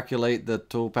to calculate the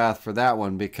toolpath for that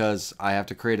one because I have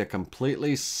to create a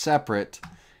completely separate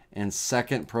and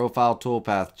second profile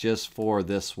toolpath just for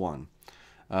this one.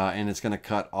 And it's going to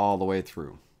cut all the way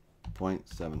through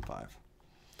 0.75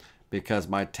 because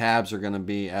my tabs are going to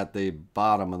be at the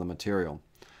bottom of the material.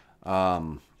 But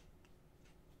I'm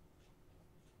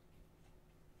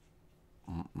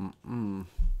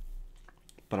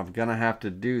going to have to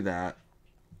do that.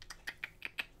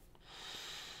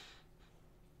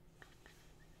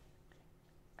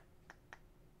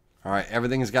 All right,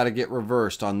 everything's got to get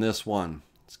reversed on this one.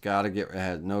 It's got to get, it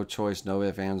has no choice, no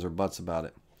ifs, ands, or buts about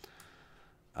it.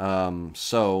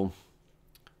 So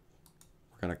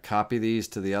we're going to copy these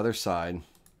to the other side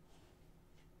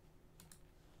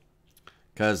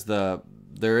because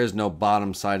there is no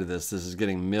bottom side of this. This is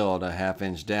getting milled a 1/2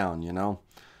 inch down, you know.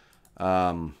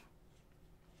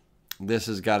 This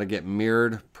has got to get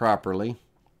mirrored properly.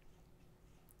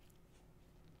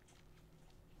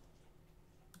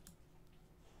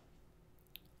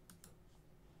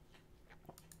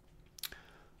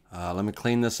 Let me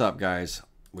clean this up, guys.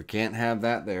 We can't have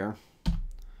that there.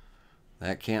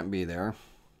 That can't be there.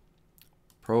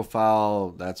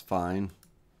 Profile, that's fine.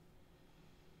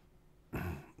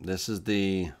 This is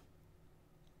the...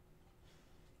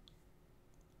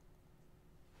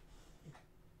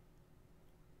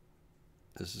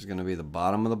 This is going to be the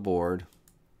bottom of the board.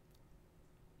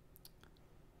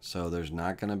 So there's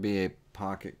not going to be a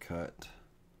pocket cut.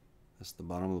 This is the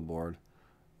bottom of the board.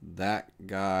 That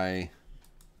guy...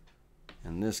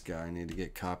 and this guy need to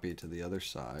get copied to the other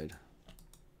side.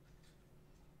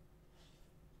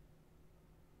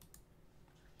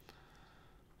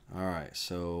 All right,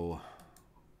 so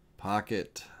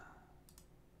pocket,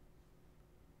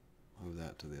 move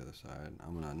that to the other side.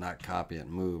 I'm gonna not copy it,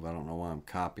 move. I don't know why I'm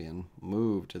copying.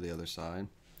 Move to the other side.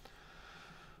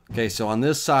 Okay, so on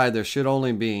this side there should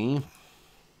only be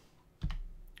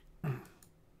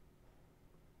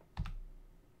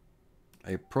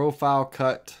a profile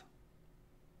cut,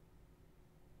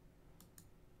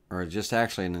 or just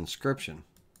actually an inscription.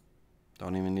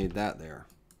 Don't even need that there.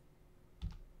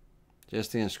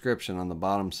 Just the inscription on the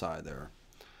bottom side there.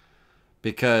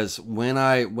 Because when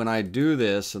I do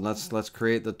this, and let's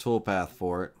create the toolpath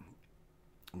for it.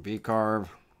 V-carve,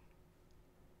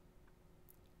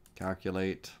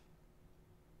 calculate.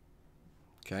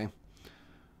 Okay.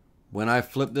 when I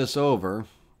flip this over,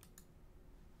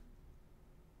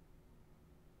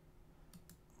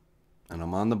 and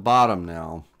I'm on the bottom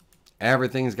now,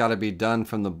 everything's got to be done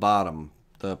from the bottom.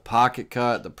 The pocket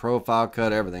cut, the profile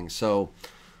cut, everything. So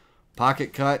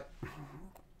pocket cut,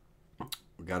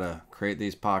 we got to create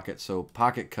these pockets. So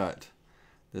pocket cut,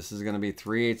 this is going to be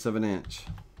 3/8 of an inch,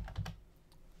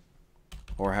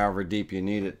 or however deep you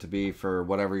need it to be for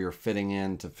whatever you're fitting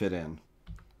in to fit in.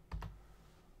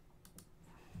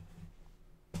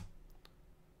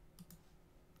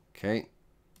 Okay.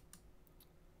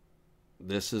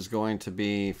 This is going to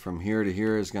be, from here to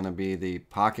here is going to be the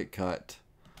pocket cut,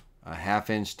 a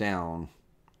 1/2 inch down,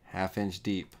 1/2 inch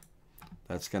deep.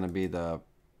 That's going to be the,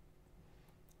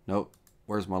 nope,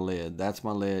 where's my lid? That's my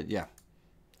lid, yeah,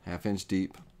 1/2 inch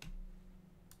deep.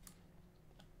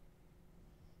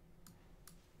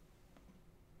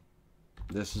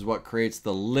 This is what creates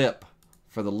the lip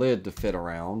for the lid to fit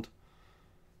around.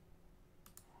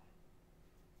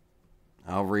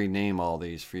 I'll rename all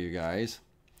these for you guys.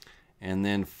 And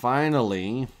then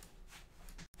finally,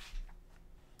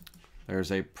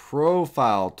 there's a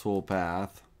profile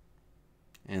toolpath.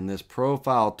 And this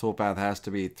profile toolpath has to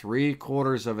be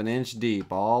 3/4 of an inch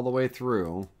deep all the way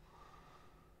through.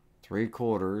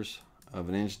 3/4 of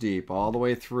an inch deep all the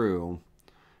way through.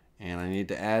 And I need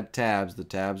to add tabs. The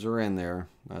tabs are in there.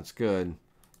 That's good.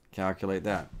 Calculate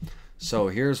that. So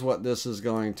here's what this is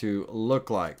going to look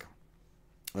like.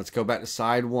 Let's go back to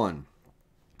side 1.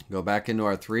 Go back into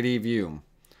our 3D view.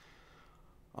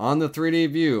 On the 3D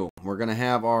view, we're going to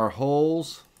have our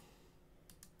holes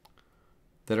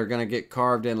that are going to get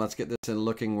carved in. Let's get this in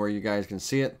looking where you guys can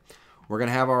see it. We're going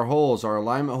to have our holes. Our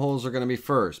alignment holes are going to be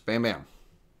first. Bam, bam.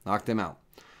 Knock them out.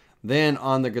 Then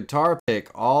on the guitar pick,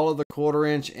 all of the 1/4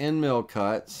 inch end mill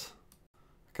cuts.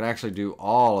 I could actually do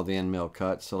all of the end mill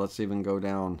cuts. So let's even go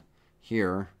down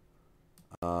here.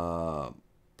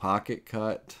 Pocket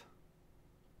cut.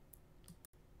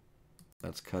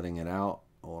 That's cutting it out.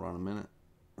 Hold on a minute.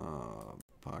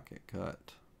 Pocket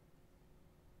cut.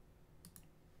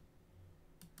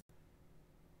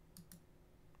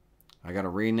 I got to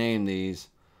rename these,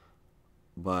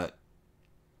 but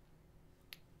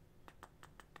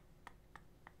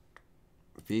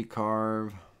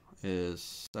V-carve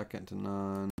is second to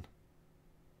none.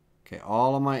 Okay,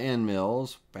 all of my end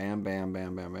mills. Bam, bam,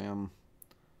 bam, bam, bam.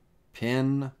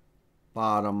 Pin,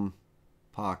 bottom,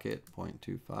 pocket,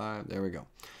 0.25. There we go.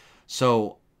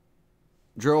 So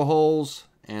drill holes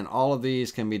and all of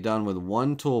these can be done with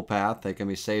one tool path. They can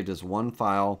be saved as one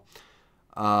file.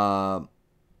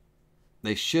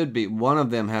 They should be, one of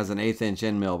them has an 1/8 inch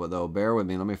end mill, but though, bear with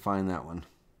me, let me find that one.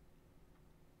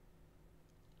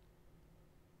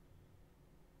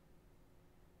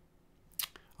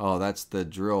 Oh, that's the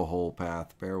drill hole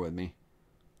path. Bear with me.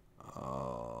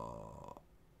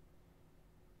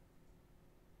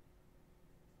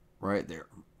 Right there.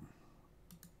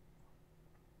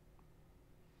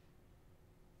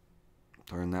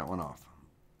 Turn that one off.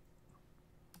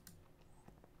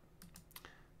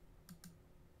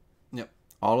 Yep.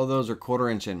 All of those are 1/4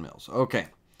 inch end mills. Okay.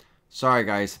 Sorry,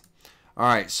 guys. All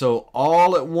right. So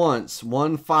all at once,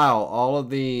 one file, all of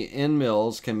the end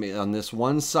mills can be on this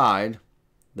one side.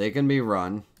 They can be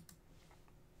run.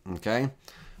 Okay.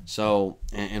 So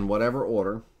in whatever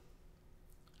order.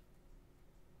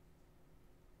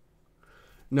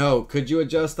 No, could you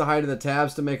adjust the height of the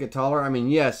tabs to make it taller? I mean,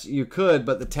 yes, you could,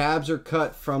 but the tabs are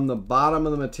cut from the bottom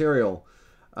of the material.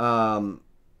 The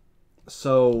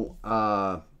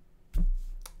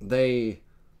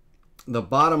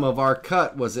bottom of our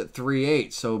cut was at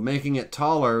 3/8, so making it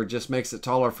taller just makes it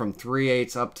taller from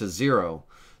 3/8 up to 0.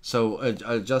 So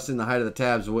adjusting the height of the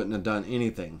tabs wouldn't have done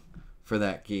anything for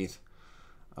that, Keith,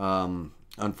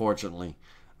 unfortunately.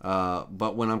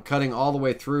 But when I'm cutting all the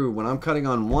way through, when I'm cutting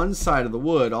on one side of the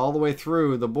wood all the way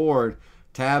through the board,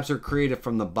 tabs are created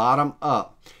from the bottom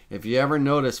up. If you ever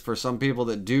notice, for some people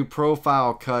that do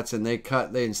profile cuts and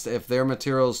if their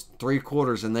material's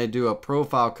 3/4 and they do a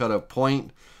profile cut of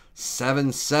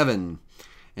 0.77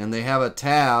 and they have a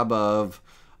tab of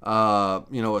a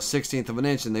 1/16 of an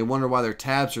inch and they wonder why their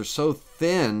tabs are so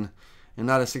thin and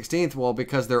not a 1/16, well,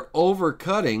 because they're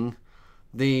overcutting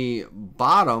the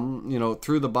bottom,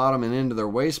 through the bottom and into their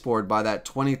wasteboard by that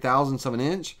 20 thousandths of an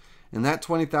inch, and that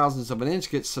 20 thousandths of an inch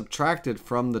gets subtracted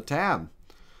from the tab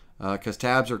because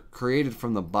tabs are created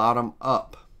from the bottom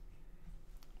up.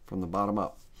 From the bottom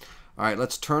up. All right,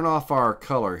 let's turn off our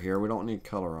color here. We don't need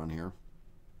color on here.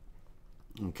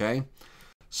 Okay,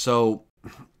 so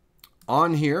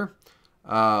on here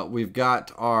we've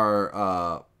got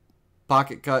our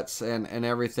pocket cuts and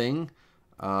everything.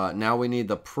 Now we need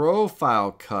the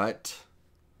profile cut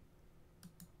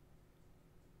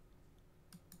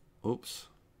Oops.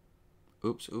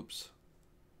 Oops, oops.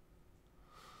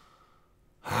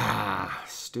 Ah,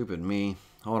 stupid me.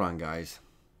 Hold on, guys.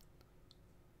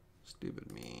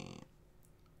 Stupid me.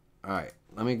 All right,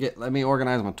 let me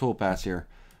organize my toolpaths here.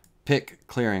 Pick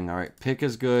clearing. All right, pick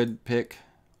is good. Pick,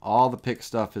 all the pick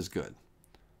stuff is good.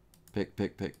 Pick,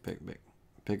 pick, pick, pick, pick.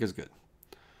 Pick is good.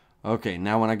 Okay,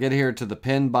 now when I get here to the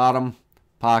pin bottom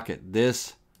pocket,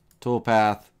 this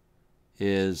toolpath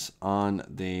is on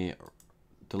the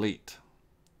delete.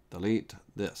 Delete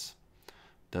this.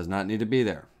 Does not need to be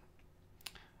there.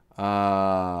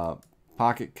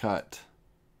 Pocket cut.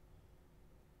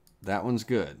 That one's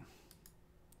good.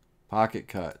 Pocket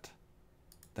cut.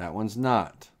 That one's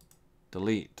not.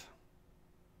 Delete.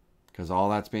 Because all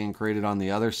that's being created on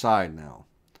the other side now.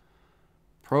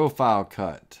 Profile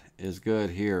cut is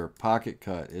good here. Pocket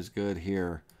cut is good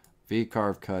here.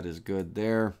 V-carve cut is good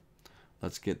there.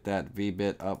 Let's get that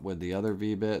V-bit up with the other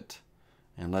V-bit.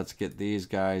 And let's get these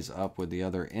guys up with the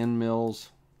other end mills.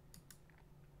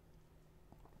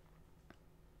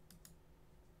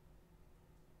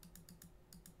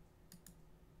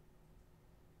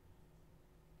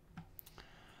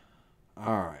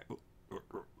 All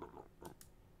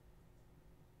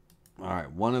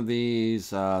right, one of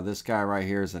these, this guy right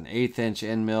here is an 1/8 inch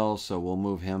end mill, so we'll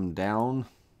move him down.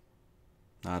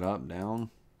 Not up, down.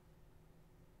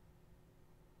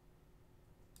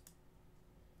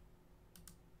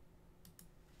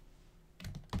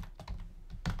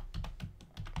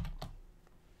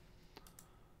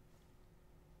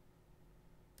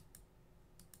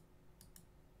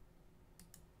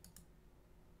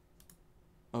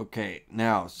 Okay,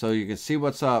 now, so you can see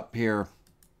what's up here.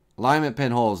 Alignment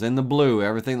pinholes in the blue,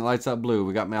 everything that lights up blue.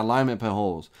 We got my alignment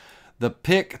pinholes. The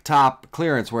pick top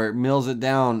clearance where it mills it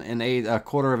down in a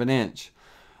 1/4 of an inch.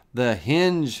 The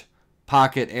hinge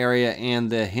pocket area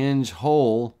and the hinge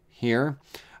hole here.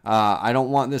 I don't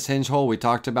want this hinge hole. We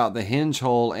talked about the hinge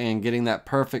hole and getting that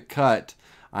perfect cut.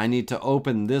 I need to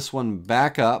open this one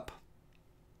back up.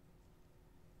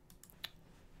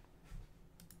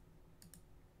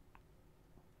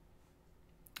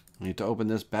 I need to open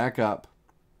this back up.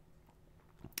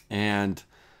 And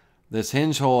this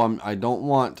hinge hole, I don't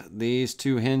want these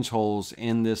two hinge holes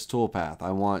in this toolpath.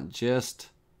 I want just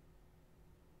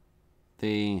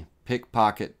the pick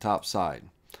pocket top side.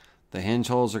 The hinge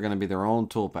holes are going to be their own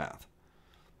toolpath,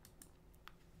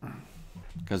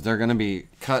 because they're going to be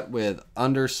cut with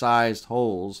undersized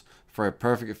holes for a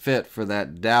perfect fit for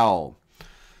that dowel.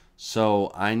 So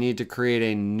I need to create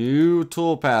a new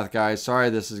toolpath, guys. Sorry,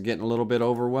 this is getting a little bit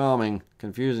overwhelming,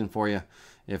 confusing for you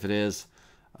if it is.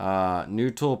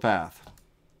 New toolpath,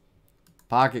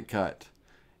 pocket cut.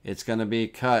 It's going to be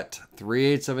cut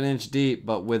 3/8 of an inch deep,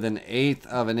 but with an 1/8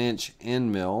 of an inch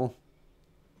end mill.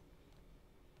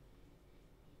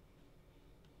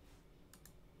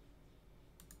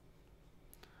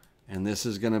 And this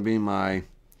is going to be my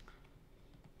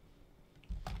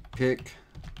pick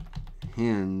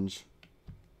hinge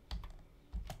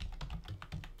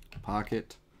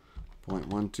pocket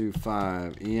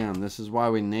 0.125 EM. This is why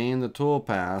we name the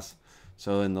toolpaths.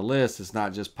 So in the list, it's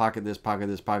not just pocket this, pocket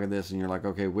this, pocket this, and you're like,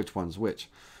 okay, which one's which?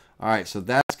 All right, so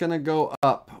that's going to go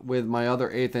up with my other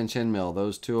 1/8 inch end mill.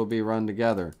 Those two will be run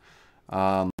together.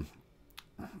 I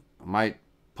might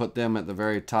put them at the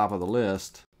very top of the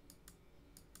list.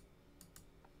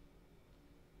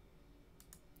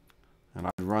 And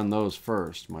I'd run those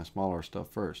first, my smaller stuff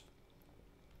first.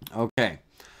 Okay,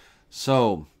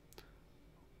 so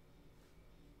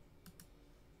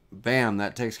bam,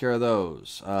 that takes care of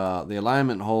those. The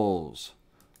alignment holes,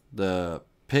 the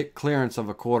pick clearance of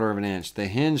 1/4 of an inch, the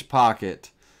hinge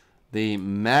pocket, the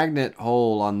magnet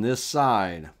hole on this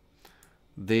side,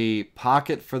 the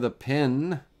pocket for the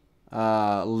pin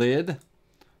lid.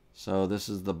 So this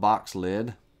is the box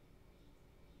lid.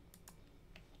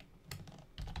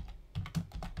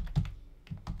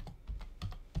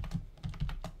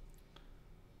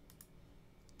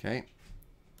 Okay,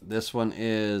 this one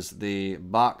is the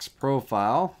box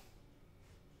profile.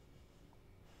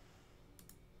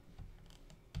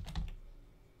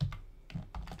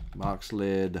 Box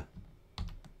lid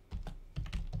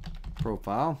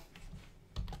profile.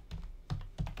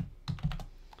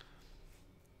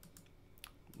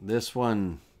 This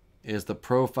one is the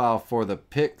profile for the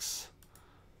picks,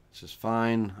 which is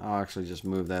fine. I'll actually just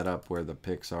move that up where the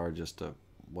picks are, just to,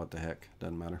 what the heck,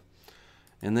 doesn't matter.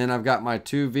 And then I've got my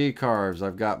two V-carves.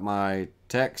 I've got my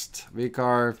text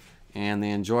V-carve and the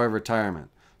enjoy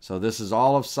retirement. So this is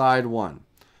all of side one.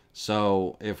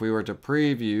 So if we were to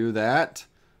preview that,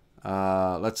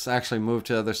 let's actually move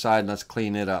to the other side and let's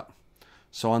clean it up.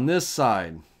 So on this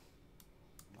side,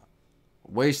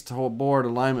 waste board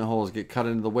alignment holes get cut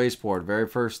into the waste board. Very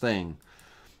first thing.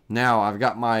 Now I've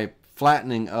got my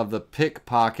flattening of the pick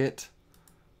pocket.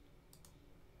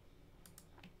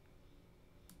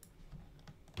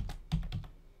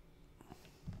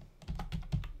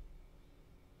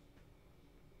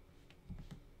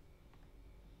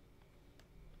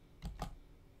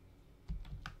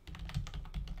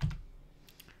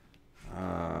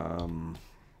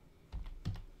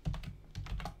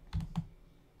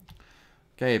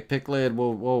 Okay, pick lid.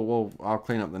 I'll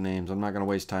clean up the names. I'm not going to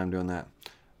waste time doing that.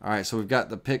 All right, so we've got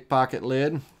the pick pocket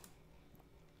lid.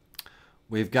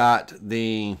 We've got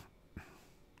the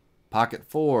pocket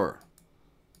 4.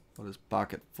 What is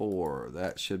pocket 4?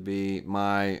 That should be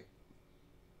my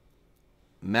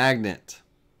magnet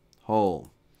hole.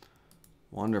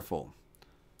 Wonderful.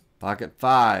 Pocket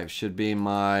 5 should be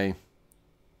my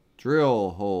drill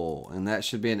hole, and that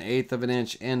should be an 1/8 of an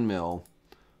inch end mill.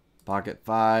 Pocket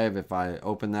 5, if I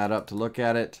open that up to look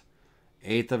at it,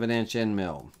 1/8 of an inch end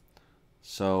mill.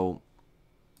 So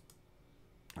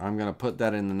I'm going to put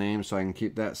that in the name so I can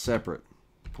keep that separate.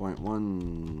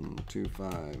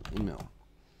 0.125 end mill.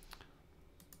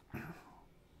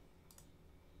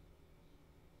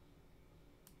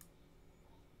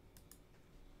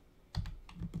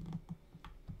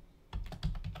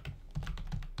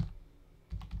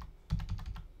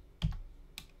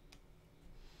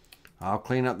 I'll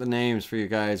clean up the names for you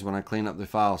guys when I clean up the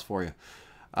files for you.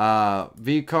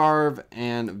 V-carve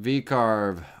and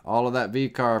V-carve. All of that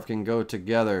V-carve can go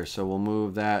together. So we'll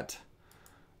move that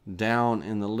down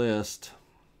in the list.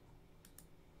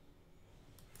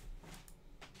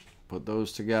 Put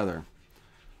those together.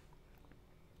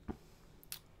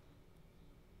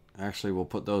 Actually, we'll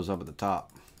put those up at the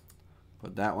top.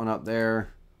 Put that one up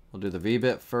there. We'll do the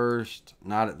V-bit first.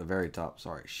 Not at the very top.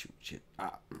 Sorry. Shoot. Shit.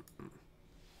 Ah.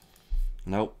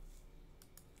 Nope.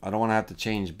 I don't want to have to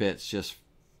change bits. Just...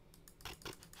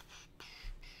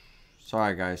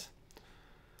 Sorry, guys.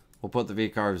 We'll put the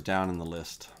V-carves down in the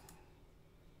list.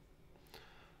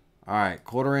 Alright.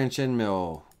 1/4 inch end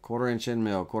mill. 1/4 inch end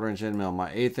mill. 1/4 inch end mill.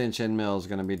 My 1/8 inch end mill is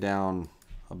going to be down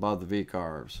above the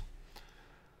V-carves.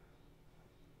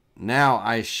 Now,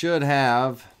 I should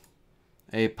have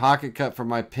a pocket cut for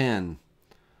my pen.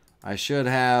 I should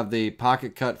have the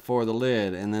pocket cut for the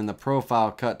lid and then the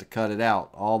profile cut to cut it out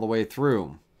all the way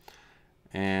through.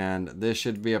 And this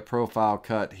should be a profile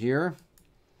cut here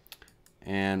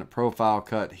and a profile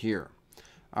cut here.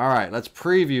 Alright, let's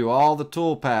preview all the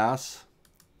tool paths.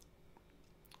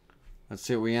 Let's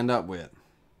see what we end up with.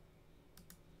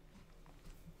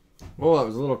 Oh, that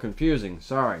was a little confusing.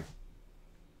 Sorry.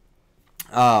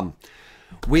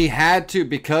 We had to,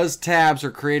 because tabs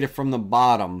are created from the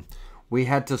bottom, we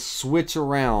had to switch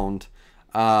around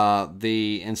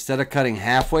instead of cutting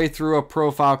halfway through a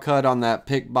profile cut on that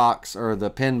pick box or the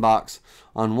pin box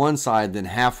on one side, then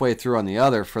halfway through on the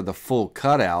other for the full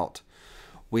cutout.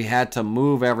 We had to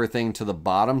move everything to the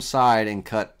bottom side and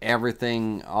cut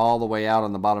everything all the way out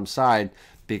on the bottom side,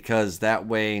 because that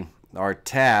way our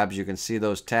tabs, you can see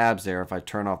those tabs there. If I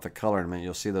turn off the color in a minute,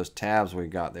 you'll see those tabs we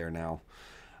got there now.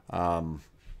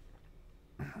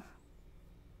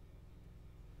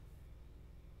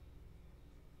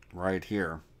 Right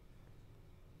here.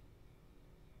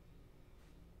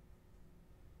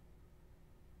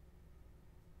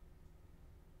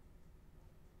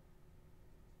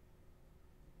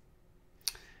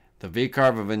 The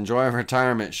V-carve of Enjoy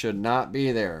Retirement should not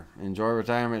be there. Enjoy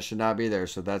Retirement should not be there.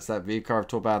 So that's that V-carve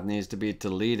toolpath needs to be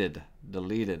deleted.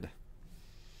 Deleted.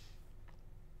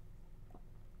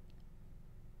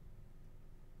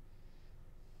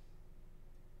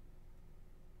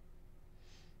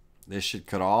 This should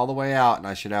cut all the way out, and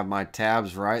I should have my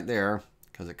tabs right there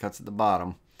because it cuts at the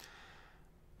bottom.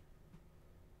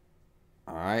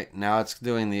 Alright, now it's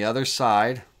doing the other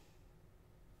side.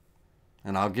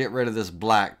 And I'll get rid of this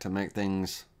black to make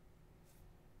things...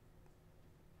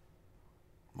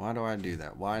 Why do I do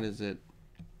that? Why does it...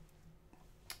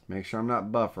 Make sure I'm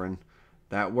not buffering.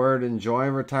 That word Enjoy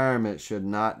Retirement should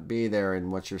not be there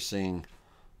in what you're seeing,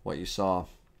 what you saw.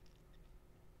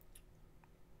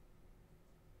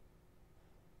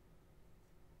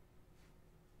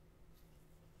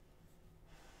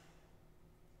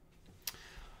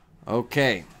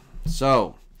 Okay,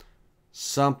 so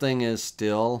something is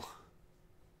still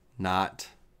not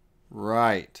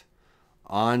right.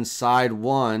 On side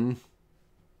one,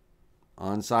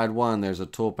 there's a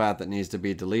toolpath that needs to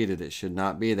be deleted. It should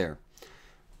not be there.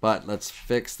 But let's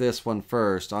fix this one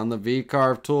first. On the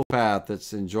V-carve toolpath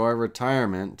that's Enjoy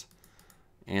Retirement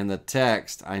and the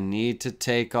text, I need to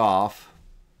take off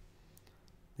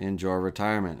Enjoy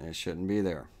Retirement. It shouldn't be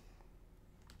there.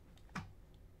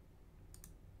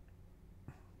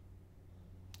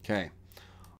 Okay.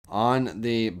 On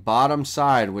the bottom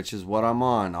side, which is what I'm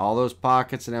on, all those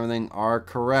pockets and everything are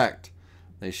correct.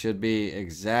 They should be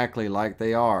exactly like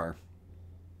they are.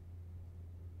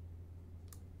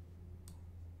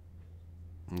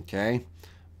 Okay.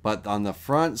 But on the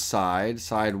front side,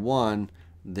 side 1,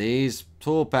 these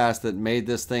tool paths that made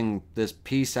this thing, this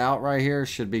piece out right here,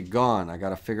 should be gone. I got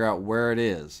to figure out where it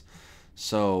is.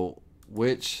 So,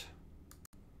 which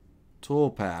tool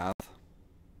path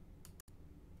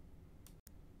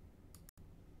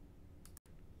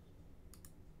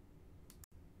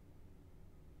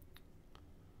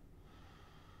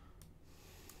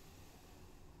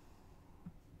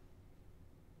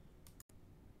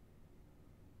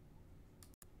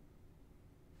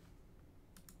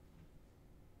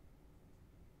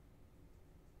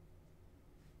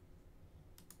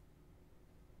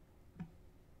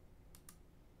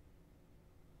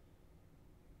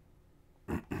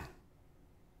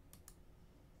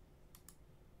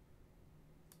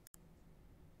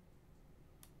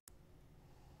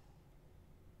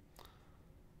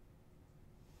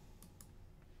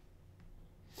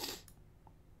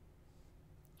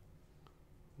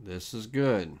this is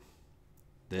good.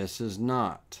 This is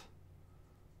not.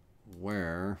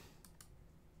 Where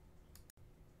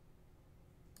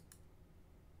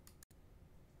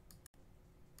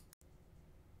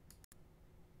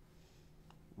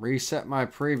reset my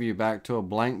preview back to a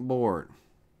blank board.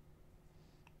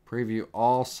 Preview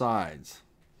all sides.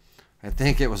 I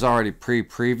think it was already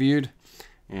pre-previewed,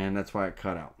 and that's why it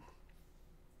cut out.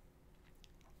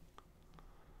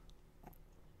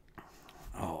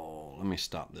 Oh, let me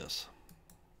stop this.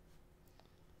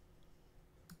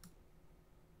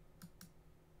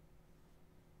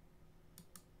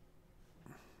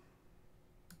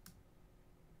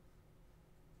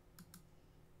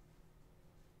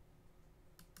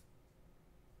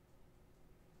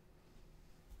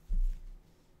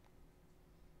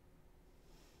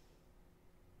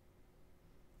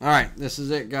 All right, this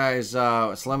is it, guys.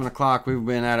 It's 11 o'clock. We've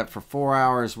been at it for 4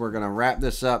 hours. We're going to wrap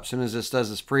this up as soon as this does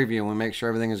this preview, and we make sure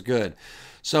everything is good.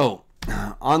 So,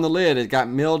 on the lid, it got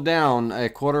milled down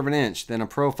 1/4 of an inch, then a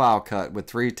profile cut with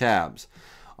 3 tabs.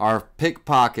 Our pick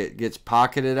pocket gets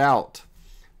pocketed out.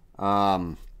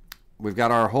 We've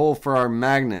got our hole for our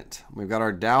magnet. We've got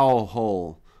our dowel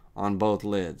hole on both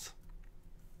lids.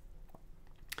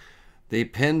 The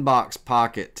pin box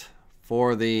pocket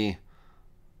for the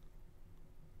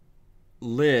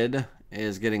lid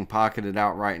is getting pocketed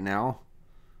out right now.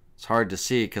 It's hard to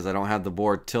see because I don't have the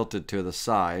board tilted to the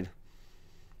side,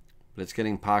 but it's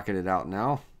getting pocketed out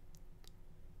now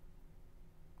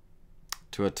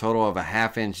to a total of a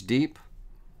 1/2 inch deep.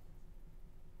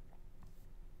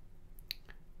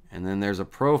 And then there's a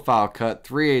profile cut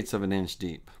 3/8 of an inch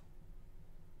deep.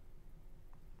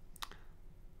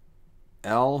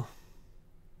 L,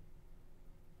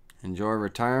 enjoy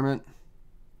retirement.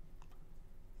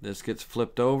 This gets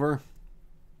flipped over.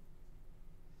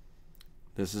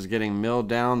 This is getting milled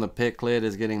down. The pick lid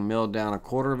is getting milled down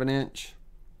 1/4 of an inch.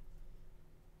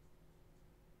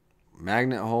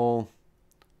 Magnet hole.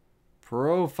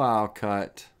 Profile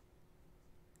cut.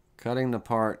 Cutting the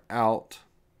part out.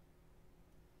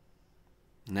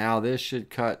 Now this should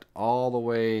cut all the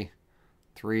way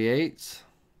 3/8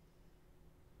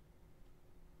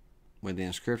 with the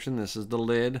inscription. This is the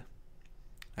lid.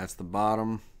 That's the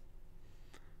bottom.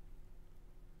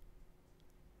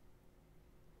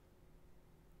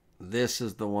 This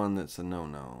is the one that's a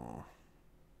no-no.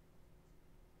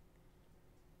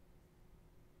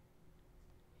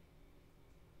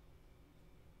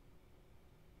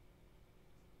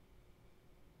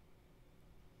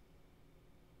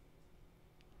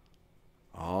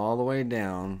 All the way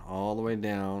down, all the way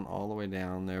down, all the way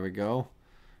down. There we go.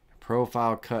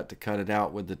 Profile cut to cut it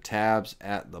out with the tabs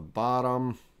at the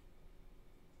bottom.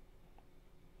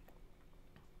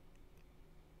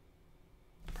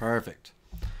 Perfect.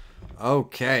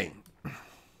 Okay.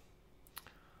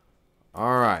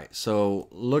 All right. So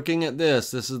looking at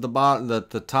this is the bottom, the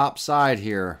top side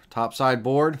here, top side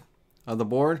board of the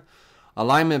board.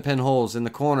 Alignment pin holes in the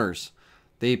corners.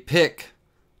 The pick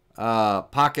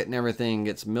pocket and everything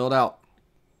gets milled out.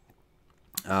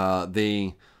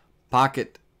 The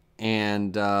pocket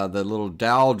and the little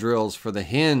dowel drills for the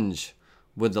hinge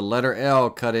with the letter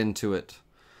L cut into it.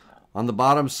 On the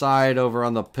bottom side over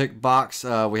on the pick box,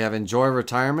 we have enjoy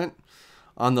retirement.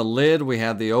 On the lid, we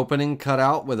have the opening cut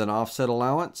out with an offset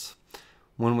allowance.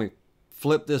 When we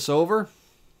flip this over,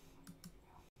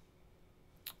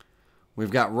 we've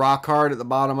got rock hard at the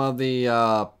bottom of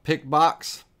the pick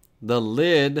box. The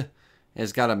lid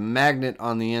has got a magnet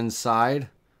on the inside,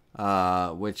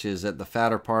 which is at the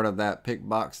fatter part of that pick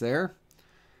box there.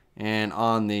 And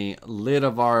on the lid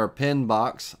of our pin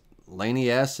box, Laney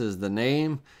S is the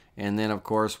name. And then, of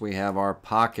course, we have our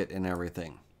pocket and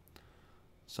everything.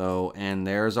 So, and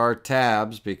there's our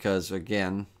tabs because,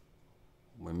 again,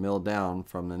 we milled down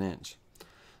from an inch.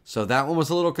 So that one was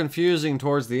a little confusing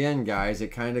towards the end, guys. It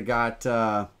kind of got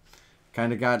a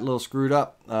little screwed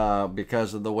up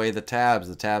because of the way the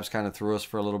tabs kind of threw us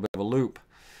for a little bit of a loop.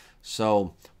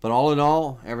 So, but all in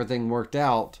all, everything worked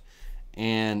out.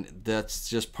 And that's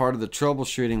just part of the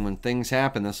troubleshooting when things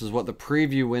happen. This is what the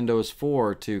preview window is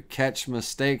for, to catch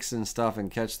mistakes and stuff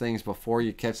and catch things before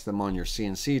you catch them on your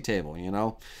CNC table, you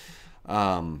know,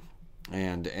 and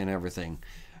everything.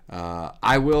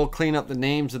 I will clean up the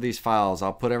names of these files.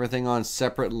 I'll put everything on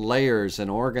separate layers and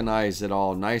organize it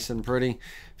all nice and pretty.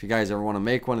 If you guys ever want to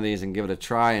make one of these and give it a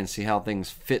try and see how things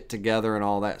fit together and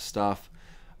all that stuff,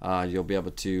 you'll be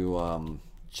able to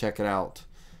check it out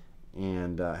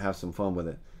and have some fun with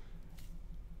it.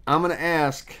 I'm going to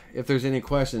ask if there's any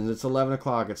questions. It's 11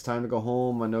 o'clock. It's time to go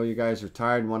home. I know you guys are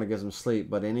tired and want to get some sleep,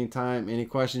 but anytime, any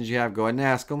questions you have, go ahead and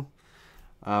ask them.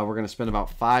 We're going to spend about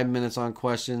 5 minutes on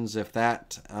questions, if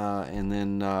that, and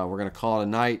then we're going to call it a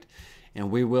night. And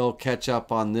we will catch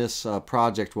up on this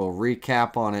project. We'll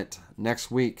recap on it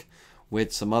next week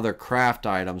with some other craft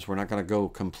items. We're not going to go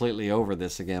completely over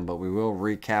this again, but we will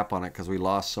recap on it because we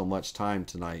lost so much time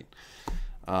tonight.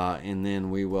 And then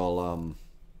we will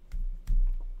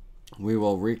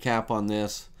recap on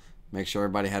this, make sure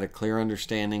everybody had a clear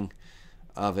understanding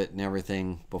of it and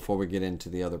everything before we get into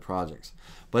the other projects.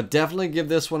 But definitely give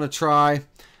this one a try.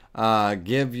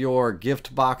 Give your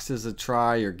gift boxes a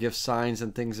try, your gift signs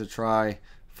and things a try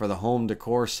for the home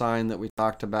decor sign that we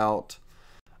talked about.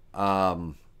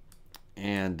 You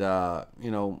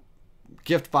know,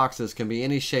 gift boxes can be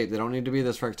any shape. They don't need to be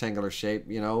this rectangular shape.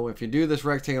 You know, if you do this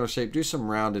rectangular shape, do some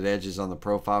rounded edges on the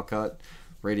profile cut,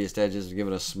 radius edges to give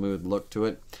it a smooth look to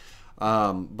it.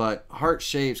 But heart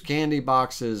shapes, candy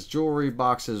boxes, jewelry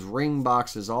boxes, ring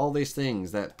boxes, all these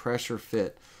things that pressure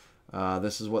fit.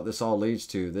 This is what this all leads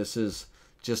to. This is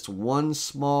just one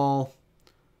small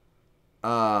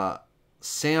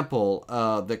sample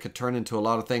that could turn into a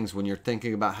lot of things when you're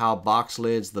thinking about how box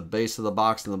lids, the base of the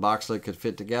box and the box lid could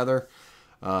fit together.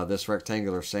 This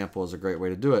rectangular sample is a great way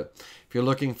to do it. If you're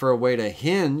looking for a way to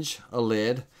hinge a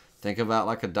lid, think about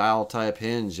like a dial type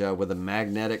hinge with a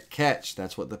magnetic catch.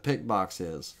 That's what the pick box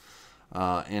is,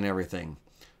 and everything.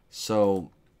 So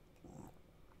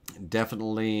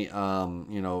definitely,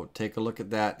 you know, take a look at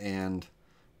that and,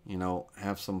 you know,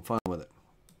 have some fun with it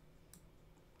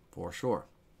for sure.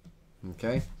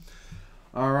 Okay.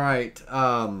 All right.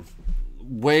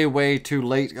 Way too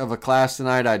late of a class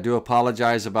tonight. I do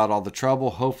apologize about all the trouble.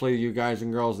 Hopefully you guys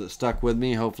and girls that stuck with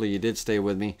me, hopefully you did stay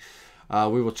with me.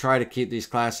 We will try to keep these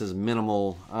classes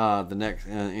minimal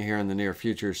here in the near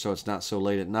future, so it's not so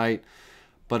late at night.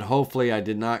 But hopefully I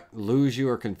did not lose you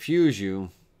or confuse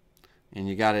you, and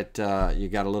you got it. You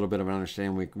got a little bit of an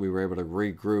understanding. We were able to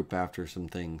regroup after some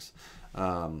things.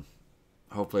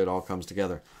 Hopefully it all comes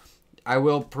together. I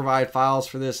will provide files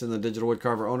for this in the Digital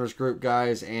Woodcarver Owners Group,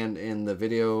 guys, and in the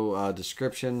video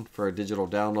description for a digital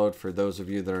download for those of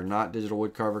you that are not Digital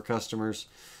Woodcarver customers,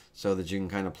 so that you can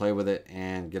kind of play with it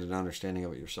and get an understanding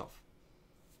of it yourself.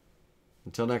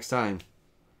 Until next time,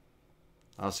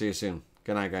 I'll see you soon.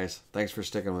 Good night, guys. Thanks for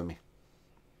sticking with me.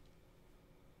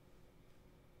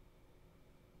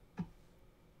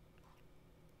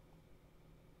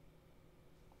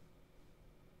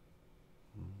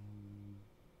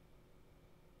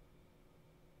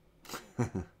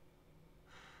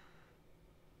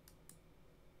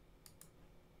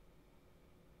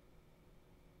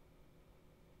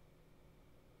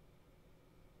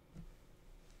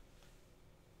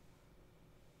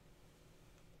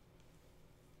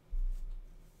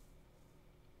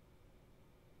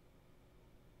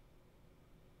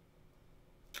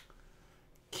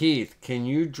 Keith, can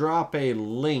you drop a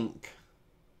link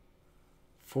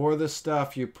for the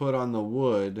stuff you put on the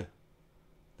wood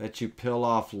that you peel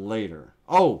off later?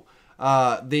 Oh,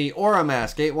 the Aura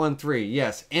Mask 813.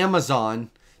 Yes,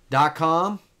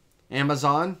 Amazon.com.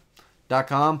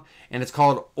 Amazon.com. And it's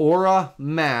called Aura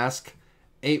Mask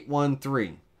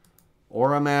 813.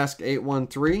 Aura Mask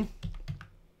 813.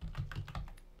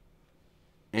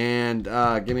 And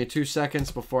give me 2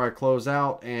 seconds before I close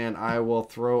out, and I will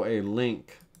throw a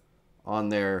link on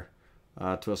there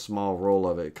to a small roll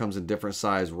of it. It comes in different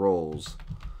size rolls.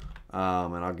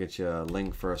 And I'll get you a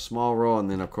link for a small roll,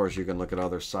 and then of course you can look at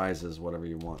other sizes, whatever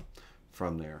you want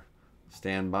from there.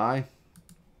 Stand by.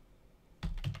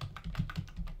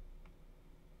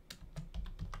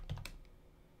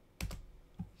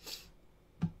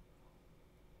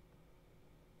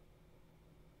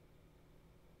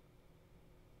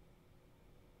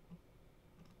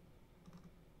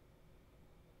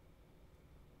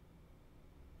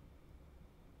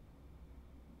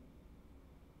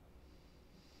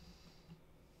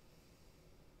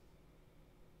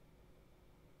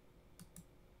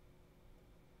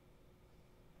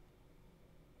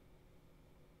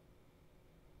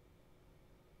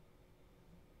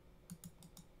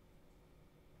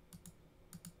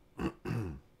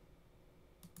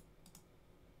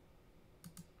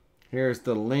 Here's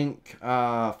the link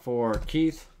for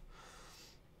Keith.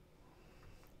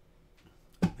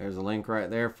 There's a link right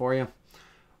there for you.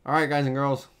 All right, guys and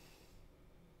girls.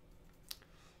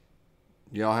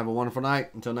 Y'all have a wonderful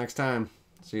night. Until next time.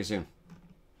 See you soon.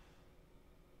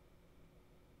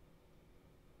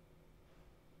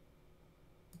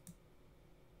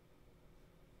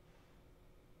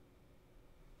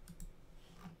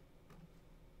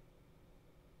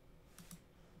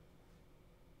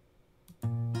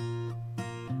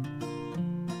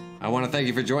 I want to thank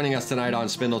you for joining us tonight on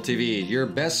Spindle TV, your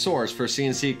best source for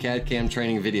CNC CAD/CAM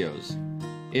training videos.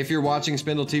 If you're watching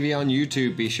Spindle TV on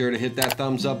YouTube, be sure to hit that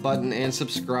thumbs up button and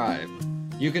subscribe.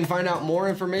 You can find out more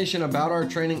information about our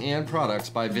training and products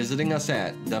by visiting us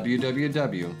at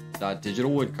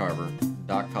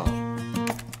www.digitalwoodcarver.com.